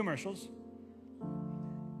handle the commercials.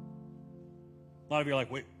 A lot of you are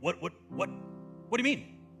like, wait, what do you mean?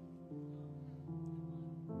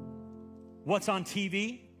 What's on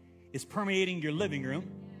TV is permeating your living room,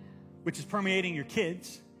 which is permeating your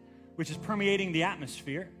kids, which is permeating the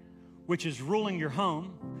atmosphere, which is ruling your home,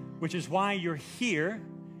 which is why you're here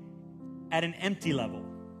at an empty level.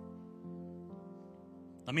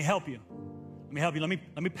 Let me help you. Let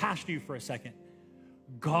me pastor you for a second.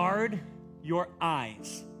 Guard your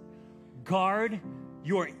eyes. Guard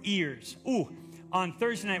your ears. Ooh, on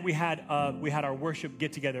Thursday night we had our worship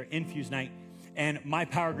get together, Infuse night, and my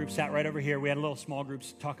power group sat right over here. We had a little small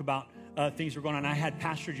groups talk about things were going on. I had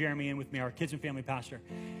Pastor Jeremy in with me, our kids and family pastor,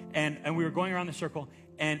 and we were going around the circle.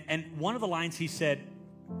 And one of the lines he said,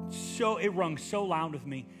 it rung so loud with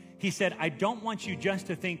me. He said, I don't want you just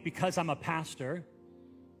to think because I'm a pastor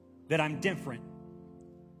that I'm different.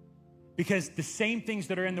 Because the same things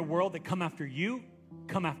that are in the world that come after you,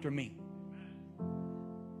 come after me.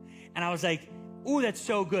 And I was like, ooh, that's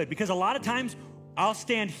so good. Because a lot of times I'll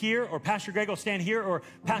stand here, or Pastor Greg will stand here, or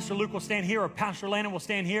Pastor Luke will stand here, or Pastor Landon will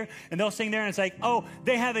stand here, and they'll sing there, and it's like, oh,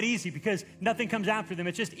 they have it easy because nothing comes after them.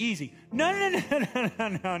 It's just easy.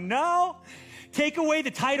 No. Take away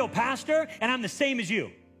the title pastor, and I'm the same as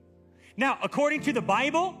you. Now, according to the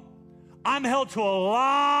Bible, I'm held to a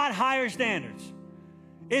lot higher standards.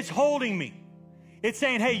 It's holding me. It's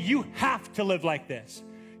saying, hey, you have to live like this.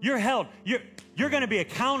 You're held. You're going to be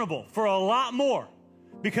accountable for a lot more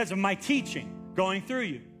because of my teaching going through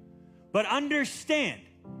you. But understand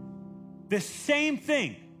the same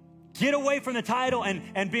thing. Get away from the title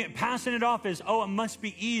and passing it off as, oh, it must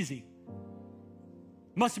be easy.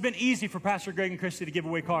 Must have been easy for Pastor Greg and Christy to give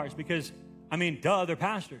away cars because, duh, they're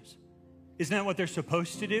pastors. Isn't that what they're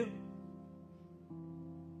supposed to do?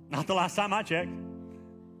 Not the last time I checked.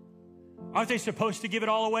 Aren't they supposed to give it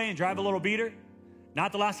all away and drive a little beater?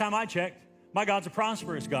 Not the last time I checked. My God's a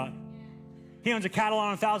prosperous God. He owns a cattle on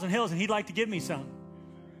 1,000 hills, and he'd like to give me some.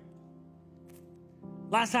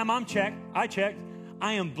 Last time I checked,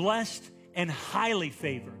 I am blessed and highly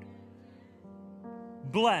favored.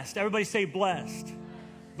 Blessed. Everybody say blessed.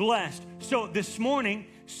 Blessed. So this morning,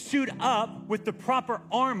 suit up with the proper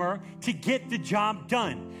armor to get the job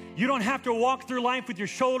done. You don't have to walk through life with your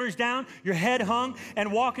shoulders down, your head hung,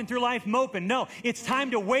 and walking through life moping. No, it's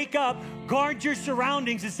time to wake up, guard your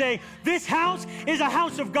surroundings, and say, this house is a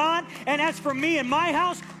house of God, and as for me and my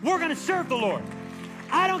house, we're going to serve the Lord.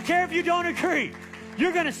 I don't care if you don't agree.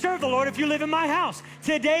 You're going to serve the Lord if you live in my house.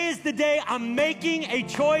 Today is the day I'm making a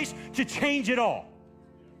choice to change it all.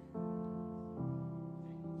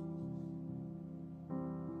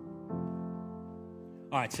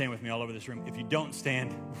 All right, stand with me all over this room. If you don't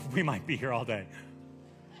stand, we might be here all day.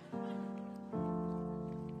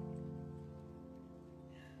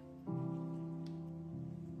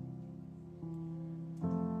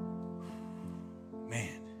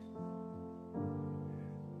 Man.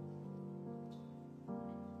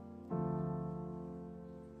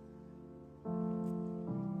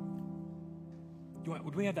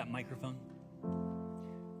 Would we have that microphone?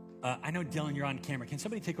 I know, Dylan, you're on camera. Can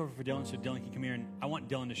somebody take over for Dylan so Dylan can come here? And I want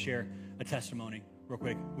Dylan to share a testimony real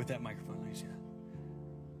quick with that microphone. Let me see that.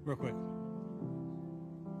 Real quick.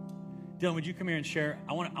 Dylan, would you come here and share?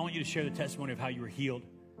 I want you to share the testimony of how you were healed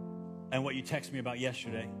and what you texted me about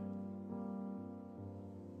yesterday.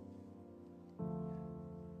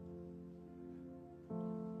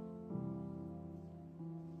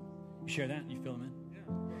 You share that? You fill him in? Yeah.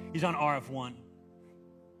 He's on RF1.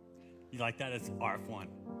 You like that? That's RF1.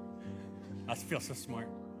 I feel so smart.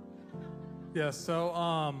 Yeah, so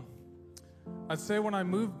I'd say when I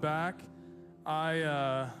moved back,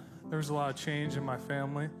 there was a lot of change in my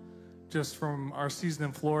family just from our season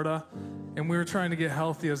in Florida, and we were trying to get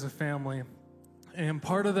healthy as a family. And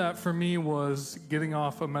part of that for me was getting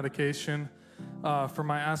off a medication for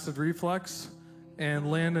my acid reflux, and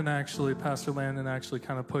Pastor Landon actually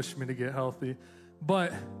kind of pushed me to get healthy.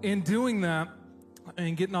 But in doing that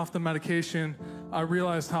and getting off the medication, I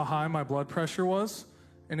realized how high my blood pressure was,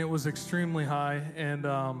 and it was extremely high, and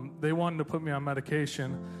they wanted to put me on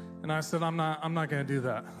medication, and I said, I'm not going to do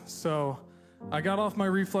that. So I got off my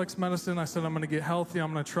reflex medicine. I said, I'm going to get healthy.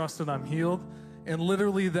 I'm going to trust that I'm healed. And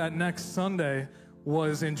literally that next Sunday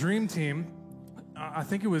was in Dream Team. I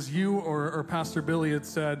think it was you or Pastor Billy had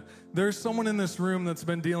said, there's someone in this room that's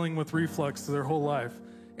been dealing with reflux their whole life,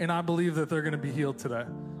 and I believe that they're going to be healed today.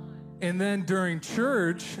 And then during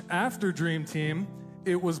church, after Dream Team,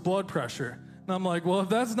 it was blood pressure. And I'm like, well, if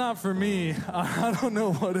that's not for me, I don't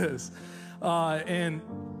know what is. And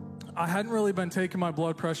I hadn't really been taking my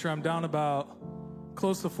blood pressure. I'm down about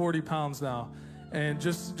close to 40 pounds now. And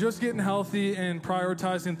just getting healthy and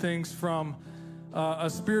prioritizing things from a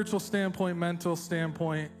spiritual standpoint, mental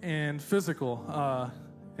standpoint, and physical,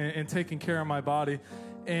 and taking care of my body.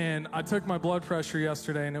 And I took my blood pressure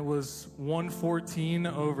yesterday, and it was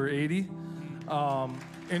 114/80.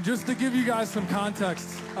 And just to give you guys some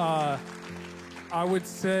context, I would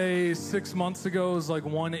say 6 months ago it was like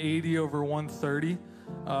 180/130,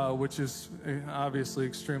 which is obviously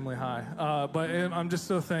extremely high. But I'm just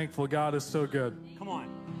so thankful. God is so good. Come on.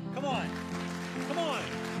 Come on. Come on.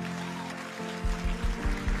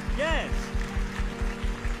 Yes.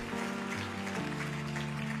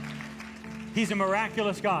 He's a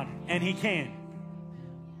miraculous God, and he can.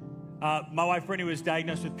 My wife, Brittany, was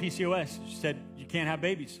diagnosed with PCOS. She said, you can't have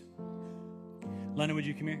babies. London, would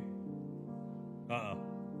you come here? Uh-oh.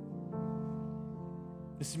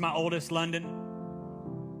 This is my oldest, London.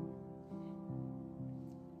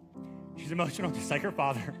 She's emotional, just like her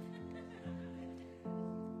father.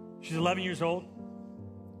 She's 11 years old.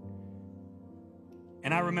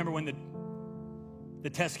 And I remember when the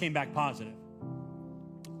test came back positive.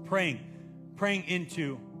 Praying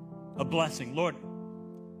into a blessing. Lord,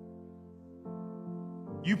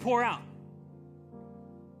 you pour out.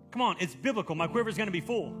 Come on, it's biblical. My quiver's going to be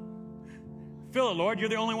full. Fill it, Lord. You're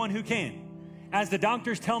the only one who can. As the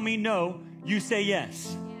doctors tell me no, you say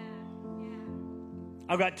yes.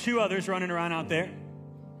 I've got 2 others running around out there.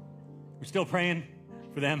 We're still praying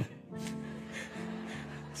for them.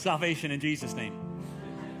 Salvation in Jesus' name.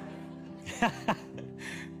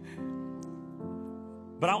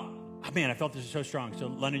 But I felt this is so strong. So,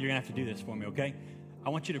 London, you're going to have to do this for me, okay? I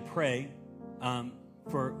want you to pray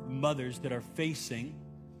for mothers that are facing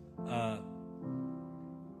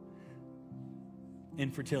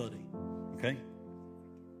infertility, okay?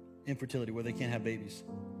 Infertility, where they can't have babies,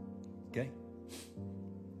 okay?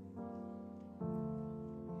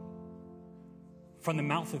 From the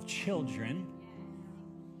mouth of children,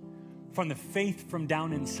 from the faith from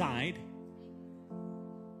down inside.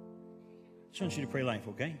 Just want you to pray life,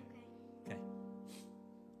 okay? Okay.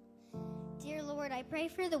 Dear Lord, I pray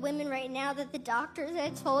for the women right now that the doctors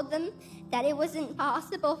had told them that it wasn't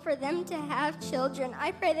possible for them to have children.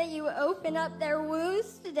 I pray that you open up their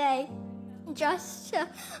wombs today just to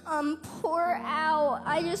pour out.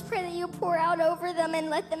 I just pray that you pour out over them and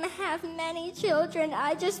let them have many children.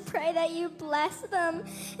 I just pray that you bless them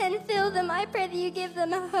and fill them. I pray that you give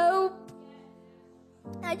them hope.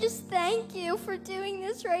 I just thank you for doing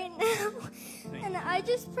this right now. And I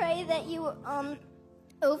just pray that you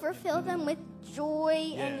overfill them with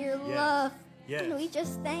joy and your love. Yes. And we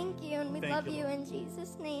just thank you and we love you in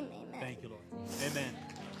Jesus' name. Amen. Thank you, Lord. Amen.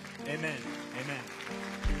 Amen. Amen.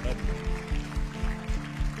 Love you.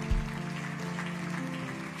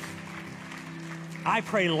 I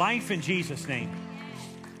pray life in Jesus' name.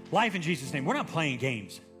 Life in Jesus' name. We're not playing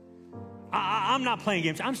games. I'm not playing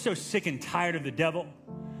games. I'm so sick and tired of the devil.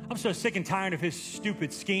 I'm so sick and tired of his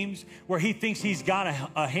stupid schemes where he thinks he's got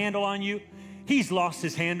a handle on you. He's lost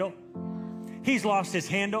his handle. He's lost his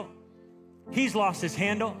handle. He's lost his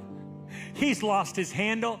handle. He's lost his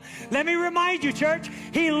handle. Let me remind you, church,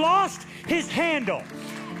 he lost his handle.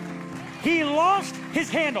 He lost his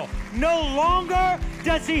handle. No longer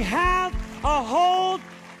does he have a hold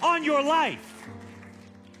on your life.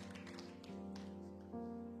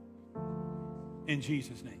 in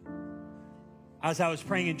Jesus' name. As I was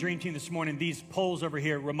praying in Dream Team this morning, these poles over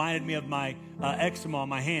here reminded me of my eczema on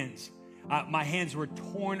my hands. My hands were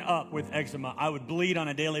torn up with eczema. I would bleed on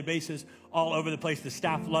a daily basis all over the place. The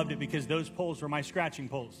staff loved it because those poles were my scratching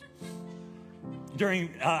poles. During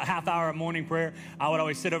a half hour of morning prayer, I would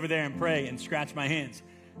always sit over there and pray and scratch my hands.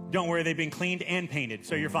 Don't worry, they've been cleaned and painted,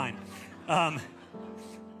 so you're fine.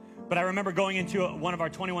 But I remember going into one of our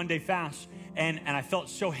 21-day fasts, and I felt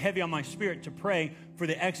so heavy on my spirit to pray for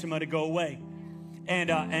the eczema to go away.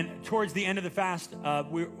 And towards the end of the fast, I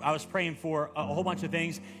was praying for a whole bunch of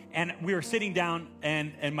things, and we were sitting down,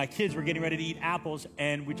 and my kids were getting ready to eat apples,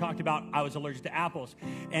 and we talked about I was allergic to apples.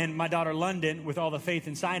 And my daughter London, with all the faith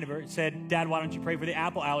inside of her, said, "Dad, why don't you pray for the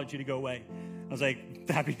apple allergy to go away?" I was like,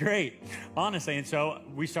 that'd be great, honestly. And so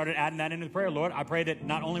we started adding that into the prayer. Lord, I pray that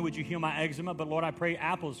not only would you heal my eczema, but Lord, I pray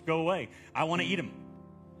apples go away. I want to eat them.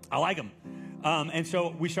 I like them. And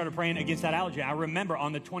so we started praying against that allergy. I remember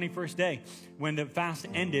on the 21st day when the fast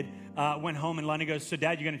ended, went home and London goes, "So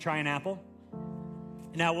Dad, you're going to try an apple?"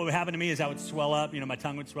 Now, what would happen to me is I would swell up. My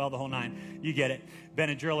tongue would swell, the whole nine. You get it.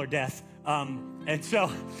 Benadryl or death. And so,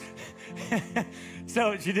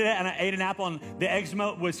 so she did it, and I ate an apple, and the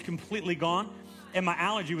eczema was completely gone, and my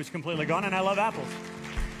allergy was completely gone, and I love apples.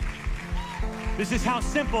 This is how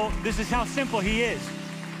simple he is.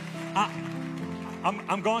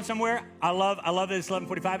 I'm going somewhere. I love that it's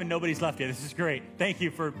 11:45 and nobody's left yet. This is great. Thank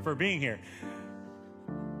you for being here.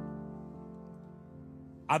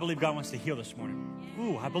 I believe God wants to heal this morning.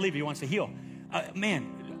 Ooh, I believe he wants to heal.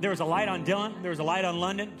 Man, there was a light on Dylan. There was a light on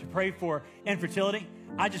London to pray for infertility.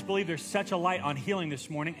 I just believe there's such a light on healing this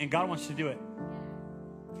morning, and God wants to do it.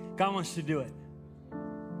 God wants to do it.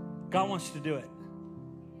 God wants to do it.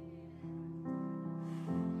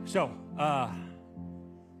 So,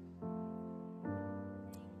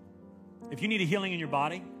 if you need a healing in your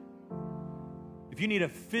body, if you need a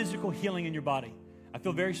physical healing in your body, I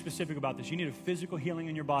feel very specific about this. You need a physical healing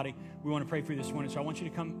in your body. We want to pray for you this morning. So I want you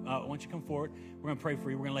to come. I want you to come forward. We're going to pray for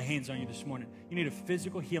you. We're going to lay hands on you this morning. You need a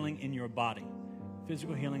physical healing in your body.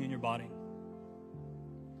 Physical healing in your body.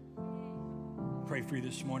 Pray for you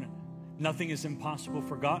this morning. Nothing is impossible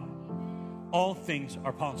for God. All things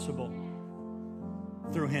are possible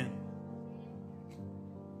through Him.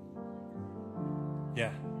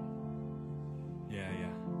 Yeah. Yeah.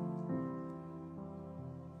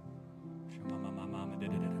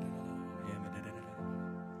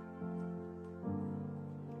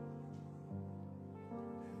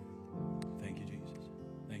 Thank you, Jesus.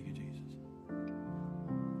 Thank you, Jesus.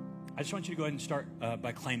 I just want you to go ahead and start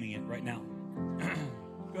by claiming it right now.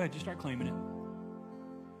 Go ahead, just start claiming it.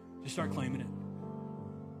 Just start claiming it.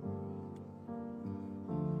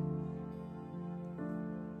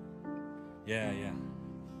 Yeah.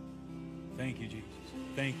 Thank you, Jesus.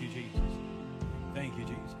 Thank you, Jesus. Thank you,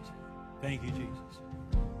 Jesus. Thank you, Jesus.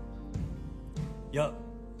 Yup.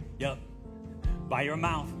 By your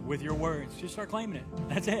mouth, with your words, just start claiming it.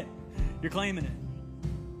 That's it. You're claiming it.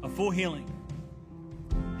 A full healing.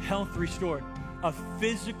 Health restored. A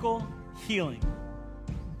physical healing.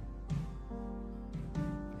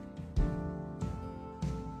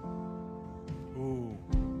 Ooh.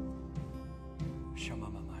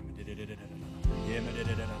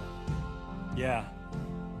 Yeah.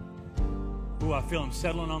 Ooh, I feel him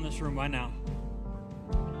settling on this room right now.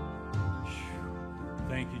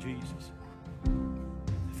 Thank you, Jesus.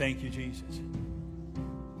 Thank you, Jesus.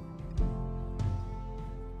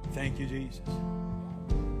 Thank you, Jesus.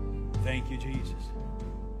 Thank you, Jesus.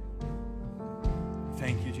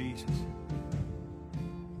 Thank you, Jesus.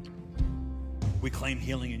 We claim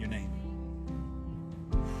healing in your name.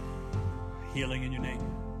 Healing in your name.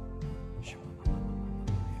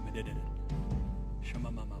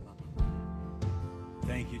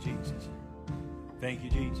 Thank you, Jesus. Thank you,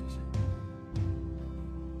 Jesus.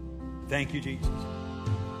 Thank you, Jesus.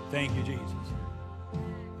 Thank you, Jesus.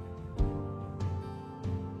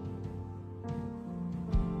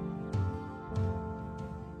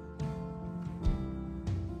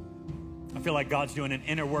 I feel like God's doing an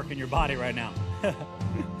inner work in your body right now.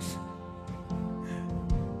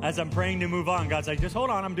 As I'm praying to move on, God's like, just hold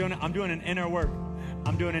on, I'm doing an inner work.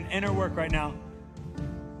 I'm doing an inner work right now.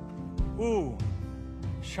 Ooh.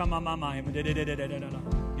 Ooh,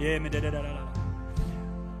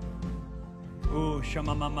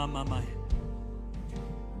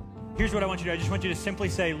 here's what I want you to do. I just want you to simply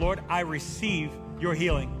say, Lord, I receive your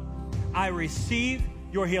healing. I receive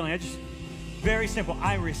your healing. Very simple.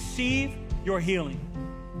 I receive your healing.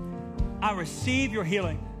 I receive your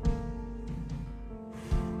healing.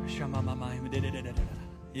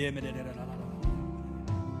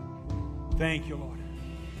 Thank you, Lord.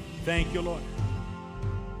 Thank you, Lord.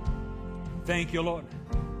 Thank you, Lord.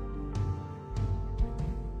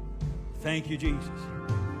 Thank you, Jesus.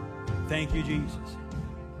 Thank you, Jesus.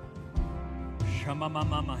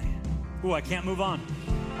 Ooh, I can't move on.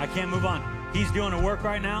 I can't move on. He's doing a work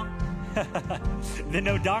right now that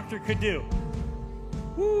no doctor could do.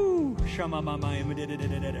 Woo!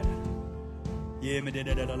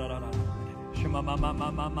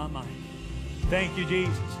 Thank you,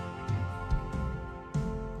 Jesus.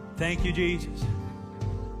 Thank you, Jesus.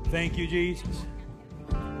 Thank you, Jesus.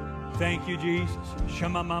 Thank you, Jesus.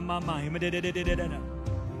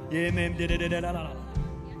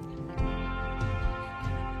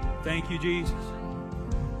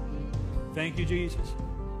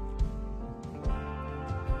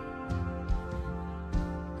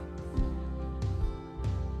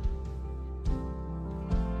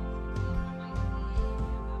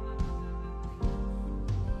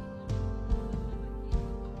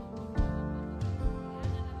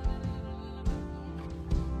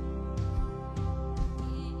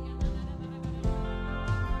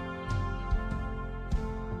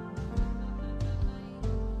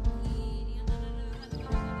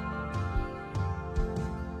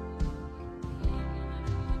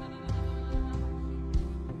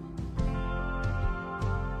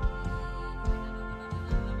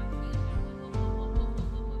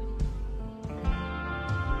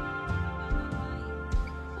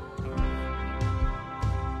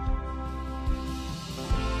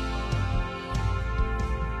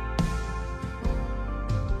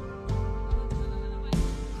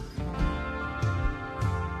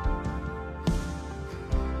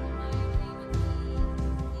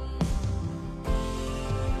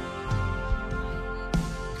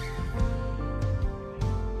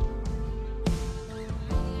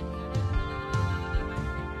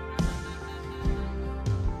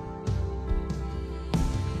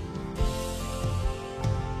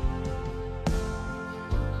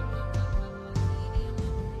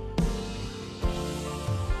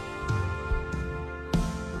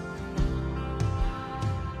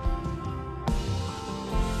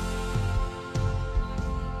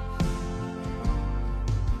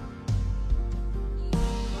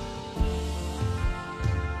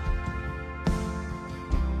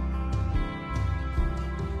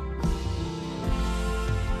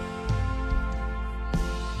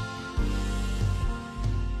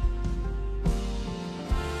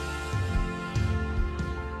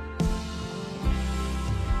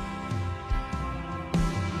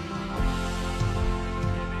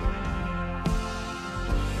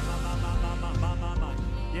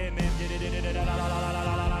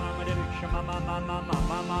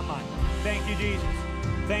 Thank you, Jesus.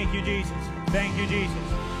 Thank you, Jesus. Thank you, Jesus. Thank you, Jesus.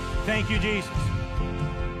 Thank you, Jesus.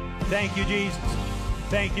 Thank you, Jesus.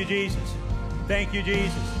 Thank you, Jesus. Thank you, Jesus. Thank you,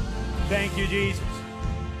 Jesus. Thank you, Jesus.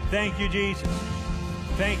 Thank you, Jesus.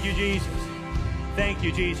 Thank you, Jesus. Thank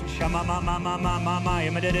you, Jesus.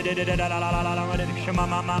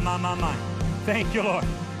 Thank you, Lord.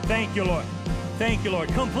 Thank you, Lord. Thank you, Lord.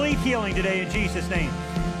 Complete healing today in Jesus' name.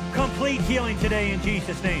 Complete healing today in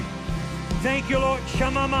Jesus' name. Thank you, Lord.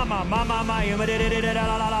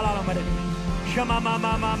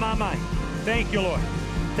 Thank you, Lord.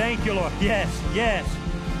 Thank you, Lord. Yes, yes,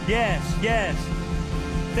 yes, yes.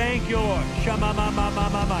 Thank you, Lord.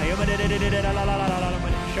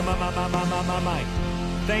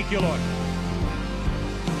 Thank you, Lord.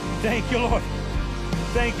 Thank you, Lord.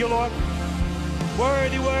 Thank you, Lord.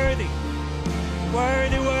 Worthy, worthy.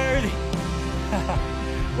 Worthy, worthy.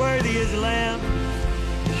 Worthy is the Lamb.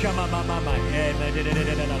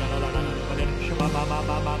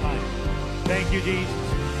 Thank you, Jesus.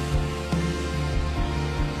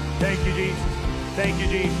 Thank you, Jesus. Thank you,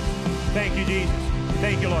 Jesus. Thank you, Jesus.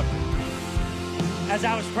 Thank you, Lord. As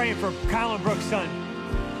I was praying for Kyle and Brooke's son,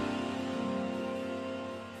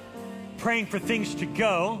 praying for things to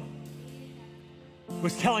go,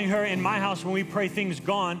 was telling her in my house when we pray things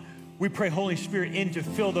gone, we pray Holy Spirit in to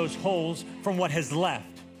fill those holes from what has left.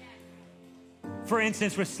 For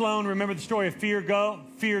instance, with Sloan, remember the story of fear go,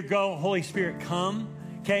 Holy Spirit come.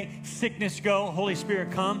 Okay, sickness go, Holy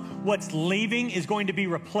Spirit come. What's leaving is going to be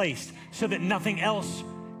replaced so that nothing else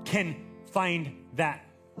can find that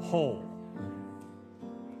hole.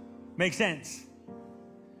 Make sense?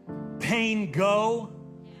 Pain go,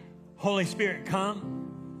 Holy Spirit come.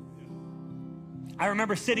 I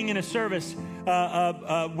remember sitting in a service,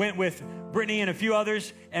 went with Brittany and a few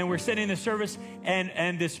others, and we're sitting in the service,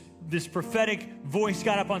 and this prophetic voice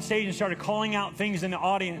got up on stage and started calling out things in the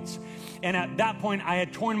audience. And at that point, I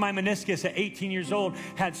had torn my meniscus at 18 years old,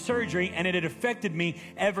 had surgery, and it had affected me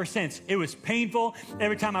ever since. It was painful.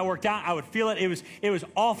 Every time I worked out, I would feel it. It was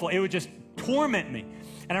awful. It would just torment me.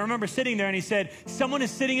 And I remember sitting there and he said, someone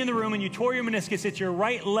is sitting in the room and you tore your meniscus. It's your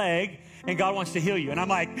right leg and God wants to heal you. And I'm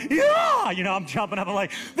like, yeah, I'm jumping up. I'm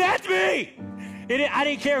like, that's me. I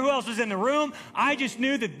didn't care who else was in the room. I just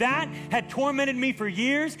knew that had tormented me for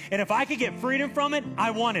years. And if I could get freedom from it,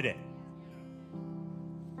 I wanted it.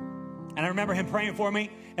 And I remember him praying for me.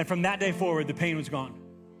 And from that day forward, the pain was gone.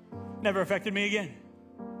 Never affected me again.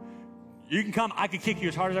 You can come, I could kick you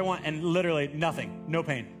as hard as I want, and literally nothing, no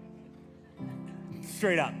pain.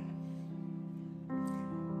 Straight up.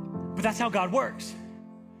 But that's how God works.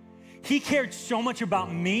 He cared so much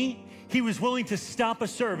about me, he was willing to stop a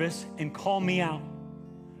service and call me out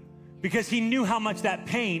because he knew how much that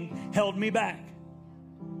pain held me back.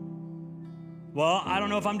 Well, I don't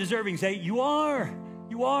know if I'm deserving. Say, you are.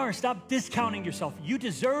 You are. Stop discounting yourself. You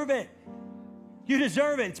deserve it. You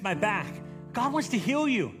deserve it. It's my back. God wants to heal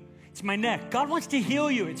you. It's my neck. God wants to heal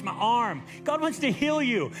you. It's my arm. God wants to heal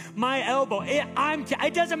you. My elbow.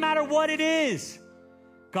 It doesn't matter what it is.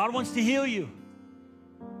 God wants to heal you.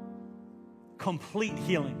 Complete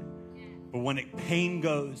healing. But when pain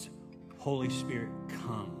goes, Holy Spirit,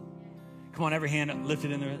 come. Come on, every hand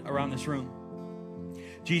lifted around this room.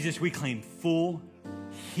 Jesus, we claim full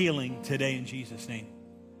healing today in Jesus' name.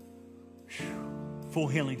 Full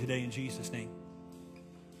healing today in Jesus' name.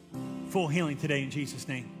 Full healing today in Jesus'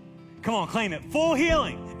 name. Come on, claim it. Full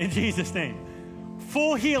healing in Jesus' name.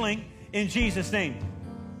 Full healing in Jesus' name.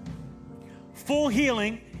 Full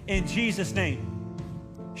healing in Jesus' name.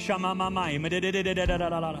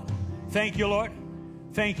 Thank you, Lord.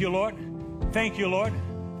 Thank you, Lord. Thank you, Lord.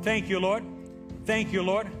 Thank you, Lord. Thank you,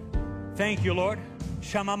 Lord. Thank you, Lord.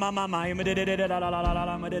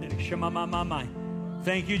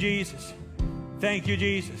 Thank you, Jesus. Thank you,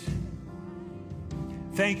 Jesus.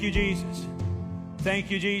 Thank you, Jesus. Thank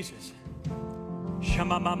you, Jesus.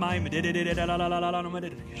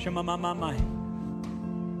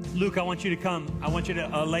 Luke, I want you to come. I want you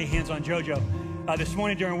to lay hands on JoJo. This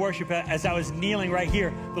morning during worship, as I was kneeling right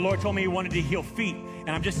here, the Lord told me he wanted to heal feet. And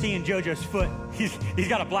I'm just seeing JoJo's foot. He's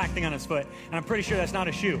got a black thing on his foot. And I'm pretty sure that's not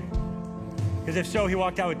a shoe. Because if so, he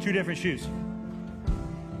walked out with 2 different shoes.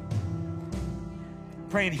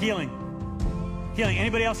 Praying healing. Healing.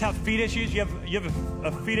 Anybody else have feet issues? You have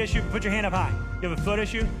a feet issue? Put your hand up high. You have a foot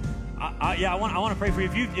issue? Yeah, I want to pray for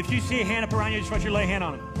you. If you see a hand up around you, I just want you to lay a hand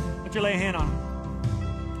on him. I want you to lay a hand on him.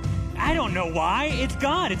 I don't know why. It's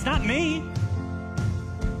God. It's not me.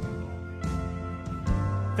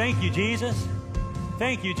 Thank you, Jesus.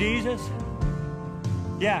 Thank you, Jesus.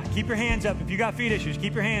 Yeah, keep your hands up. If you got feet issues,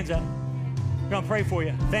 keep your hands up. I'm going to pray for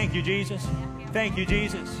you. Thank you, Jesus. Thank you,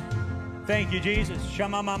 Jesus. Thank you, Jesus.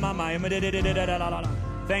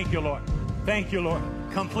 Thank you, Lord. Thank you, Lord.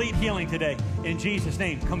 Complete healing today in Jesus'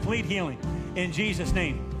 name. Complete healing in Jesus'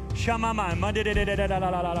 name.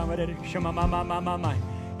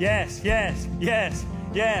 Yes, yes, yes,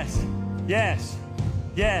 yes, yes,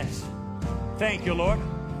 yes. Thank you, Lord.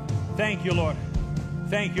 Thank you, Lord.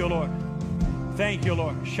 Thank you, Lord. Thank you,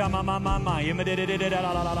 Lord.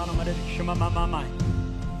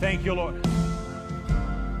 Thank you, Lord.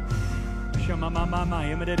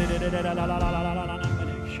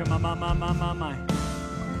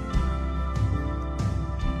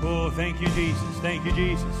 Oh, thank you, Jesus. Thank you,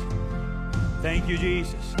 Jesus. Thank you,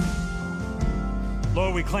 Jesus.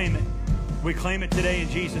 Lord, we claim it. We claim it today in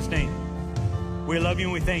Jesus' name. We love you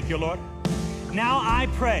and we thank you, Lord. Now I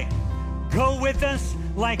pray, go with us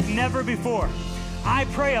like never before. I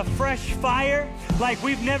pray a fresh fire like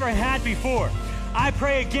we've never had before. I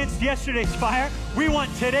pray against yesterday's fire. We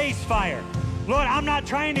want today's fire. Lord, I'm not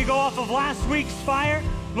trying to go off of last week's fire.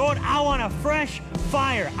 Lord, I want a fresh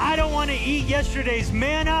fire. I don't want to eat yesterday's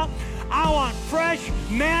manna. I want fresh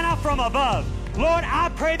manna from above. Lord, I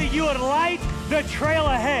pray that you would light the trail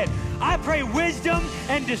ahead. I pray wisdom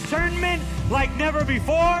and discernment like never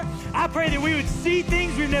before. I pray that we would see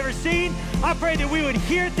things we've never seen. I pray that we would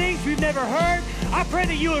hear things we've never heard. I pray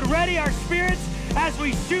that you would ready our spirits as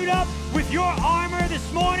we suit up with your armor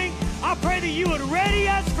this morning. I pray that you would ready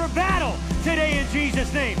us for battle today in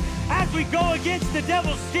Jesus' name. As we go against the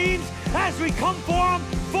devil's schemes, as we come for him,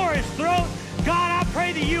 for his throat, God, I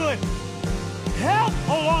pray that you would help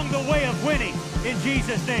along the way of winning in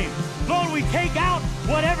Jesus' name. Lord, we take out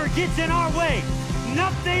whatever gets in our way.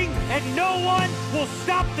 Nothing and no one will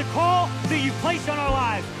stop the call that you place on our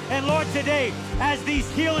lives. And Lord, today, as these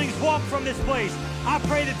healings walk from this place, I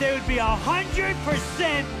pray that they would be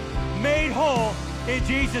 100% made whole in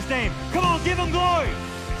Jesus' name. Come on, give him glory.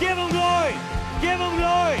 Give him glory. Give him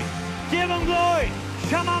glory. Give him glory.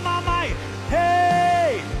 Shamamamai.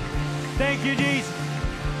 Hey! Thank you, Jesus.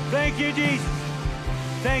 Thank you, Jesus.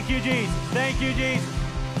 Thank you, Jesus. Thank you, Jesus.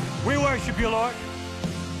 We worship you, Lord.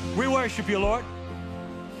 We worship you, Lord.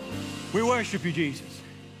 We worship you, Jesus.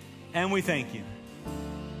 And we thank you.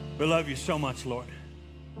 We love you so much, Lord.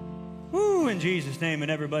 Woo, in Jesus' name.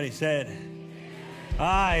 And everybody said,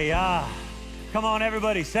 come on,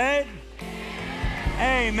 everybody said,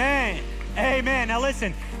 amen. Amen. Now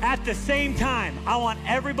listen, at the same time, I want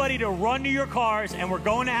everybody to run to your cars and we're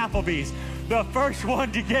going to Applebee's. The first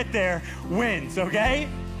one to get there wins, okay?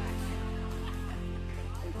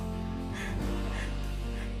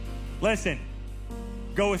 Listen,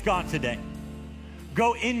 go with God today.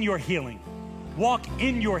 Go in your healing. Walk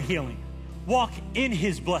in your healing. Walk in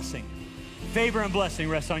his blessing. Favor and blessing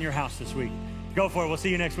rests on your house this week. Go for it. We'll see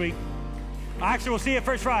you next week. Actually, we'll see you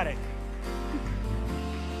First Friday.